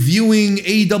reviewing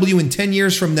AEW in 10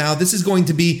 years from now, this is going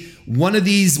to be one of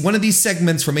these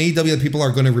segments from AEW that people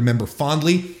are going to remember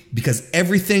fondly because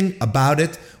everything about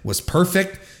it was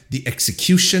perfect. The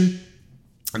execution,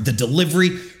 the delivery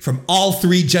from all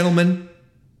three gentlemen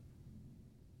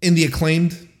in the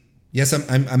Acclaimed. Yes,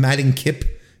 I'm adding Kip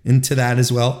into that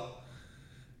as well.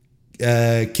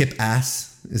 Kip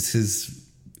Ass is his,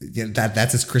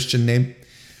 that's his Christian name.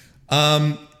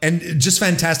 And just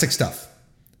fantastic stuff.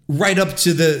 Right up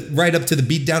to the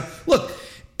beatdown. Look,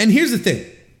 and here's the thing.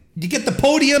 You get the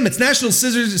podium. It's National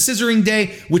Scissoring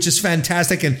Day, which is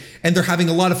fantastic. And they're having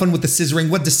a lot of fun with the scissoring.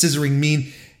 What does scissoring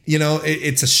mean? You know,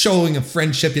 it's a showing of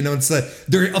friendship. You know,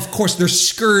 they're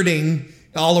skirting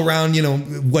all around, you know,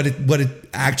 what it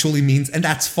actually means. And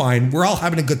that's fine. We're all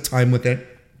having a good time with it.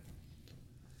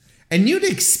 And you'd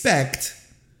expect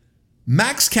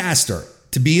Max Caster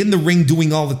to be in the ring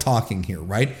doing all the talking here,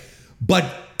 right? But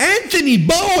Anthony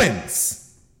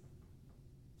Bowens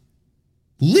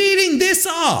leading this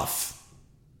off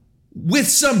with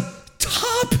some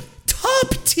top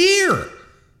tier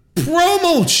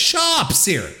promo chops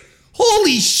here.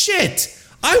 Holy shit.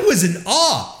 I was in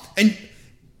awe. And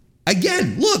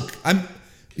again, look,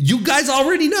 you guys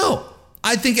already know.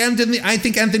 I think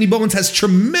Anthony Bowens has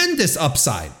tremendous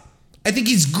upside. I think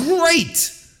he's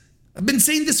great. I've been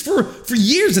saying this for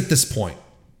years at this point.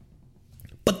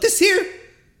 But this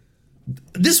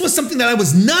was something that I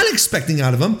was not expecting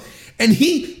out of him, and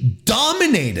he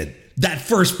dominated that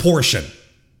first portion.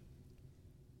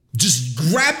 Just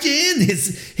grabbed you in.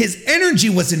 His energy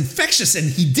was infectious, and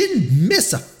he didn't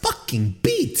miss a fucking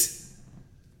beat.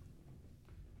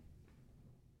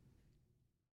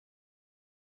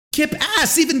 Kip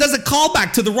Ass even does a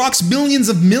callback to The Rock's Millions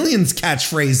of Millions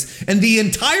catchphrase, and the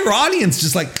entire audience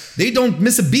just like, they don't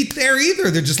miss a beat there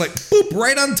either. They're just like, boop,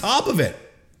 right on top of it.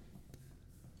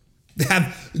 They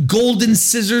have golden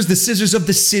scissors, the scissors of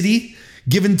the city,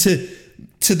 given to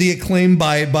the Acclaim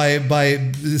by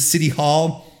the City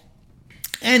Hall.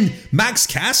 And Max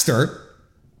Caster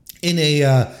in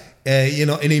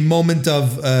a moment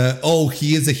of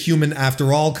he is a human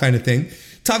after all kind of thing,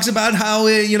 talks about how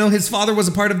his father was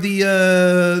a part of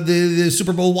the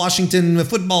Super Bowl Washington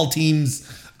football team's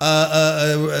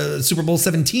Super Bowl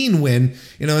 17 win,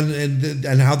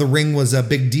 and how the ring was a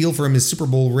big deal for him, his Super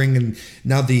Bowl ring, and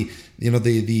now the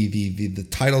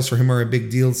titles for him are a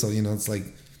big deal. So it's like,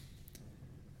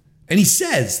 and he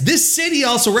says this city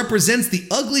also represents the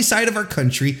ugly side of our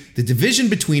country, the division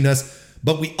between us.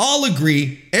 But we all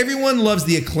agree, everyone loves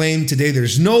the Acclaimed today.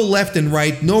 There's no left and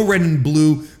right, no red and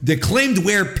blue. The Acclaimed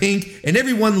wear pink, and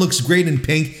everyone looks great in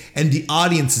pink, and the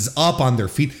audience is up on their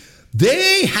feet.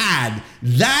 They had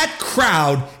that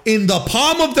crowd in the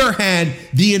palm of their hand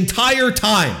the entire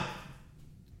time.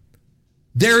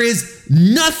 There is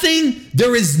nothing,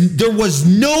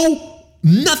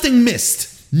 nothing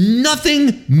missed.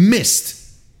 Nothing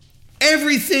missed.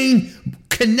 Everything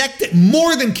connected,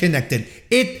 more than connected.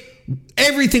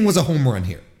 Everything was a home run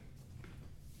here.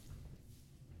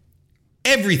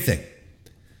 Everything.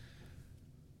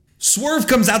 Swerve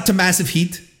comes out to massive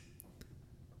heat,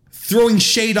 throwing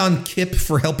shade on Kip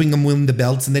for helping him win the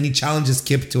belts, and then he challenges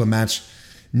Kip to a match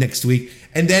next week.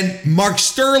 And then Mark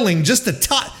Sterling, just to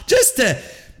top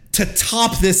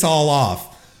this all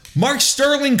off, Mark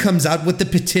Sterling comes out with the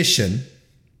petition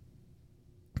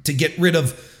to get rid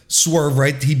of Swerve,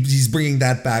 right? He's bringing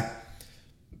that back.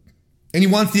 And he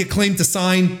wants the Acclaim to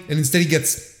sign, and instead he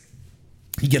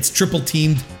gets triple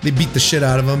teamed. They beat the shit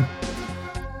out of him.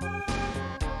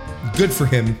 Good for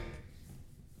him.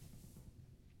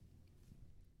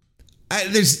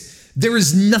 there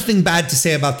is nothing bad to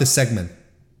say about this segment.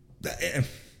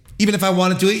 Even if I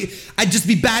wanted to, I'd just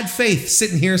be bad faith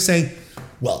sitting here saying,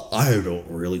 well, I don't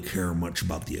really care much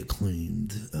about the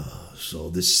Acclaimed, so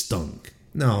this stunk.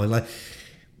 No, like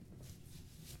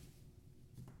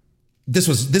this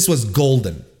was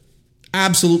golden,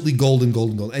 absolutely golden.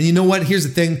 And you know what? Here's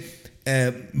the thing: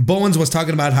 Bowens was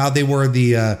talking about how they were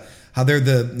how they're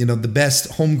the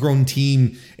best homegrown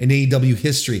team in AEW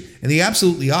history, and they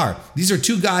absolutely are. These are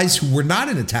two guys who were not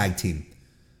in a tag team.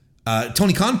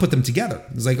 Tony Khan put them together.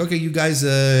 It was like, okay, you guys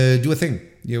do a thing.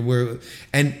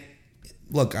 And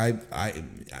look, I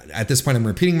at this point I'm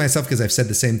repeating myself because I've said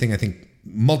the same thing I think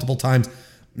multiple times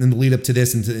in the lead up to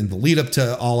this and in the lead up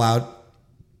to All Out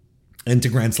and to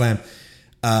Grand Slam.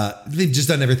 They've just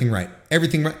done everything right.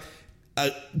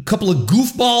 A couple of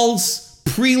goofballs,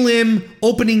 prelim,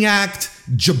 opening act,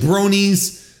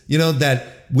 jabronis,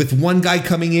 that with one guy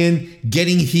coming in,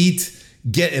 getting heat,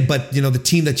 but the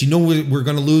team that we're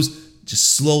going to lose,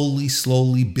 just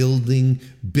slowly building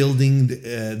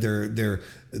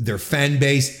their fan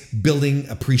base, building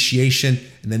appreciation,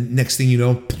 and then next thing you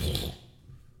know,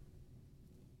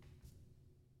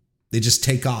 they just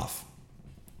take off.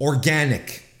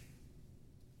 Organic,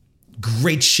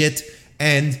 great shit,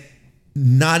 and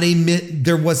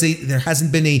there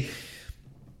hasn't been a.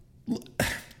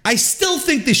 I still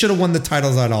think they should have won the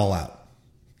titles at All Out.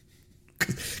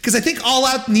 Because I think All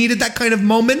Out needed that kind of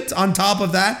moment on top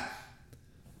of that.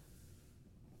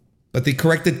 But they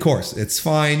corrected course. It's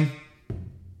fine.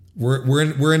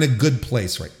 We're in a good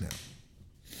place right now.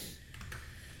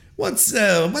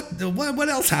 What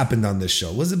else happened on this show?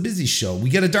 It was a busy show.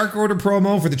 We get a Dark Order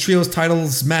promo for the Trios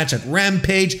titles match at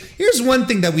Rampage. Here's one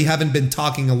thing that we haven't been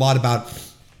talking a lot about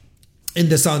in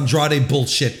this Andrade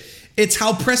bullshit. It's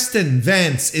how Preston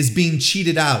Vance is being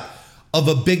cheated out of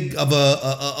a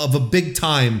big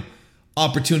time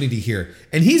opportunity here,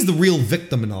 and he's the real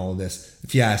victim in all of this.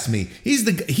 If you ask me, he's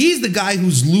the guy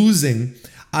who's losing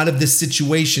out of this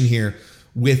situation here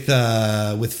with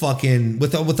all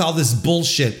this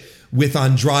bullshit with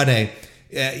Andrade.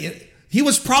 He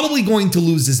was probably going to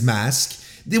lose his mask.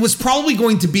 It was probably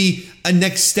going to be a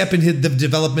next step in the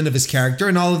development of his character,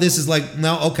 and all of this is like,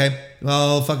 no, okay,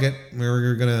 well, fuck it,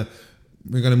 we're gonna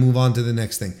move on to the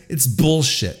next thing. It's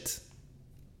bullshit.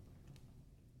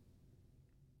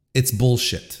 It's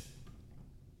bullshit.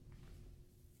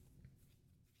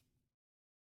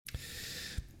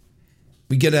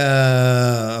 We get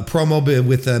a promo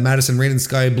with Madison Rayne and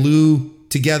Sky Blue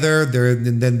together.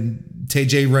 And then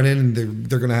TJ run in, and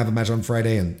they're going to have a match on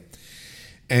Friday.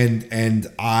 And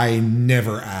I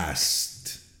never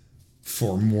asked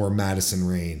for more Madison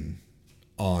Rayne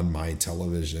on my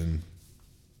television.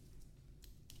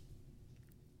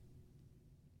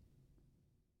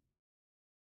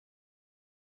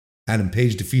 Adam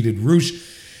Page defeated Rush.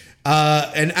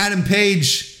 And Adam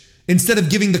Page, instead of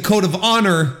giving the code of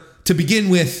honor to begin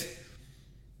with,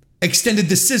 extended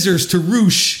the scissors to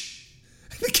Rush.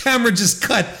 The camera just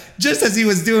cut just as he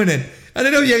was doing it. I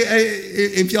don't know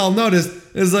if y'all noticed.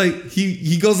 It was like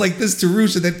he goes like this to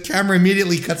Rush, and then camera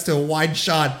immediately cuts to a wide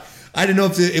shot. I don't know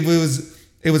if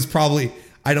it was probably.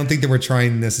 I don't think they were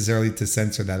trying necessarily to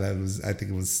censor that. I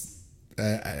think it was.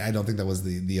 I don't think that was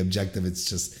the objective. It's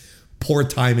just poor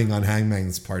timing on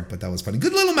Hangman's part, but that was funny.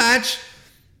 Good little match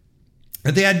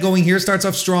that they had going here. Starts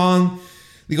off strong.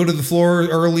 They go to the floor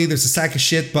early. There's a sack of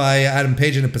shit by Adam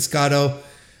Page and a Pescado.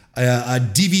 A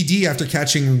DVD after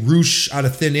catching Rush out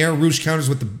of thin air. Rush counters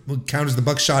the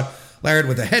buckshot lariat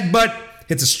with a headbutt.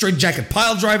 Hits a straight jacket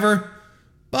pile driver.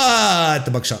 But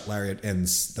the buckshot lariat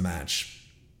ends the match.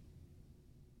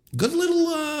 Good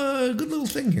little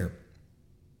thing here.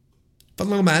 Fun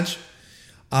little match.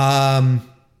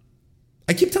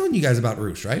 I keep telling you guys about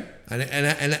Rush, right?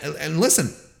 And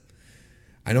listen,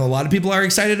 I know a lot of people are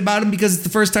excited about him because it's the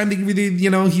first time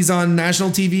he's on national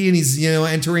TV and he's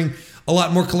entering a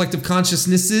lot more collective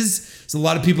consciousnesses. So a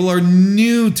lot of people are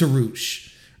new to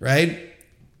Rush, right?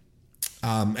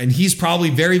 And he's probably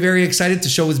very, very excited to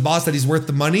show his boss that he's worth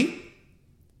the money.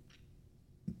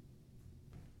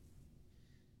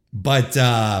 But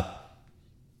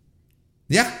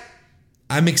yeah,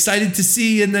 I'm excited to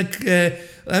see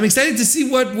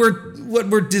what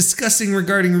we're discussing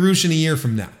regarding Rush in a year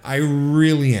from now. I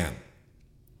really am.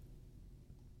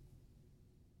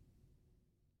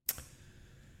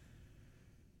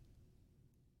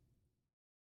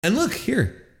 And look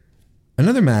here,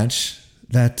 another match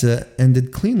that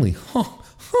ended cleanly.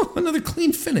 Another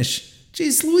clean finish.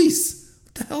 Jeez Louise,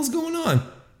 what the hell's going on?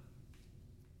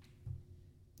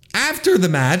 After the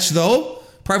match, though,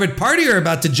 Private Party are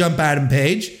about to jump Adam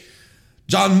Page.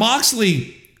 John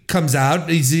Moxley comes out.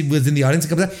 He was in the audience. He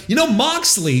comes out. You know,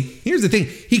 Moxley, here's the thing.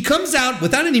 He comes out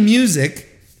without any music,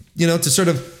 you know, to sort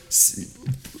of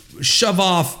shove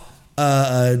off,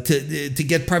 to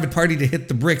get Private Party to hit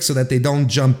the brick so that they don't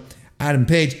jump Adam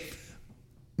Page.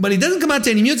 But he doesn't come out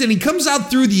to any music, and he comes out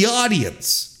through the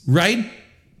audience, right?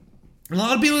 A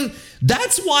lot of people,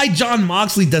 that's why Jon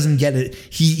Moxley doesn't get it.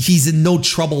 He's in no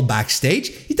trouble backstage.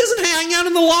 He doesn't hang out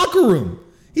in the locker room.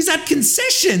 He's at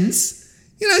concessions.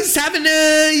 You know, he's having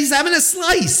a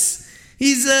slice.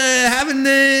 He's having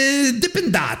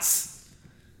Dippin' Dots.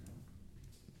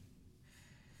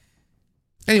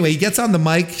 Anyway, he gets on the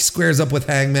mic, squares up with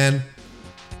Hangman,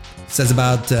 says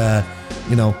about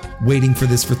waiting for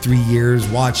this for 3 years,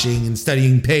 watching and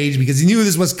studying Page because he knew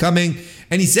this was coming.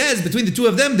 And he says between the two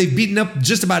of them, they've beaten up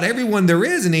just about everyone there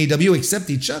is in AEW except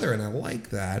each other, and I like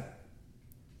that.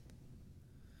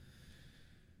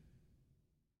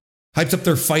 Hypes up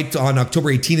their fight on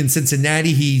October 18 in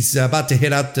Cincinnati. He's about to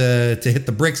hit out to hit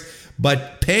the bricks,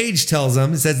 but Page tells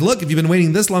him, he says, look, if you've been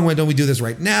waiting this long, why don't we do this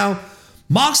right now?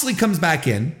 Moxley comes back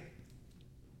in,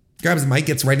 grabs the mic,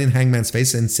 gets right in Hangman's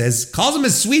face and calls him a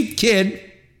sweet kid.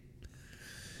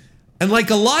 And like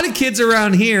a lot of kids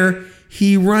around here,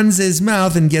 he runs his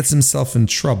mouth and gets himself in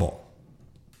trouble.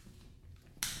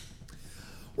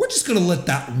 We're just going to let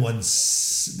that one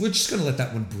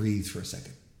breathe for a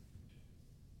second.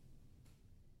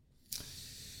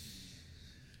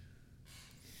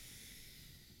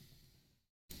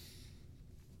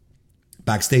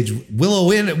 Backstage, Willow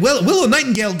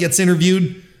Nightingale gets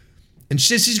interviewed, and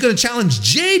she's going to challenge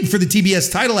Jade for the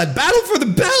TBS title at Battle for the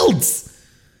Belts.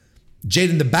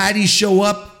 Jade and the baddies show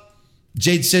up.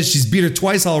 Jade says she's beat her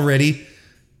twice already.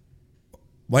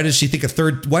 Why does she think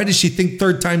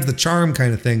third time's the charm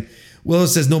kind of thing? Willow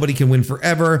says nobody can win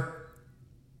forever.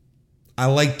 I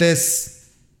like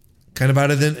this. Kind of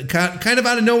out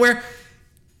of nowhere.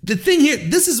 The thing here,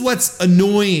 this is what's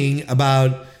annoying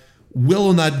about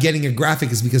Willow not getting a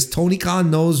graphic, is because Tony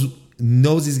Khan knows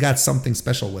he's got something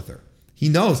special with her. He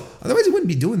knows. Otherwise, he wouldn't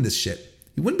be doing this shit.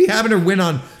 He wouldn't be having her win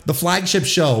on the flagship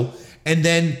show and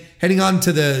then heading on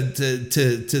to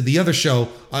the other show.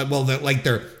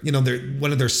 They're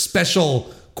one of their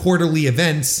special quarterly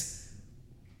events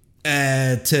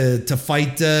to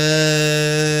fight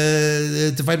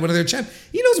one of their champs.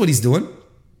 He knows what he's doing.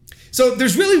 So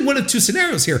there's really one of two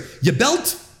scenarios here. You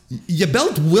belt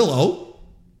Willow.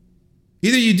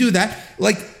 Either you do that,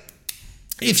 like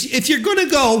if you're gonna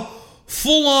go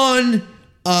full on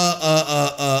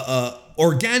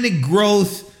organic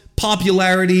growth,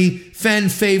 popularity, fan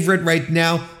favorite right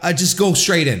now, just go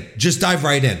straight in. Just dive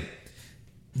right in.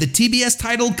 The TBS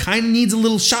title kind of needs a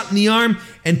little shot in the arm,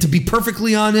 and to be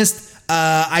perfectly honest,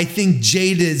 I think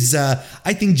Jade is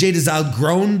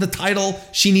outgrown the title.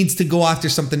 She needs to go after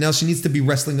something else. She needs to be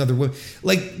wrestling other women.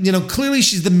 Clearly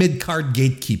she's the mid-card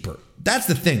gatekeeper. That's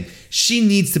the thing. She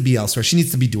needs to be elsewhere. She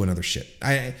needs to be doing other shit.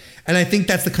 I think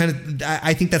that's the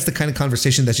kind of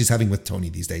conversation that she's having with Tony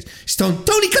these days. She's telling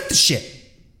Tony, cut the shit.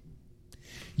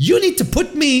 You need to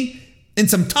put me in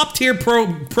some top tier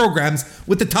programs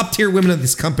with the top tier women of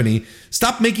this company.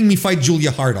 Stop making me fight Julia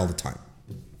Hart all the time.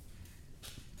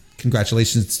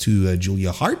 Congratulations to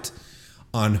Julia Hart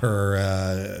on her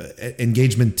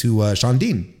engagement to Sean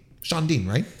Dean. Sean Dean,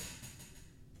 right?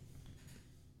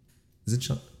 Is it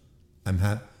Sean?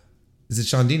 Is it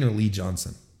Sean Dean or Lee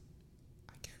Johnson?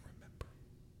 I can't remember.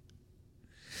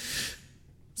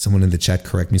 Someone in the chat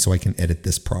correct me so I can edit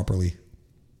this properly.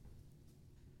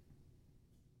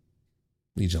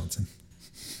 Lee Johnson.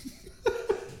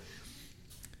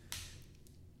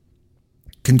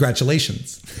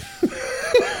 Congratulations.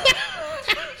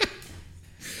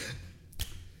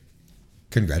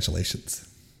 Congratulations.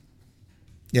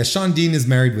 Yeah, Sean Dean is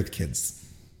married with kids.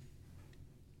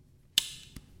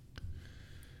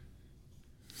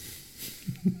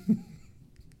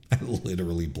 I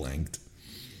literally blanked.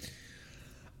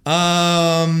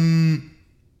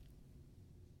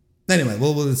 Anyway,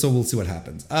 we'll see what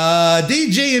happens.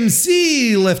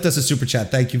 DJMC left us a super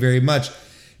chat. Thank you very much.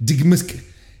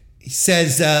 He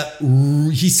says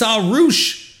he saw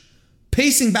Roosh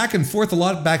pacing back and forth a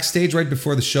lot backstage right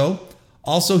before the show.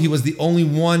 Also, he was the only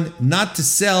one not to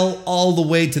sell all the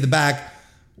way to the back.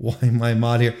 Why am I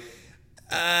mod here?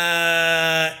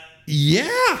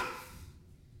 Yeah.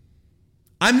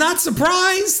 I'm not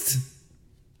surprised.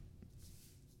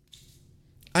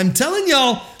 I'm telling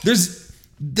y'all, there's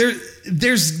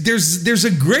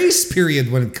a grace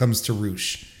period when it comes to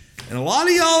Roosh. And a lot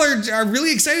of y'all are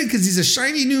really excited because he's a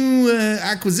shiny new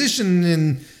acquisition,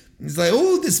 and it's like,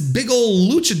 oh, this big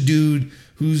old lucha dude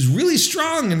who's really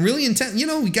strong and really intense. You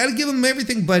know, we got to give him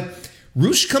everything, but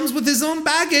Roosh comes with his own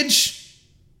baggage.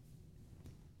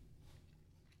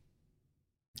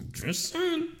 Just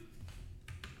saying.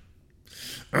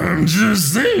 I'm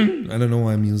just saying. I don't know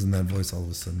why I'm using that voice all of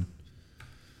a sudden.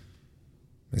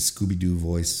 My Scooby-Doo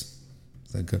voice.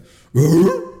 It's like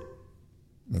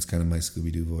that's kind of my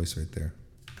Scooby-Doo voice right there.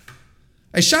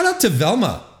 Hey, shout out to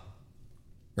Velma.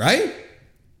 Right?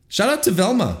 Shout out to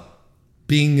Velma.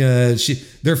 Being they've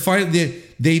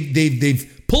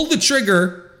pulled the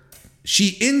trigger.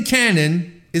 She in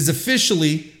canon is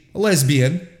officially a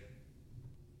lesbian.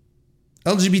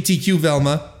 LGBTQ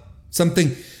Velma.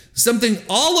 Something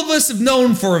all of us have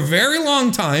known for a very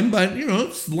long time, but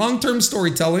it's long-term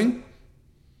storytelling.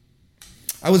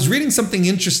 I was reading something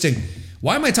interesting.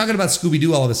 Why am I talking about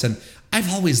Scooby-Doo all of a sudden? I've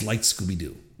always liked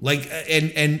Scooby-Doo. Like,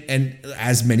 and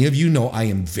as many of you know, I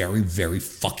am very, very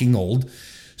fucking old.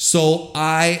 So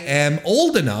I am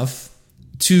old enough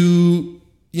to,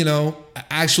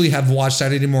 actually have watched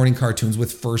Saturday morning cartoons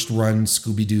with first run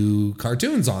Scooby-Doo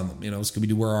cartoons on them.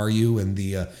 Scooby-Doo, Where Are You? And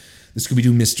the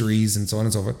Scooby-Doo Mysteries and so on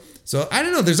and so forth. So I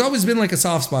don't know. There's always been like a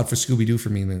soft spot for Scooby-Doo for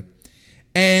me.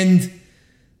 And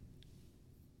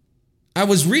I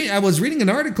was reading an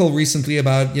article recently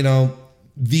about,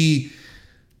 the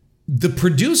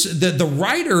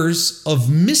writers of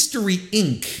Mystery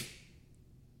Inc.,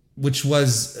 which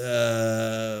was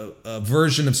a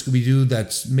version of Scooby-Doo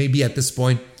that's maybe at this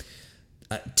point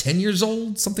 10 years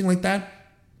old, something like that.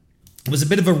 It was a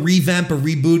bit of a revamp, a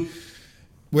reboot,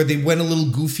 where they went a little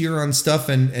goofier on stuff.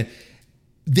 And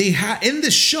they had, in the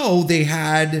show, they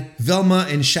had Velma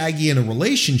and Shaggy in a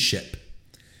relationship.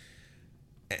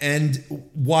 And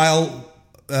while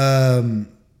the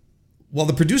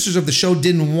producers of the show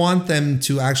didn't want them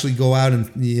to actually go out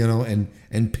and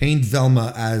and paint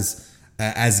Velma as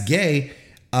gay,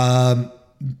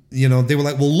 they were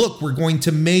like, well, look, we're going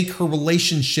to make her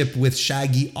relationship with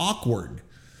Shaggy awkward,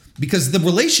 because the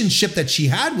relationship that she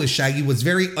had with Shaggy was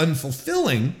very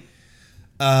unfulfilling.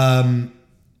 They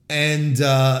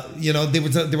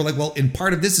were like, well, and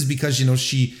part of this is because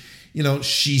she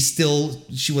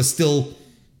was still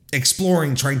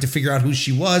exploring, trying to figure out who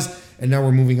she was. And now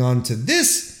we're moving on to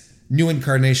this new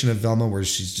incarnation of Velma, where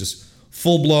she's just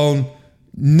full blown,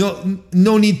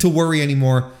 no need to worry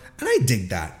anymore. And I dig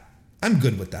that. I'm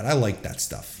good with that. I like that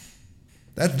stuff.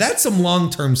 That's some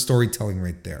long-term storytelling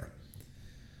right there.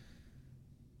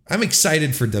 I'm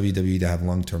excited for WWE to have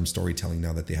long-term storytelling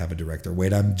now that they have a director.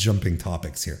 Wait, I'm jumping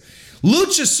topics here.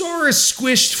 Luchasaurus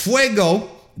squished Fuego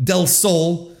del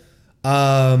Sol.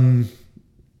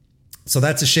 So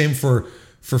that's a shame for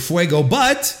Fuego.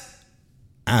 But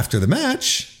after the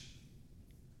match,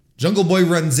 Jungle Boy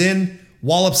runs in,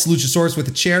 wallops Luchasaurus with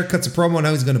a chair, cuts a promo on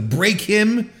how he's going to break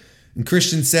him. And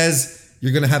Christian says,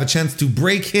 you're going to have a chance to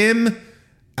break him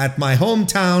at my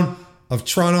hometown of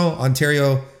Toronto,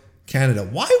 Ontario, Canada.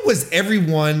 Why was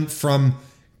everyone from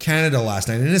Canada last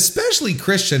night, and especially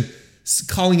Christian,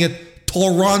 calling it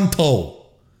Toronto?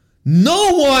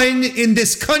 No one in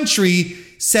this country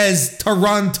says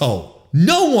Toronto.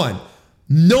 No one.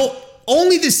 No,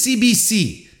 only the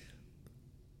CBC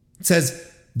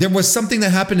says there was something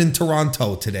that happened in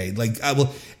Toronto today.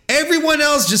 Everyone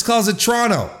else just calls it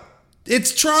Toronto.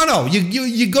 It's Toronto.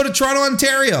 You go to Toronto,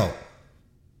 Ontario.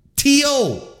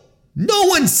 T.O. No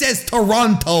one says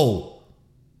Toronto.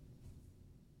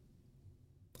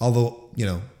 Although,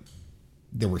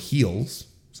 there were heels,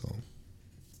 so.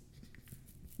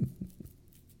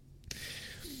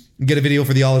 Get a video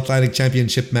for the All Atlantic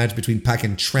Championship match between Pac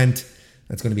and Trent.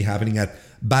 That's going to be happening at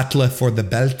Battle for the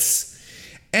Belts.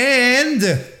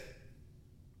 And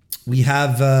we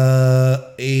have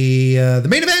the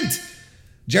main event.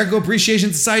 Jericho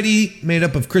Appreciation Society, made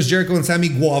up of Chris Jericho and Sammy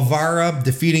Guevara,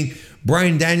 defeating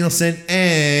Bryan Danielson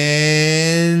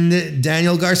and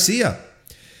Daniel Garcia.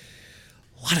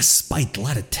 A lot of spite, a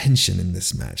lot of tension in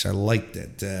this match. I liked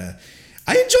it.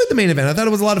 I enjoyed the main event. I thought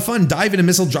it was a lot of fun. Dive in a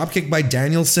missile dropkick by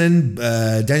Danielson.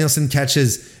 Danielson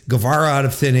catches Guevara out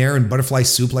of thin air and butterfly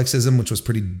suplexes him, which was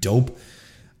pretty dope.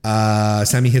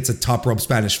 Sammy hits a top rope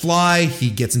Spanish fly. He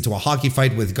gets into a hockey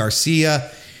fight with Garcia.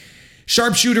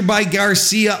 Sharpshooter by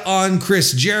Garcia on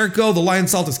Chris Jericho. The Lion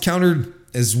Salt is countered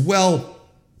as well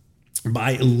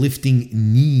by lifting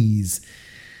knees.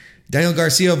 Daniel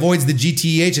Garcia avoids the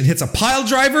GTH and hits a pile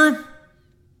driver.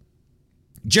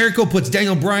 Jericho puts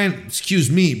Bryan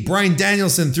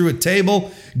Danielson through a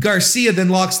table. Garcia then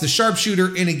locks the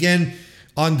sharpshooter in again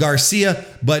on Garcia,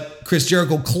 but Chris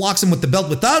Jericho clocks him with the belt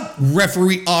without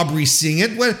referee Aubrey seeing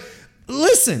it. Well,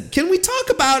 listen, can we talk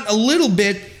about a little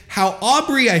bit how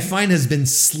Aubrey, I find, has been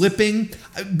slipping?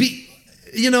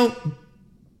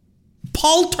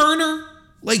 Paul Turner,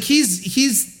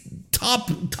 he's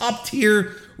top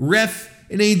tier ref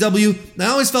in AEW. I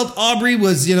always felt Aubrey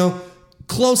was,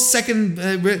 close second,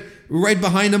 right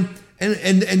behind him.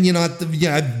 And you know,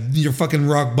 your fucking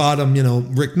rock bottom, you know,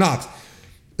 Rick Knox.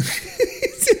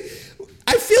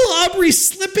 I feel Aubrey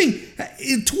slipping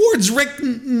towards Rick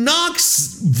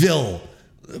Knoxville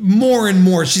more and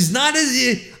more. She's not as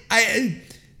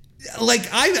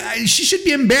she should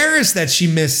be embarrassed that she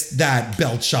missed that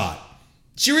belt shot.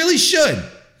 She really should.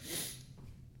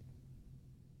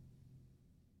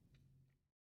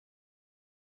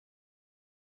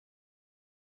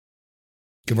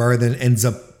 Guevara then ends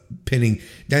up pinning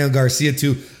Daniel Garcia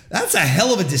too. That's a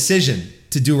hell of a decision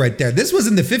to do right there. This was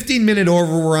in the 15-minute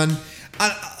overrun.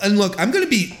 And look, I'm going to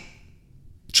be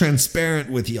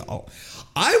transparent with y'all.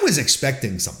 I was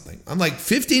expecting something. I'm like,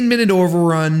 15-minute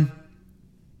overrun.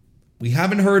 We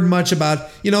haven't heard much about,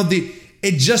 you know,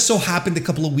 it just so happened a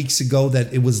couple of weeks ago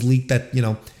that it was leaked that, you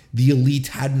know, the Elite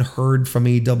hadn't heard from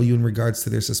AEW in regards to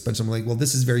their suspension. I'm like, well,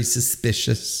 this is very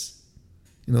suspicious.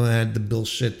 You know, I had the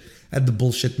bullshit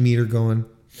meter going.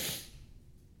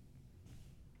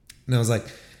 And I was like,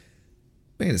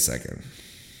 wait a second.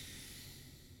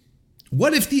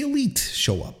 What if the Elite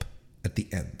show up at the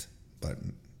end? But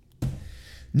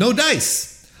no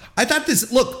dice. I thought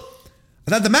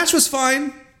the match was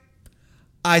fine.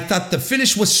 I thought the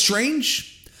finish was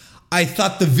strange. I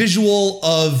thought the visual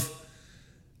of,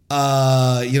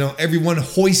 you know, everyone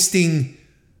hoisting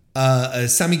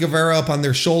Sammy Guevara up on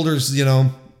their shoulders, you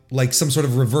know, like some sort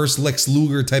of reverse Lex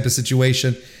Luger type of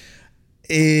situation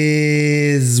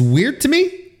is weird to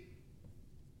me.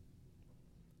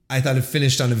 I thought it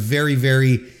finished on a very,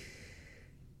 very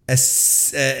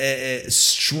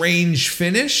strange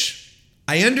finish.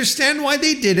 I understand why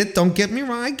they did it. Don't get me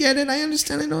wrong. I get it. I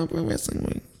understand. I know pro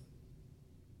wrestling.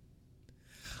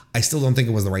 I still don't think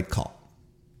it was the right call.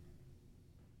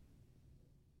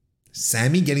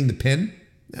 Sammy getting the pin?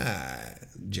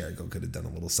 Jericho could have done a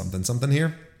little something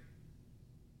here.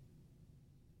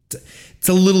 It's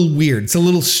a little weird. It's a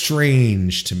little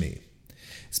strange to me.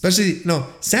 Especially,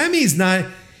 Sammy's not,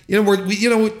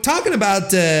 we're talking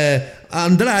about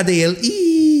Andrade El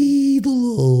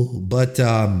Idolo, but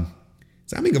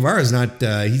Sammy Guevara is not,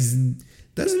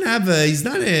 he's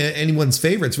not anyone's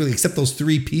favorites really, except those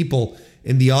three people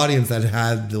in the audience that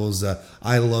had those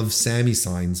I love Sammy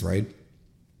signs, right?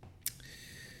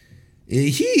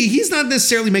 He's not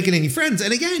necessarily making any friends.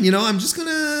 And again, I'm just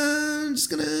gonna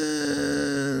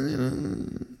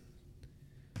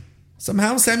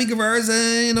somehow Sammy Guevara's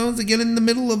to get in the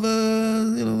middle of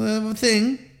a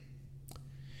thing.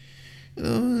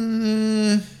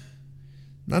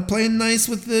 Not playing nice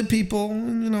with the people,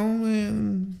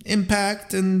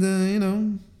 Impact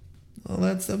and all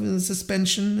that stuff,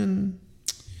 suspension, and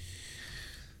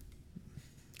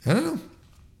I don't know.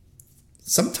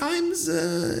 Sometimes,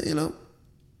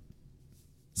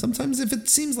 sometimes if it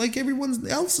seems like everyone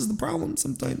else is the problem,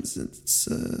 sometimes it's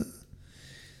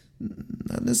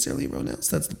not necessarily everyone else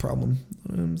that's the problem.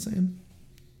 You know what I'm saying?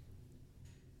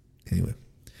 Anyway,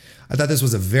 I thought this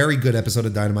was a very good episode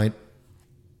of Dynamite.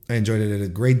 I enjoyed it a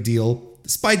great deal,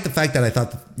 despite the fact that I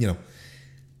thought,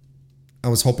 I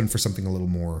was hoping for something a little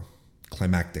more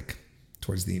climactic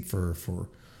towards the for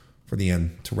the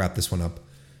end to wrap this one up.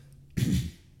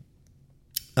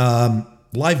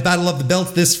 Live Battle of the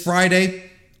Belts this Friday.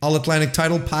 All Atlantic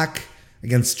title, Pac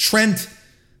against Trent.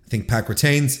 I think Pac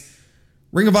retains.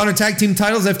 Ring of Honor Tag Team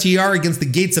titles, FTR against the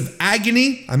Gates of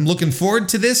Agony. I'm looking forward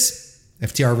to this.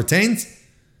 FTR retains.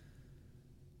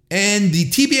 And the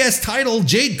TBS title,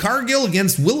 Jade Cargill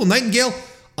against Willow Nightingale.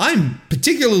 I'm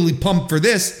particularly pumped for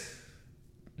this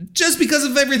just because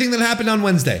of everything that happened on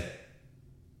Wednesday.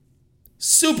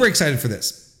 Super excited for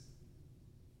this.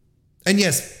 And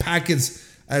yes, Pac is,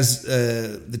 as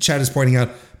the chat is pointing out,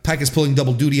 Pac is pulling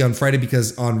double duty on Friday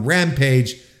because on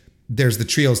Rampage, there's the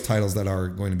trios titles that are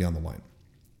going to be on the line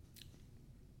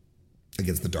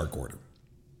against the Dark Order.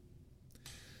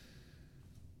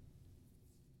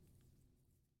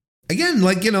 Again,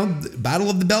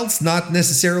 Battle of the Belts, not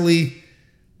necessarily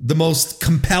the most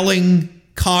compelling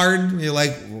card. You're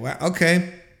like,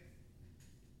 okay.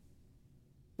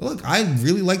 Well, look, I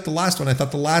really liked the last one. I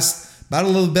thought the last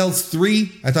Battle of the Belts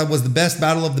 3, I thought was the best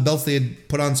Battle of the Belts they had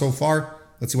put on so far.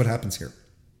 Let's see what happens here.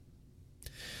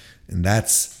 And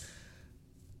that's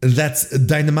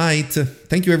Dynamite.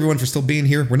 Thank you, everyone, for still being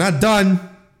here. We're not done.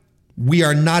 We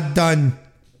are not done.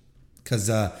 Because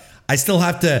I still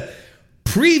have to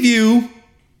preview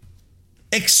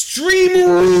Extreme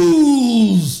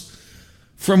Rules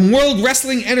from World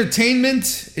Wrestling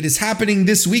Entertainment. It is happening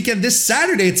this weekend, this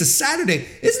Saturday. It's a Saturday.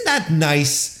 Isn't that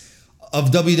nice of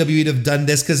WWE to have done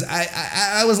this? Because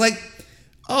I was like,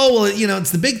 oh, well,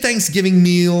 it's the big Thanksgiving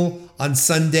meal on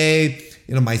Sunday.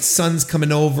 My son's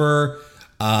coming over.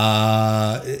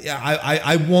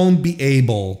 I won't be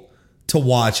able to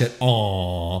watch it.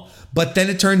 Aww. But then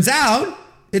it turns out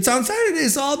it's on Saturday,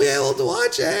 so I'll be able to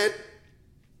watch it.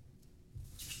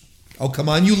 Oh, come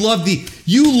on. You love the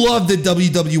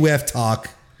WWF talk.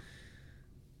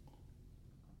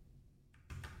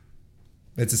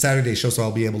 It's a Saturday show, so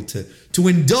I'll be able to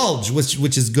indulge,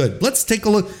 which is good. Let's take a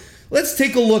look. Let's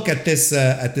take a look at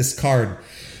this card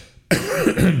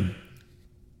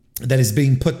that is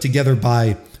being put together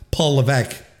by Paul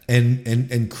Levesque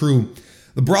and crew.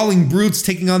 The Brawling Brutes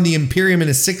taking on the Imperium in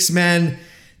a 6-man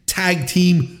tag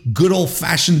team, good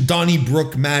old-fashioned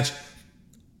Donnybrook match.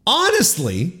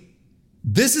 Honestly,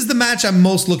 this is the match I'm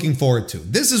most looking forward to.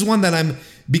 This is one that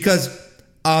because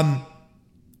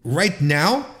right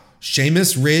now,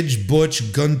 Sheamus, Ridge,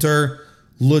 Butch, Gunter,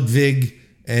 Ludwig,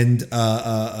 and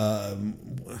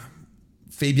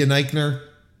Fabian Eichner,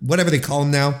 whatever they call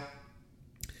him now,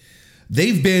 they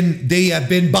have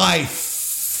been by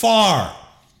far,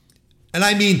 and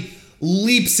I mean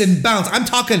leaps and bounds, I'm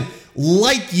talking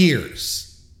light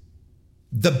years,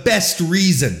 the best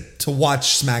reason to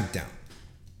watch SmackDown.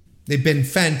 They've been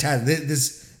fantastic.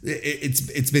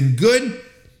 It's been good.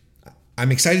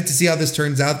 I'm excited to see how this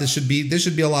turns out. This should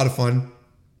be a lot of fun.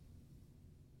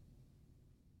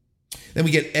 Then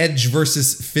we get Edge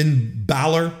versus Finn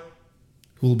Balor,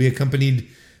 who will be accompanied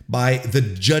by the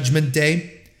Judgment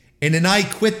Day in an I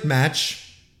Quit match.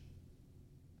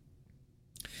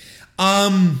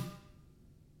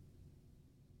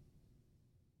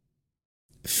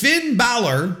 Finn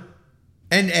Balor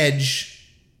and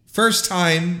Edge, first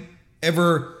time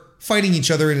ever fighting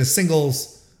each other in a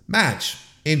singles match.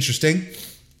 Interesting.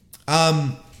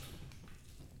 I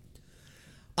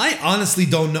honestly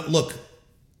don't know. Look,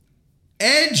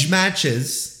 Edge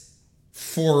matches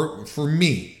for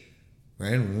me,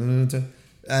 right?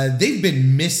 They've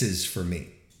been misses for me.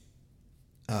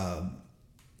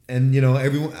 And you know,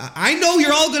 everyone. I know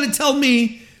you're all gonna tell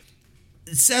me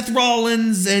Seth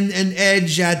Rollins and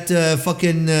Edge at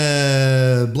fucking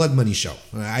Blood Money show.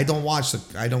 I don't watch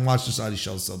the Saudi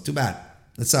show, so too bad.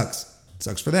 It sucks. It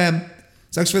sucks for them.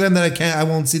 Sucks for them that I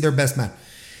won't see their best match.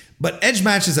 But Edge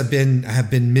matches have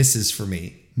been misses for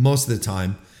me most of the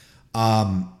time.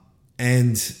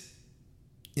 And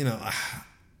you know,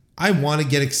 I want to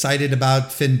get excited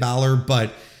about Finn Balor,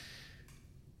 but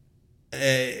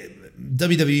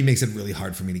WWE makes it really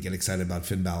hard for me to get excited about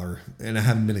Finn Balor, and I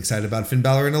haven't been excited about Finn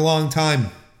Balor in a long time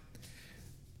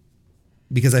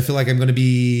because I feel like I'm going to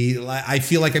be. I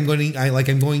feel like I'm going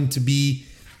to be.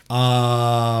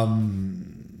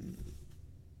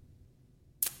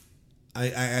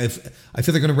 I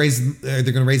feel they're going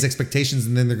to raise expectations,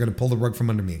 and then they're going to pull the rug from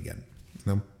under me again.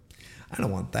 You know? I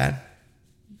don't want that.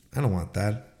 I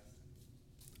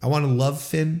want to love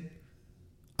Finn,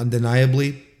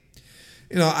 undeniably.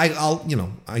 You know,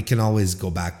 I can always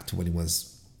go back to when he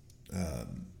was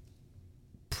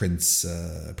Prince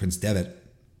Devitt.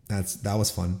 That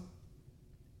was fun.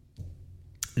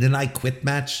 And then I Quit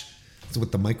match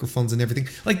with the microphones and everything.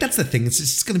 Like, that's the thing. It's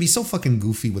just going to be so fucking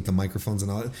goofy with the microphones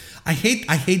and all that. I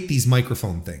hate these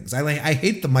microphone things. I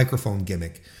hate the microphone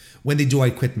gimmick when they do I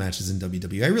Quit matches in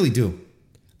WWE. I really do.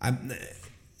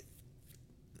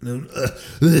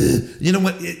 You know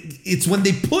what? It's when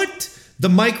they put the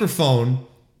microphone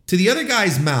to the other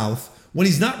guy's mouth when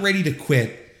he's not ready to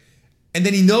quit, and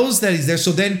then he knows that he's there.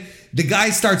 So then the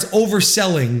guy starts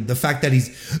overselling the fact that he's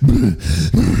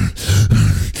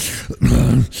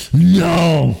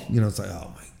no. You know, it's like,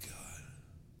 oh my God.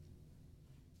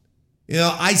 You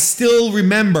know, I still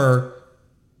remember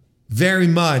very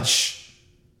much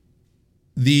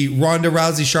the Ronda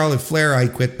Rousey Charlotte Flair I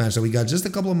Quit match that we got just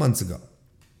a couple of months ago.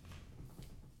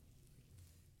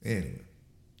 Anyway.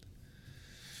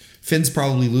 Finn's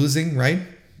probably losing, right?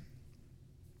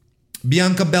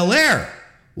 Bianca Belair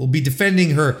will be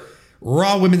defending her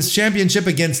Raw Women's Championship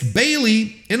against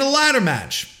Bayley in a ladder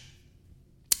match.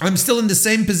 I'm still in the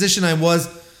same position I was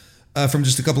from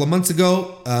just a couple of months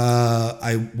ago.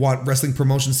 I want wrestling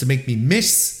promotions to make me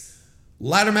miss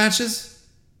ladder matches.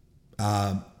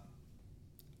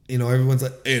 You know, everyone's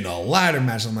like, in a ladder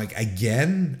match. I'm like,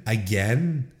 again?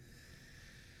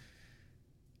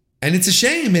 And it's a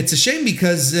shame. It's a shame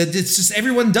because it's just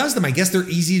everyone does them. I guess they're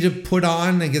easy to put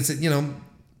on. I guess, you know,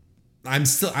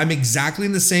 I'm exactly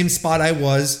in the same spot I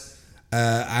was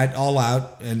at All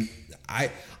Out, and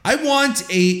I want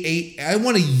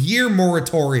a year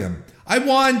moratorium. I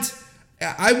want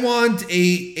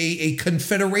a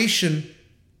confederation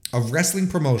of wrestling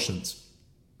promotions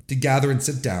to gather and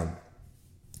sit down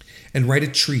and write a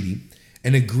treaty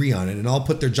and agree on it, and all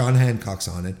put their John Hancocks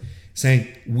on it, saying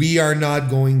we are not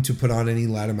going to put on any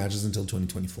ladder matches until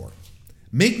 2024.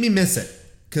 Make me miss it.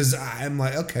 Because I'm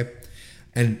like, okay.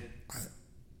 And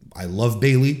I love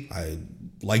Bailey. I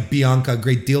like Bianca a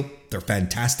great deal. They're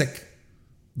fantastic.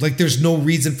 Like, there's no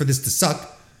reason for this to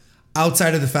suck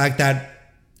outside of the fact that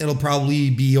it'll probably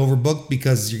be overbooked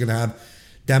because you're going to have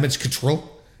Damage Control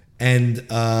and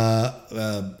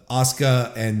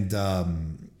Asuka and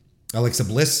Alexa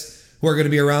Bliss who are going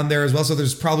to be around there as well. So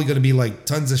there's probably going to be like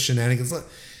tons of shenanigans.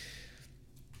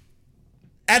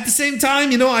 At the same time,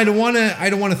 I don't want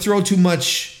to throw too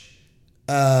much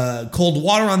cold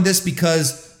water on this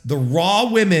because the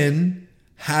Raw women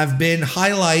have been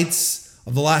highlights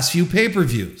of the last few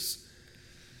pay-per-views.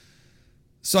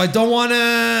 So I don't want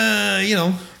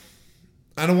to,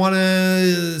 I don't want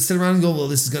to sit around and go,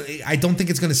 well, I don't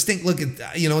think it's going to stink. Look,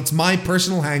 it's my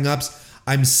personal hangups.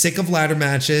 I'm sick of ladder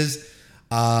matches.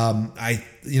 I'm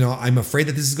afraid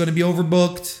that this is going to be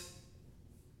overbooked.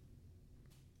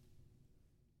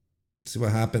 See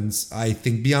what happens. I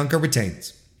think Bianca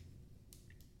retains.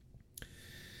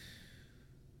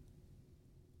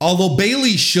 Although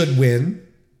Bailey should win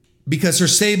because her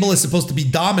stable is supposed to be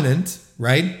dominant,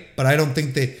 right? But I don't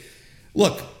think they...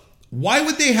 Look, why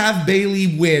would they have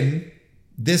Bailey win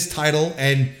this title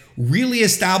and really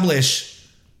establish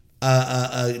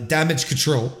Damage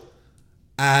Control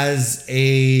as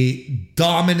a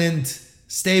dominant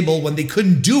stable when they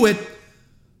couldn't do it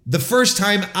the first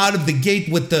time out of the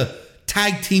gate with the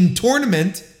tag team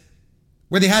tournament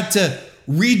where they had to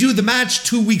redo the match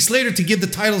 2 weeks later to give the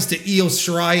titles to Io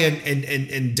Shirai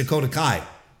and Dakota Kai?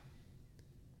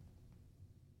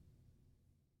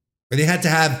 Where they had to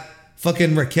have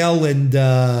fucking Raquel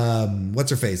and what's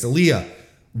her face, Aaliyah,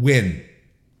 win.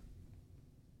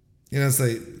 It's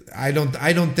like I don't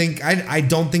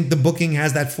think the booking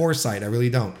has that foresight. I really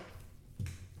don't.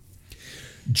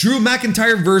 Drew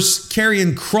McIntyre versus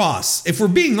Karrion Kross. If we're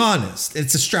being honest,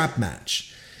 it's a strap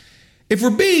match. If we're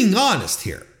being honest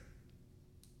here,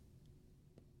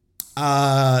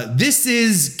 this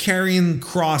is Karrion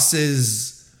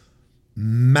Kross's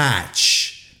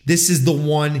match. This is the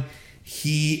one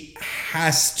he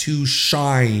has to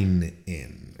shine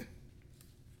in.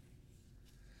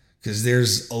 Because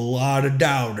there's a lot of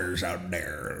doubters out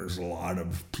there. There's a lot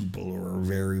of people who are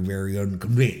very, very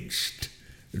unconvinced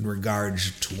in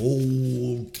regards to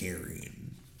old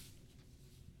Karrion.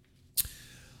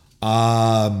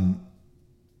 I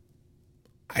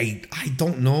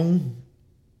don't know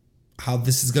how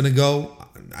this is gonna go.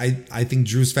 I think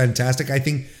Drew's fantastic. I'm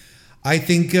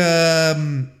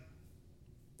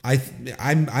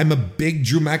a big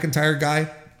Drew McIntyre guy.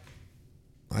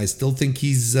 I still think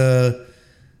he's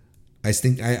I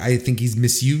think he's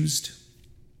misused.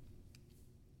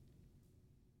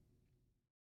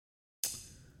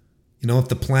 If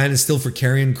the plan is still for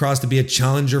Karrion Kross to be a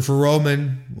challenger for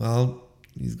Roman, well,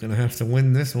 he's gonna have to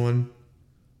win this one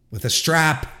with a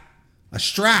strap. A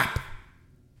strap.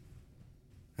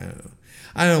 I don't know.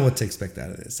 I don't know what to expect out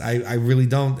of this. I really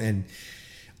don't. And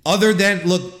other than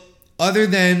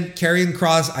Karrion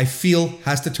Kross, I feel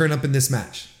has to turn up in this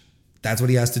match. That's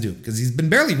what he has to do because he's been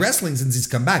barely wrestling since he's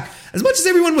come back. As much as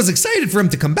everyone was excited for him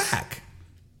to come back,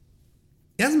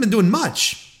 he hasn't been doing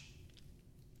much.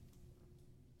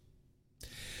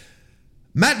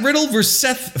 Matt Riddle versus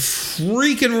Seth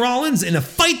freaking Rollins in a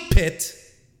fight pit.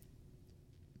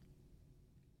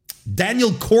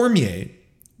 Daniel Cormier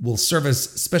will serve as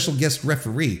special guest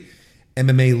referee.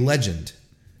 MMA legend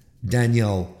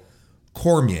Daniel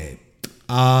Cormier,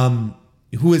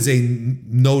 who is a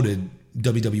noted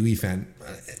WWE fan,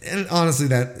 and honestly,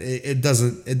 that it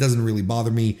doesn't really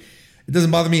bother me. It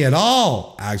doesn't bother me at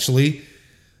all. Actually,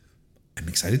 I'm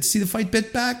excited to see the fight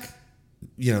bit back.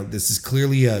 This is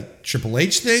clearly a Triple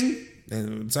H thing,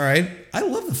 and it's all right. I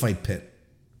love the fight pit.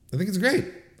 I think it's great.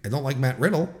 I don't like Matt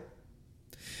Riddle,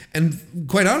 and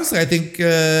quite honestly, I think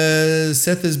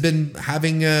Seth has been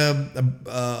having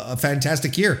a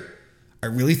fantastic year. I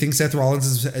really think Seth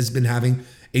Rollins has been having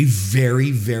a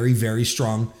very, very, very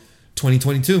strong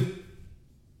 2022.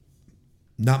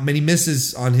 Not many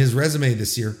misses on his resume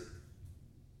this year.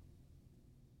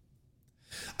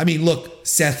 I mean, look,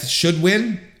 Seth should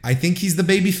win. I think he's the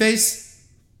babyface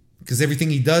because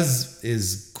everything he does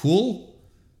is cool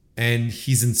and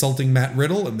he's insulting Matt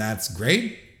Riddle, and that's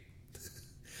great.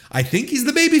 I think he's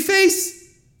the babyface.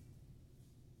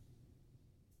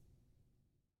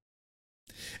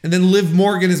 And then Liv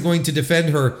Morgan is going to defend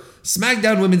her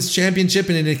SmackDown Women's Championship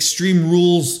in an Extreme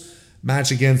Rules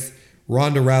match against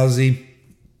Ronda Rousey.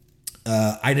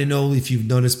 I don't know if you've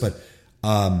noticed, but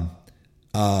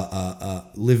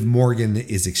Liv Morgan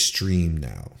is extreme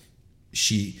now.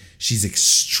 She's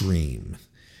extreme.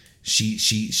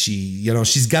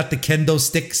 She's got the kendo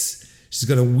sticks. She's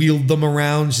gonna wield them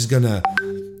around. She's gonna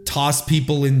toss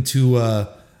people into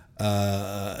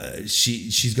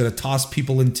she's gonna toss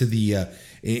people into the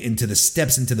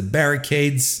steps, into the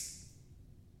barricades.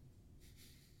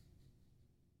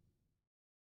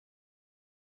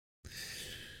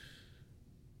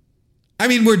 I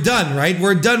mean, we're done, right?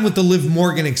 We're done with the Liv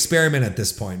Morgan experiment at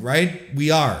this point, right? We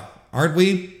are, aren't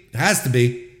we? It has to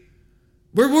be.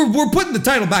 We're putting the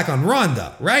title back on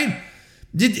Ronda, right?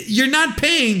 You're not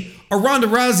paying a Ronda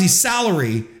Rousey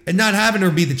salary and not having her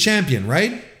be the champion,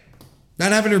 right?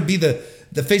 Not having her be the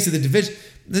face of the division.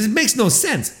 This makes no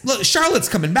sense. Look, Charlotte's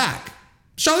coming back.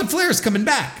 Charlotte Flair's coming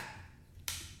back.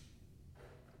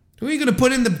 Who are you going to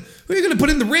put in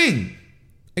the ring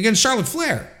against Charlotte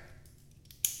Flair?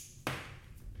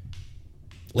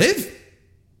 Liv?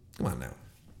 Come on now.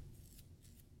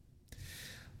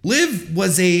 Liv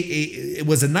was it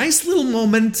was a nice little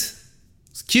moment.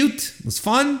 It was cute. It was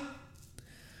fun.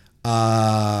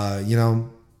 It'll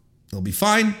be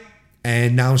fine.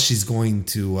 And now she's going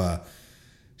to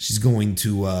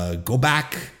go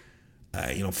back,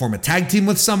 form a tag team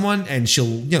with someone, and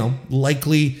she'll,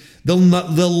 likely they'll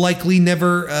likely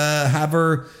never have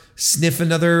her sniff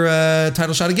another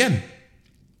title shot again.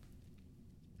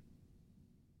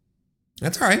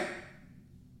 That's all right.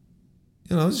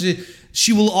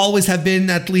 She will always have been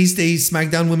at least a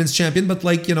SmackDown Women's Champion, but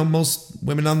most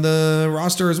women on the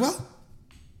roster as well.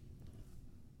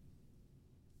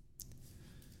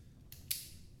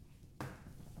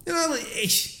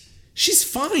 She's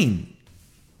fine.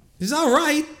 She's all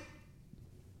right.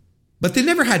 But they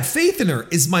never had faith in her,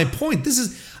 is my point. This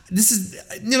is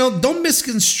don't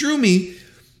misconstrue me.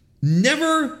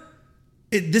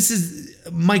 This is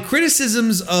my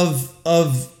criticisms of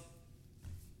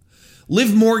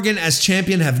Liv Morgan as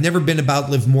champion have never been about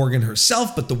Liv Morgan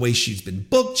herself, but the way she's been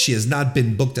booked. She has not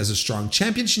been booked as a strong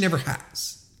champion. She never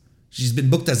has. She's been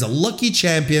booked as a lucky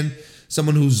champion,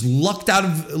 someone who's lucked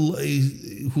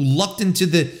into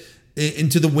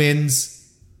the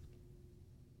wins,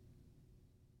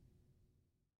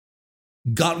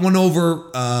 got one over.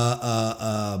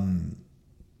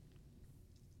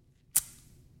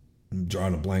 I'm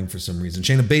drawing a blank for some reason.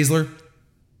 Shayna Baszler,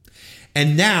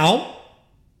 and now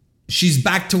she's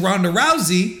back to Ronda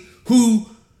Rousey, who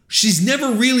she's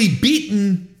never really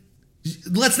beaten.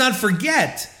 Let's not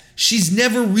forget, she's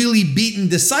never really beaten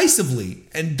decisively.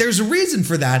 And there's a reason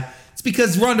for that. It's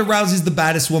because Ronda Rousey's the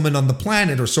baddest woman on the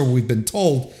planet, or so we've been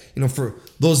told. For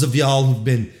those of y'all who've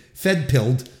been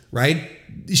fed-pilled, right?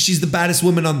 She's the baddest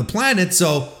woman on the planet.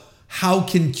 So how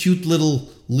can cute little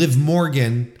Liv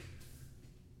Morgan,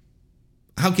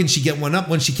 how can she get one up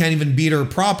when she can't even beat her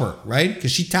proper, right?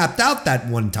 Because she tapped out that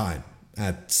one time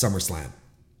at SummerSlam.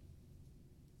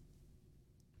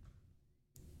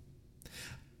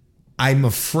 I'm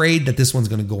afraid that this one's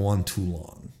going to go on too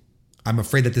long. I'm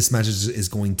afraid that this match is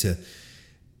going to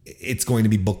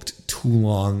be booked too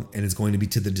long, and it's going to be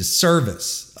to the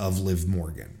disservice of Liv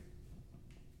Morgan.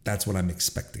 That's what I'm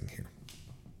expecting here.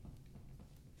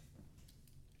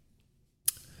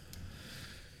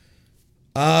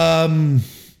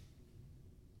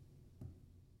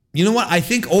 You know what? I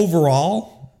think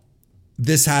overall,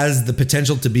 this has the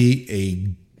potential to be a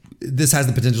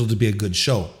good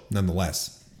show,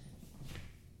 nonetheless.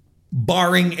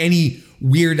 Barring any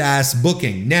weird ass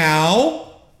booking.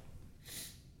 Now,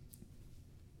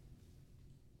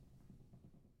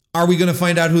 are we going to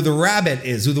find out who the rabbit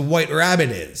is, who the white rabbit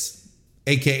is,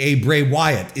 aka Bray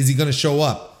Wyatt? Is he going to show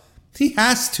up? He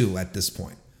has to at this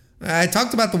point. I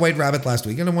talked about the white rabbit last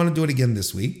week, and I want to do it again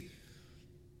this week.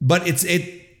 But it's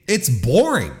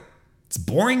boring. It's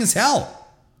boring as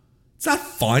hell. It's not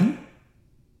fun.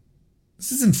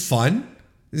 This isn't fun.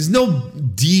 There's no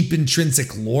deep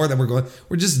intrinsic lore that we're going.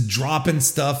 We're just dropping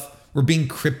stuff. We're being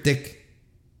cryptic.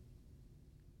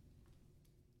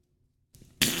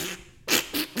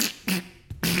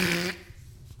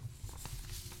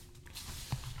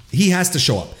 He has to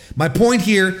show up. My point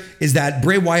here is that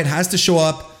Bray Wyatt has to show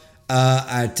up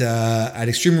at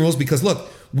Extreme Rules, because look,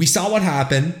 we saw what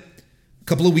happened a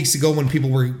couple of weeks ago when people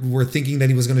were thinking that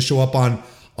he was going to show up on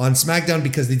SmackDown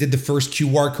because they did the first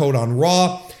QR code on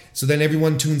Raw. So then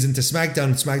everyone tunes into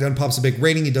SmackDown. SmackDown pops a big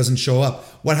rating. He doesn't show up.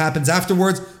 What happens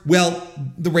afterwards? Well,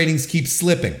 the ratings keep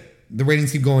slipping. The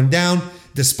ratings keep going down.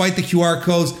 Despite the QR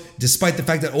codes, despite the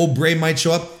fact that Bray might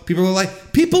show up, people are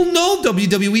like, people know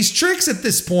WWE's tricks at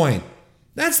this point.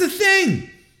 That's the thing.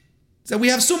 So we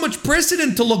have so much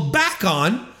precedent to look back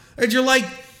on, and you're like,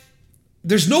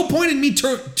 there's no point in me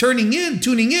tuning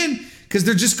in, because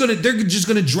they're just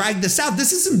gonna drag this out.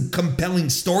 This isn't compelling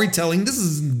storytelling. This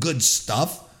isn't good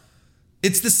stuff.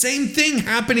 It's the same thing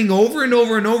happening over and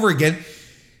over and over again.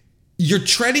 you're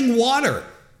treading water.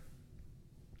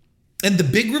 And the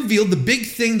big reveal, the big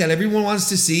thing that everyone wants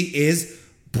to see is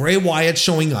Bray Wyatt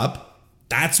showing up.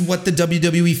 That's what the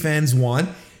WWE fans want.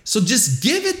 So just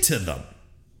give it to them.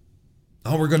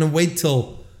 Oh, we're gonna wait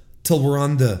till we're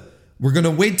on the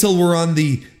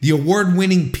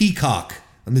award-winning Peacock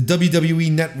on the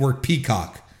WWE Network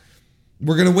Peacock.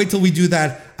 We're gonna wait till we do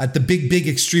that at the big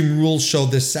Extreme Rules show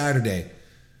this Saturday.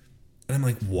 And I'm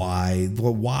like, why?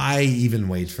 Well, why even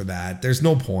wait for that? There's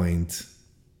no point.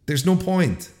 There's no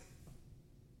point.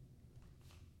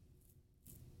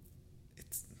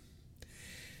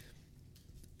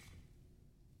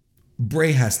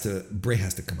 Bray has to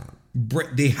come out.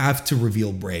 They have to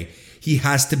reveal Bray. He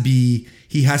has to be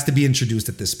introduced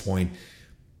at this point.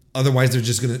 Otherwise,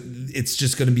 it's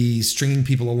just gonna be stringing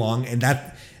people along, and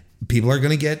that people are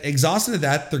gonna get exhausted of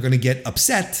that. They're gonna get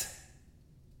upset.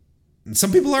 And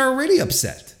some people are already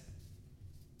upset.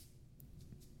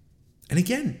 And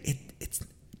again,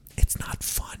 it's not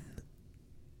fun.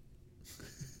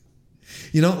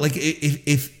 You know, like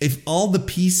if all the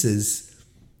pieces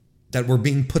that were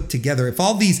being put together, if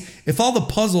all the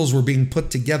puzzles were being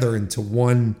put together into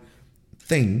one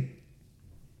thing,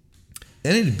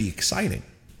 then it'd be exciting.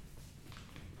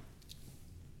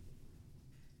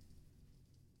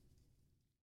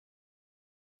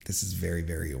 This is very,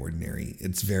 very ordinary.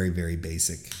 It's very, very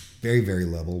basic. Very, very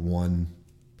level one.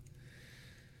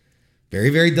 Very,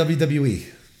 very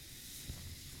WWE.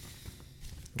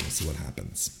 We'll see what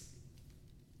happens.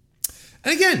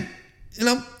 And again, you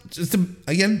know, just to,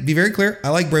 again, be very clear, I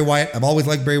like Bray Wyatt. I've always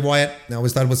liked Bray Wyatt. I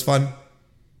always thought it was fun.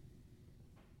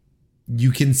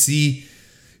 You can see,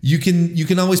 you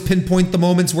can always pinpoint the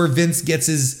moments where Vince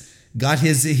got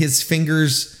his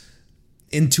fingers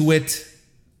into it.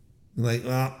 Like,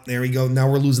 well, there we go. Now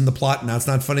we're losing the plot. Now it's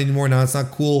not fun anymore. Now it's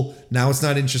not cool. Now it's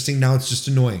not interesting. Now it's just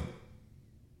annoying.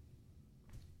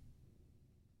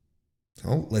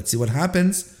 So let's see what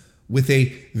happens with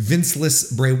a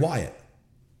Vince-less Bray Wyatt.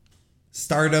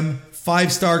 Stardom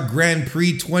 5-star Grand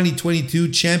Prix 2022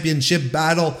 Championship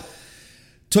battle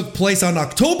took place on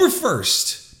October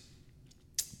 1st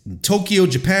in Tokyo,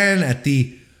 Japan at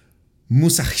the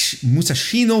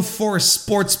Musashino Forest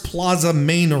Sports Plaza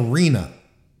main arena.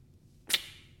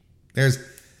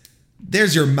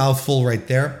 There's your mouthful right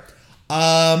there.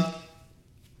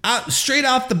 Straight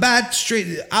off the bat,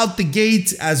 straight out the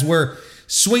gate, as we're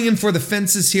swinging for the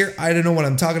fences here. I don't know what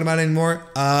I'm talking about anymore.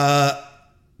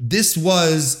 This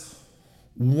was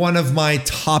one of my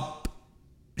top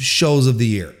shows of the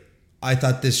year. I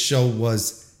thought this show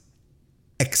was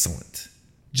excellent.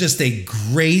 Just a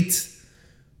great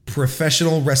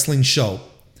professional wrestling show.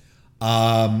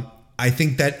 I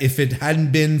think that if it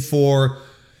had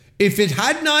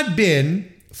not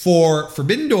been for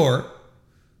Forbidden Door,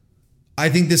 I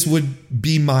think this would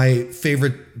be my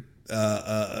favorite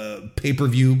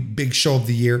pay-per-view big show of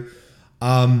the year.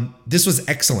 This was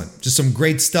excellent. Just some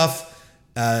great stuff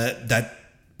that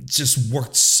just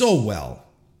worked so well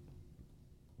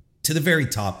to the very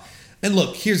top. And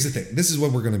look, here's the thing. This is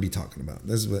what we're going to be talking about.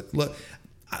 This is what look.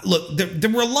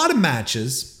 There were a lot of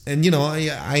matches, and you know,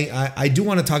 I do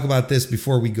want to talk about this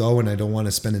before we go, and I don't want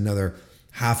to spend another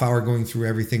half hour going through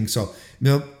everything. So,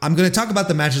 you know, I'm going to talk about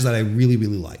the matches that I really,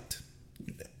 really liked.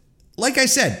 Like I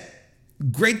said,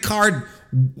 great card,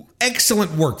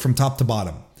 excellent work from top to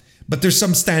bottom. But there's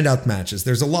some standout matches.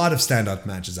 There's a lot of standout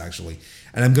matches, actually.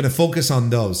 And I'm going to focus on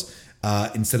those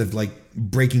instead of like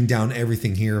breaking down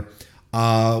everything here.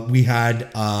 We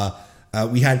had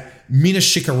Mina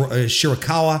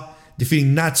Shirakawa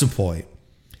defeating Natsupoi.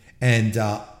 And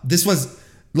this was,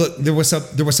 look, there was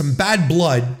some bad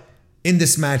blood in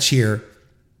this match here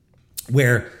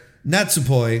where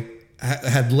Natsupoi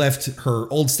had left her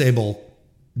old stable,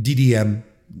 DDM,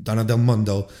 Donna Del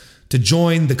Mondo, to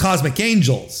join the Cosmic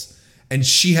Angels. And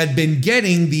she had been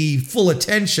getting the full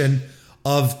attention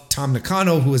of Tam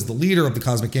Nakano, who is the leader of the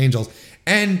Cosmic Angels,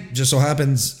 and just so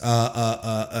happens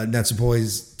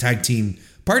Natsupoi's tag team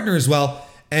partner as well.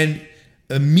 And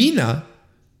Mina,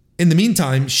 in the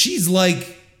meantime, she's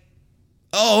like,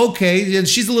 oh, okay. And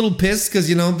she's a little pissed because,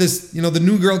 the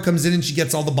new girl comes in and she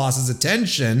gets all the boss's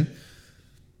attention.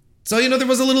 So, there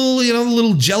was a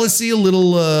little jealousy, a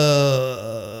little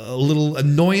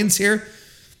annoyance here.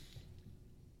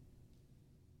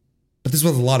 But this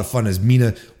was a lot of fun as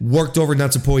Mina worked over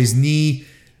Natsupoi's knee,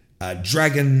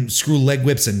 dragon screw leg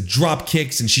whips and drop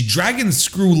kicks. And she dragon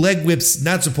screw leg whips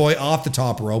Natsupoi off the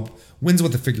top rope, wins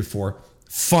with a figure four.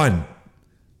 Fun.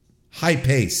 High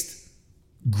paced.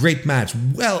 Great match.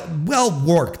 Well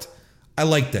worked. I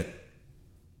liked it.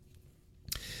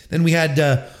 Then we had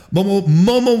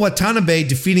Momo Watanabe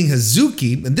defeating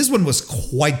Hazuki, and this one was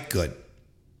quite good.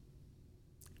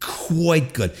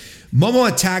 Quite good.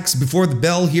 Momo attacks before the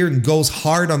bell here and goes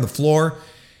hard on the floor.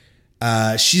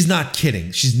 She's not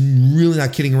kidding. She's really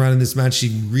not kidding around in this match.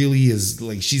 She really is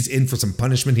like, she's in for some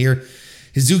punishment here.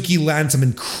 Hazuki lands some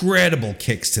incredible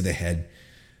kicks to the head.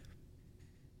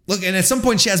 Look, and at some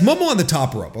point she has Momo on the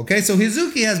top rope, okay? So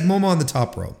Hazuki has Momo on the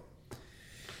top rope.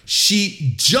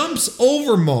 She jumps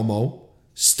over Momo,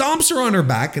 stomps her on her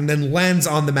back, and then lands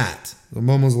on the mat.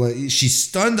 She's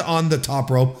stunned on the top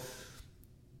rope.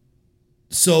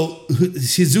 So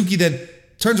Hazuki then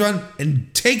turns around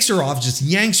and takes her off, just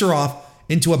yanks her off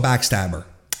into a backstabber.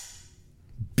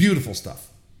 Beautiful stuff.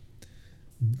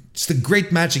 Just a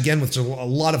great match again with a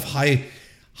lot of high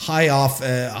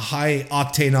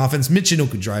octane offense.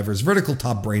 Michinoku drivers, vertical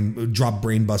drop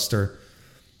brainbuster.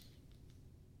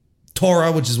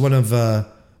 Tora, which is one of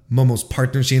Momo's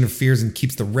partners, she interferes and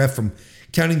keeps the ref from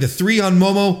counting the 3 on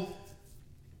Momo,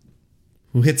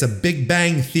 who hits a Big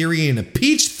Bang Theory and a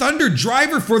Peach Thunder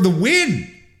driver for the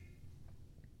win.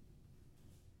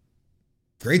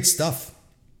 Great stuff.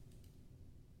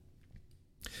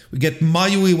 We get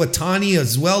Mayu Iwatani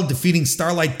as well, defeating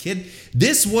Starlight Kid.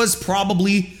 This was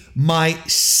probably my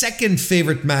second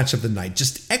favorite match of the night.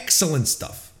 Just excellent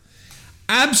stuff.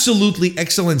 Absolutely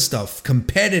excellent stuff.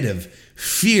 Competitive,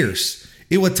 fierce.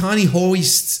 Iwatani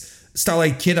hoists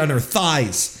Starlight Kid on her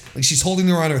thighs. Like she's holding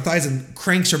her on her thighs and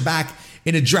cranks her back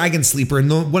in a dragon sleeper.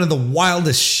 And one of the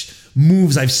wildest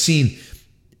moves I've seen.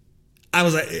 I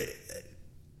was like,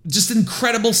 just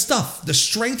incredible stuff. The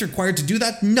strength required to do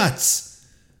that, nuts.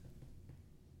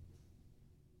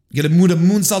 Get a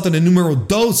moonsault and a numero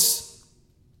dos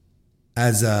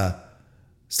as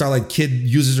Starlight Kid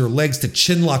uses her legs to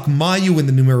chinlock Mayu in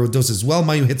the numero dos as well.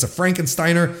 Mayu hits a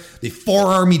Frankensteiner. They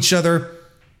forearm each other.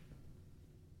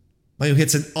 Mayu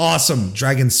hits an awesome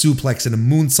dragon suplex and a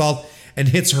moonsault and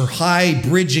hits her high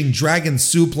bridging dragon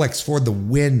suplex for the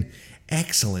win.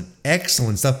 Excellent,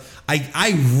 excellent stuff.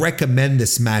 I recommend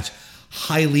this match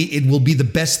highly. It will be the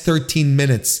best 13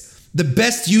 minutes. The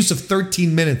best use of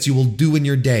 13 minutes you will do in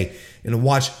your day. And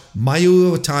watch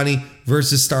Mayu Iwatani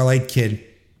versus Starlight Kid.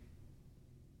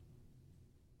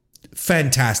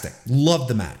 Fantastic. Love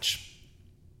the match.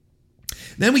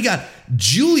 Then we got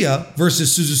Julia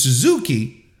versus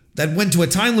Suzuki that went to a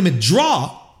time limit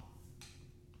draw.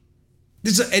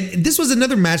 This was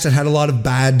another match that had a lot of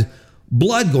bad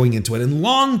blood going into it, and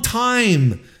long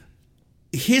time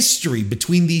history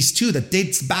between these two that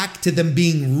dates back to them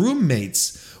being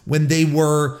roommates when they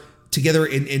were together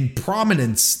in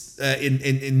prominence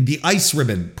in the Ice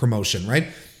Ribbon promotion, right?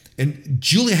 And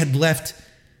Julia had left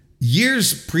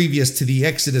years previous to the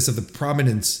exodus of the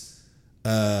prominence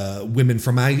women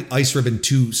from Ice Ribbon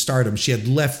to Stardom. She had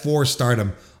left for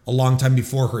Stardom a long time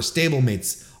before her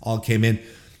stablemates all came in.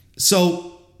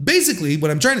 So basically,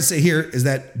 what I'm trying to say here is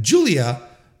that Julia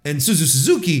and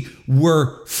Suzuki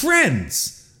were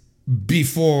friends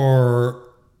before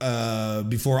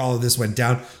all of this went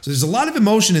down. So there's a lot of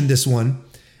emotion in this one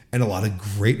and a lot of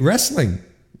great wrestling.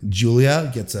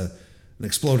 Julia gets an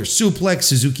exploder suplex.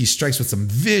 Suzuki strikes with some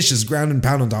vicious ground and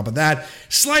pound on top of that.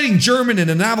 Sliding German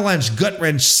and an avalanche gut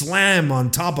wrench slam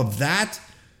on top of that.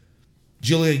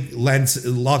 Julia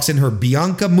locks in her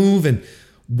Bianca move and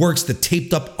works the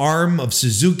taped up arm of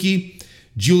Suzuki.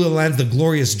 Julia lands the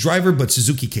glorious driver, but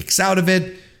Suzuki kicks out of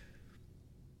it.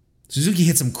 Suzuki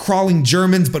hits some crawling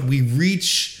Germans, but we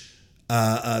reach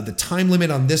the time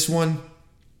limit on this one.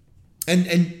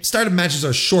 And Stardom matches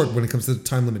are short when it comes to the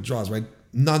time limit draws, right?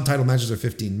 Non-title matches are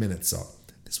 15 minutes, so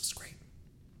this was great.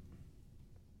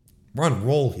 We're on a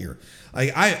roll here.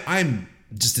 I'm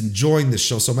just enjoying this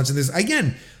show so much. And there's,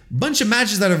 again, a bunch of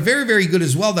matches that are very, very good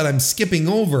as well that I'm skipping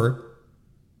over.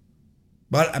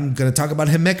 But I'm going to talk about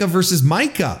Himeka versus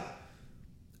Maika.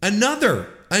 Another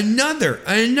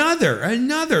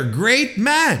great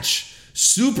match.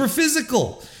 Super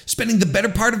physical. Spending the better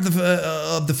part of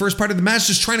the first part of the match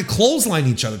just trying to clothesline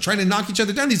each other, trying to knock each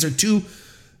other down. These are two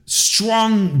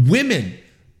strong women,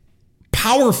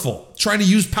 powerful, trying to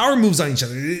use power moves on each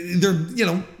other.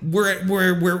 They're,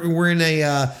 we're in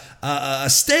a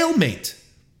stalemate.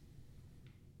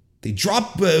 They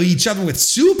drop each other with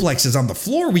suplexes on the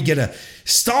floor. We get a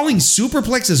stalling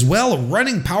superplex as well, a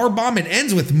running power bomb. It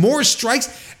ends with more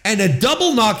strikes and a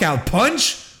double knockout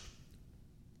punch.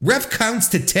 Ref counts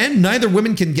to 10. Neither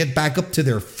women can get back up to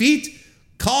their feet.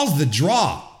 Calls the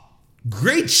draw.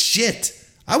 Great shit.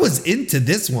 I was into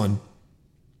this one.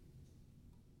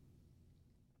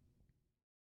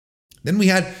 Then we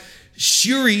had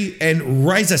Shuri and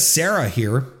Riza Sarah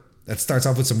here. That starts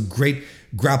off with some great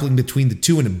grappling between the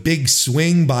two and a big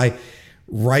swing by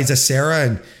Riza Sarah,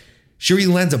 and Shuri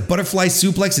lands a butterfly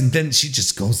suplex, and then she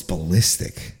just goes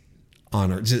ballistic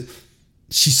on her.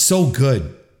 She's so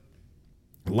good.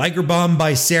 Liger bomb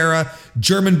by Sarah,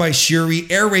 German by Shuri,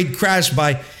 air raid crash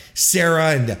by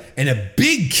Sarah, and a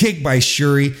big kick by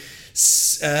Shuri.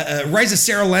 Riza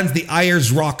Sarah lands the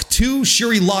Ayers Rock 2.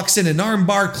 Shuri locks in an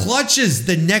armbar, clutches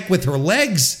the neck with her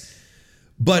legs,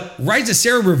 but Riza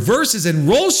Sarah reverses and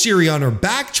rolls Shuri on her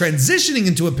back, transitioning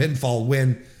into a pinfall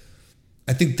win.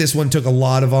 I think this one took a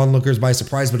lot of onlookers by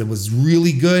surprise, but it was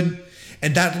really good.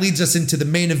 And that leads us into the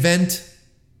main event,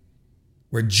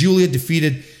 where Julia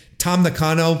defeated Tam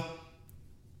Nakano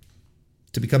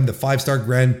to become the 5-star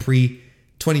Grand Prix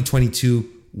 2022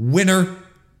 winner.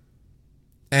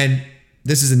 And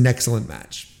this is an excellent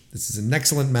match. This is an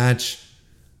excellent match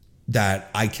that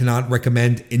I cannot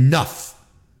recommend enough.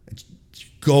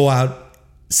 Go out,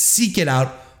 seek it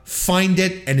out, find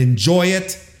it, and enjoy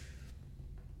it.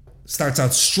 Starts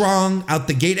out strong out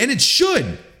the gate, and it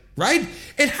should, right?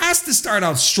 It has to start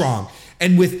out strong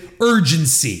and with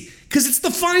urgency, because it's the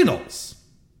finals.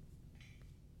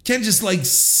 Can't just like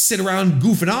sit around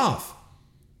goofing off.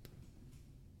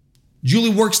 Julie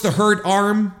works the hurt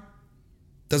arm,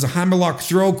 does a hammerlock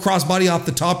throw, crossbody off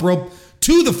the top rope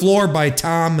to the floor by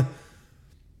Tom.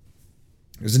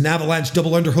 There's an avalanche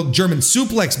double underhook German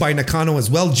suplex by Nakano as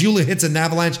well. Julia hits an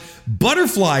avalanche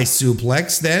butterfly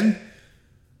suplex. Then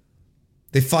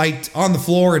they fight on the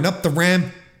floor and up the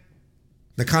ramp.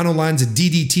 Nakano lands a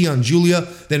DDT on Julia,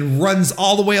 then runs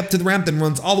all the way up to the ramp, then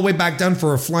runs all the way back down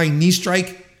for a flying knee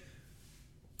strike.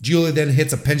 Julia then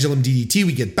hits a pendulum DDT.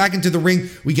 We get back into the ring.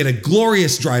 We get a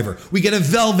glorious driver. We get a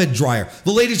velvet dryer.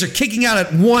 The ladies are kicking out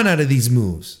at one out of these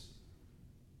moves.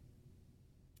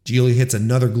 Julia hits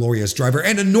another glorious driver,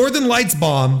 and a Northern Lights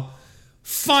bomb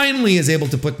finally is able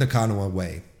to put Nakano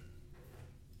away.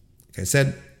 Like I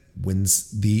said,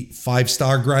 wins the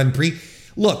 5-star Grand Prix.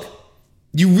 Look,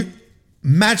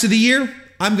 match of the year,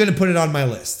 I'm going to put it on my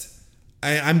list.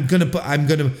 I'm going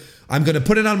to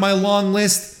put it on my long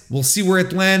list. We'll see where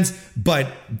it lands, but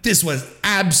this was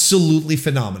absolutely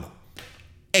phenomenal.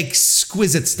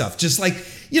 Exquisite stuff. Just like,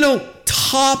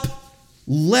 top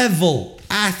level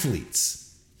athletes.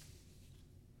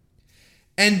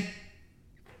 And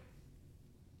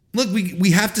look,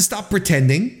 we have to stop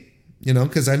pretending,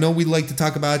 because I know we like to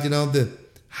talk about,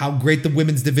 how great the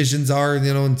women's divisions are,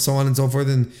 and so on and so forth,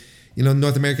 and,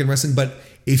 North American wrestling. But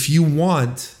if you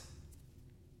want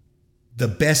the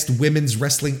best women's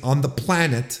wrestling on the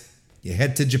planet, you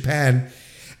head to Japan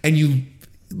and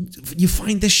you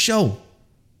find this show.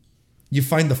 You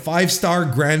find the 5-star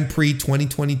Grand Prix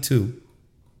 2022.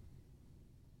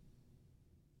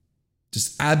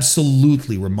 Just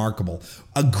absolutely remarkable.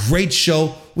 A great show,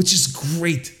 which is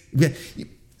great.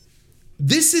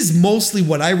 This is mostly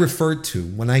what I refer to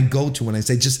when I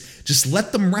say just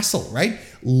let them wrestle, right?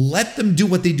 Let them do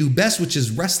what they do best, which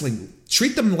is wrestling.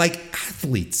 Treat them like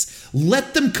athletes.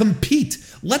 Let them compete.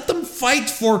 Let them fight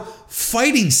for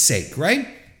fighting's sake, right?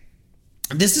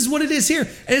 This is what it is here.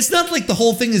 And it's not like the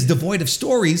whole thing is devoid of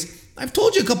stories. I've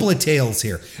told you a couple of tales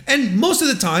here. And most of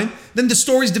the time, then the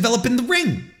stories develop in the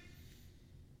ring.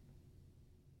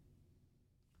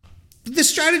 The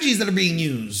strategies that are being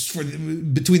used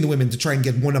between the women to try and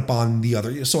get one up on the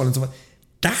other, so on and so forth.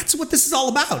 That's what this is all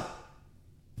about.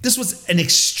 This was an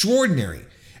extraordinary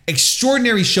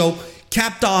show,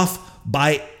 capped off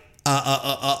by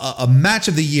a match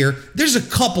of the year. There's a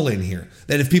couple in here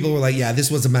that if people were like, yeah, this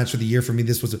was a match of the year for me,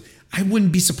 I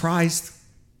wouldn't be surprised.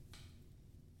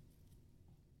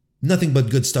 Nothing but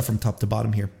good stuff from top to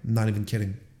bottom here. I'm not even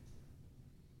kidding.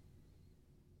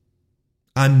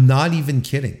 I'm not even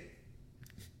kidding.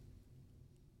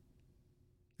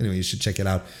 Anyway, you should check it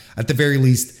out. At the very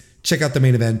least, check out the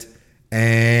main event.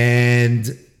 And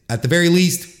at the very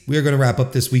least, we are going to wrap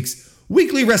up this week's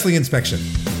weekly wrestling inspection.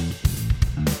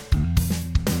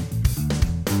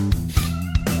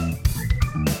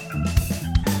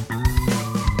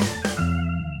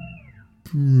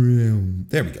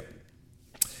 There we go.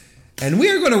 And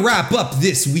we are going to wrap up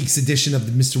this week's edition of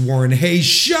the Mr. Warren Hayes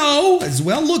Show as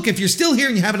well. Look, if you're still here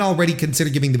and you haven't already,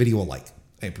 consider giving the video a like.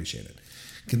 I appreciate it.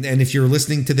 And if you're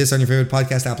listening to this on your favorite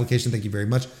podcast application, thank you very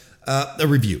much. A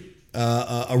review,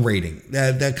 a rating,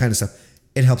 that kind of stuff.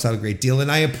 It helps out a great deal, and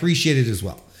I appreciate it as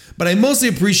well. But I mostly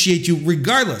appreciate you,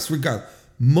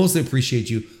 mostly appreciate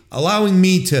you allowing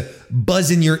me to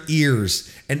buzz in your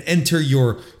ears and enter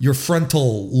your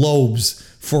frontal lobes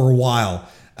for a while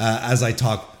as I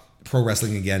talk pro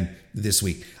wrestling again this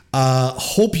week.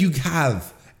 Hope you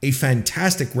have a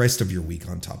fantastic rest of your week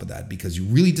on top of that, because you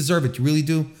really deserve it. You really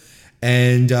do.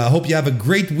 And hope you have a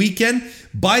great weekend.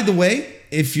 By the way,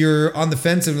 if you're on the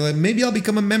fence and like, maybe I'll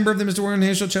become a member of the Mr. Warren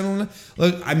Hayes Show channel,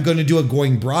 look, I'm going to do a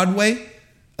Going Broadway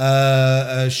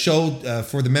show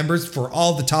for the members for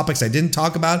all the topics I didn't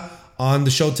talk about on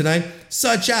the show tonight,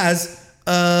 such as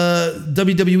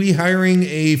WWE hiring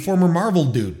a former Marvel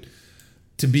dude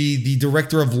to be the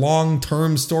director of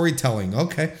long-term storytelling.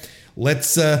 Okay,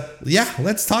 let's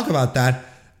talk about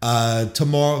that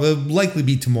tomorrow. It'll likely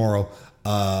be tomorrow.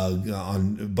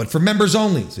 But for members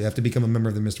only. So you have to become a member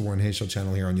of the Mr. Warren Hayes Show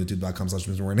channel here on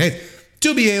youtube.com/Mr. Warren Hayes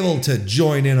to be able to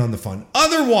join in on the fun.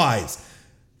 Otherwise,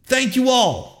 thank you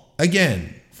all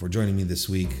again for joining me this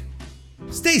week.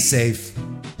 Stay safe,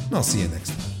 and I'll see you next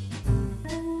time.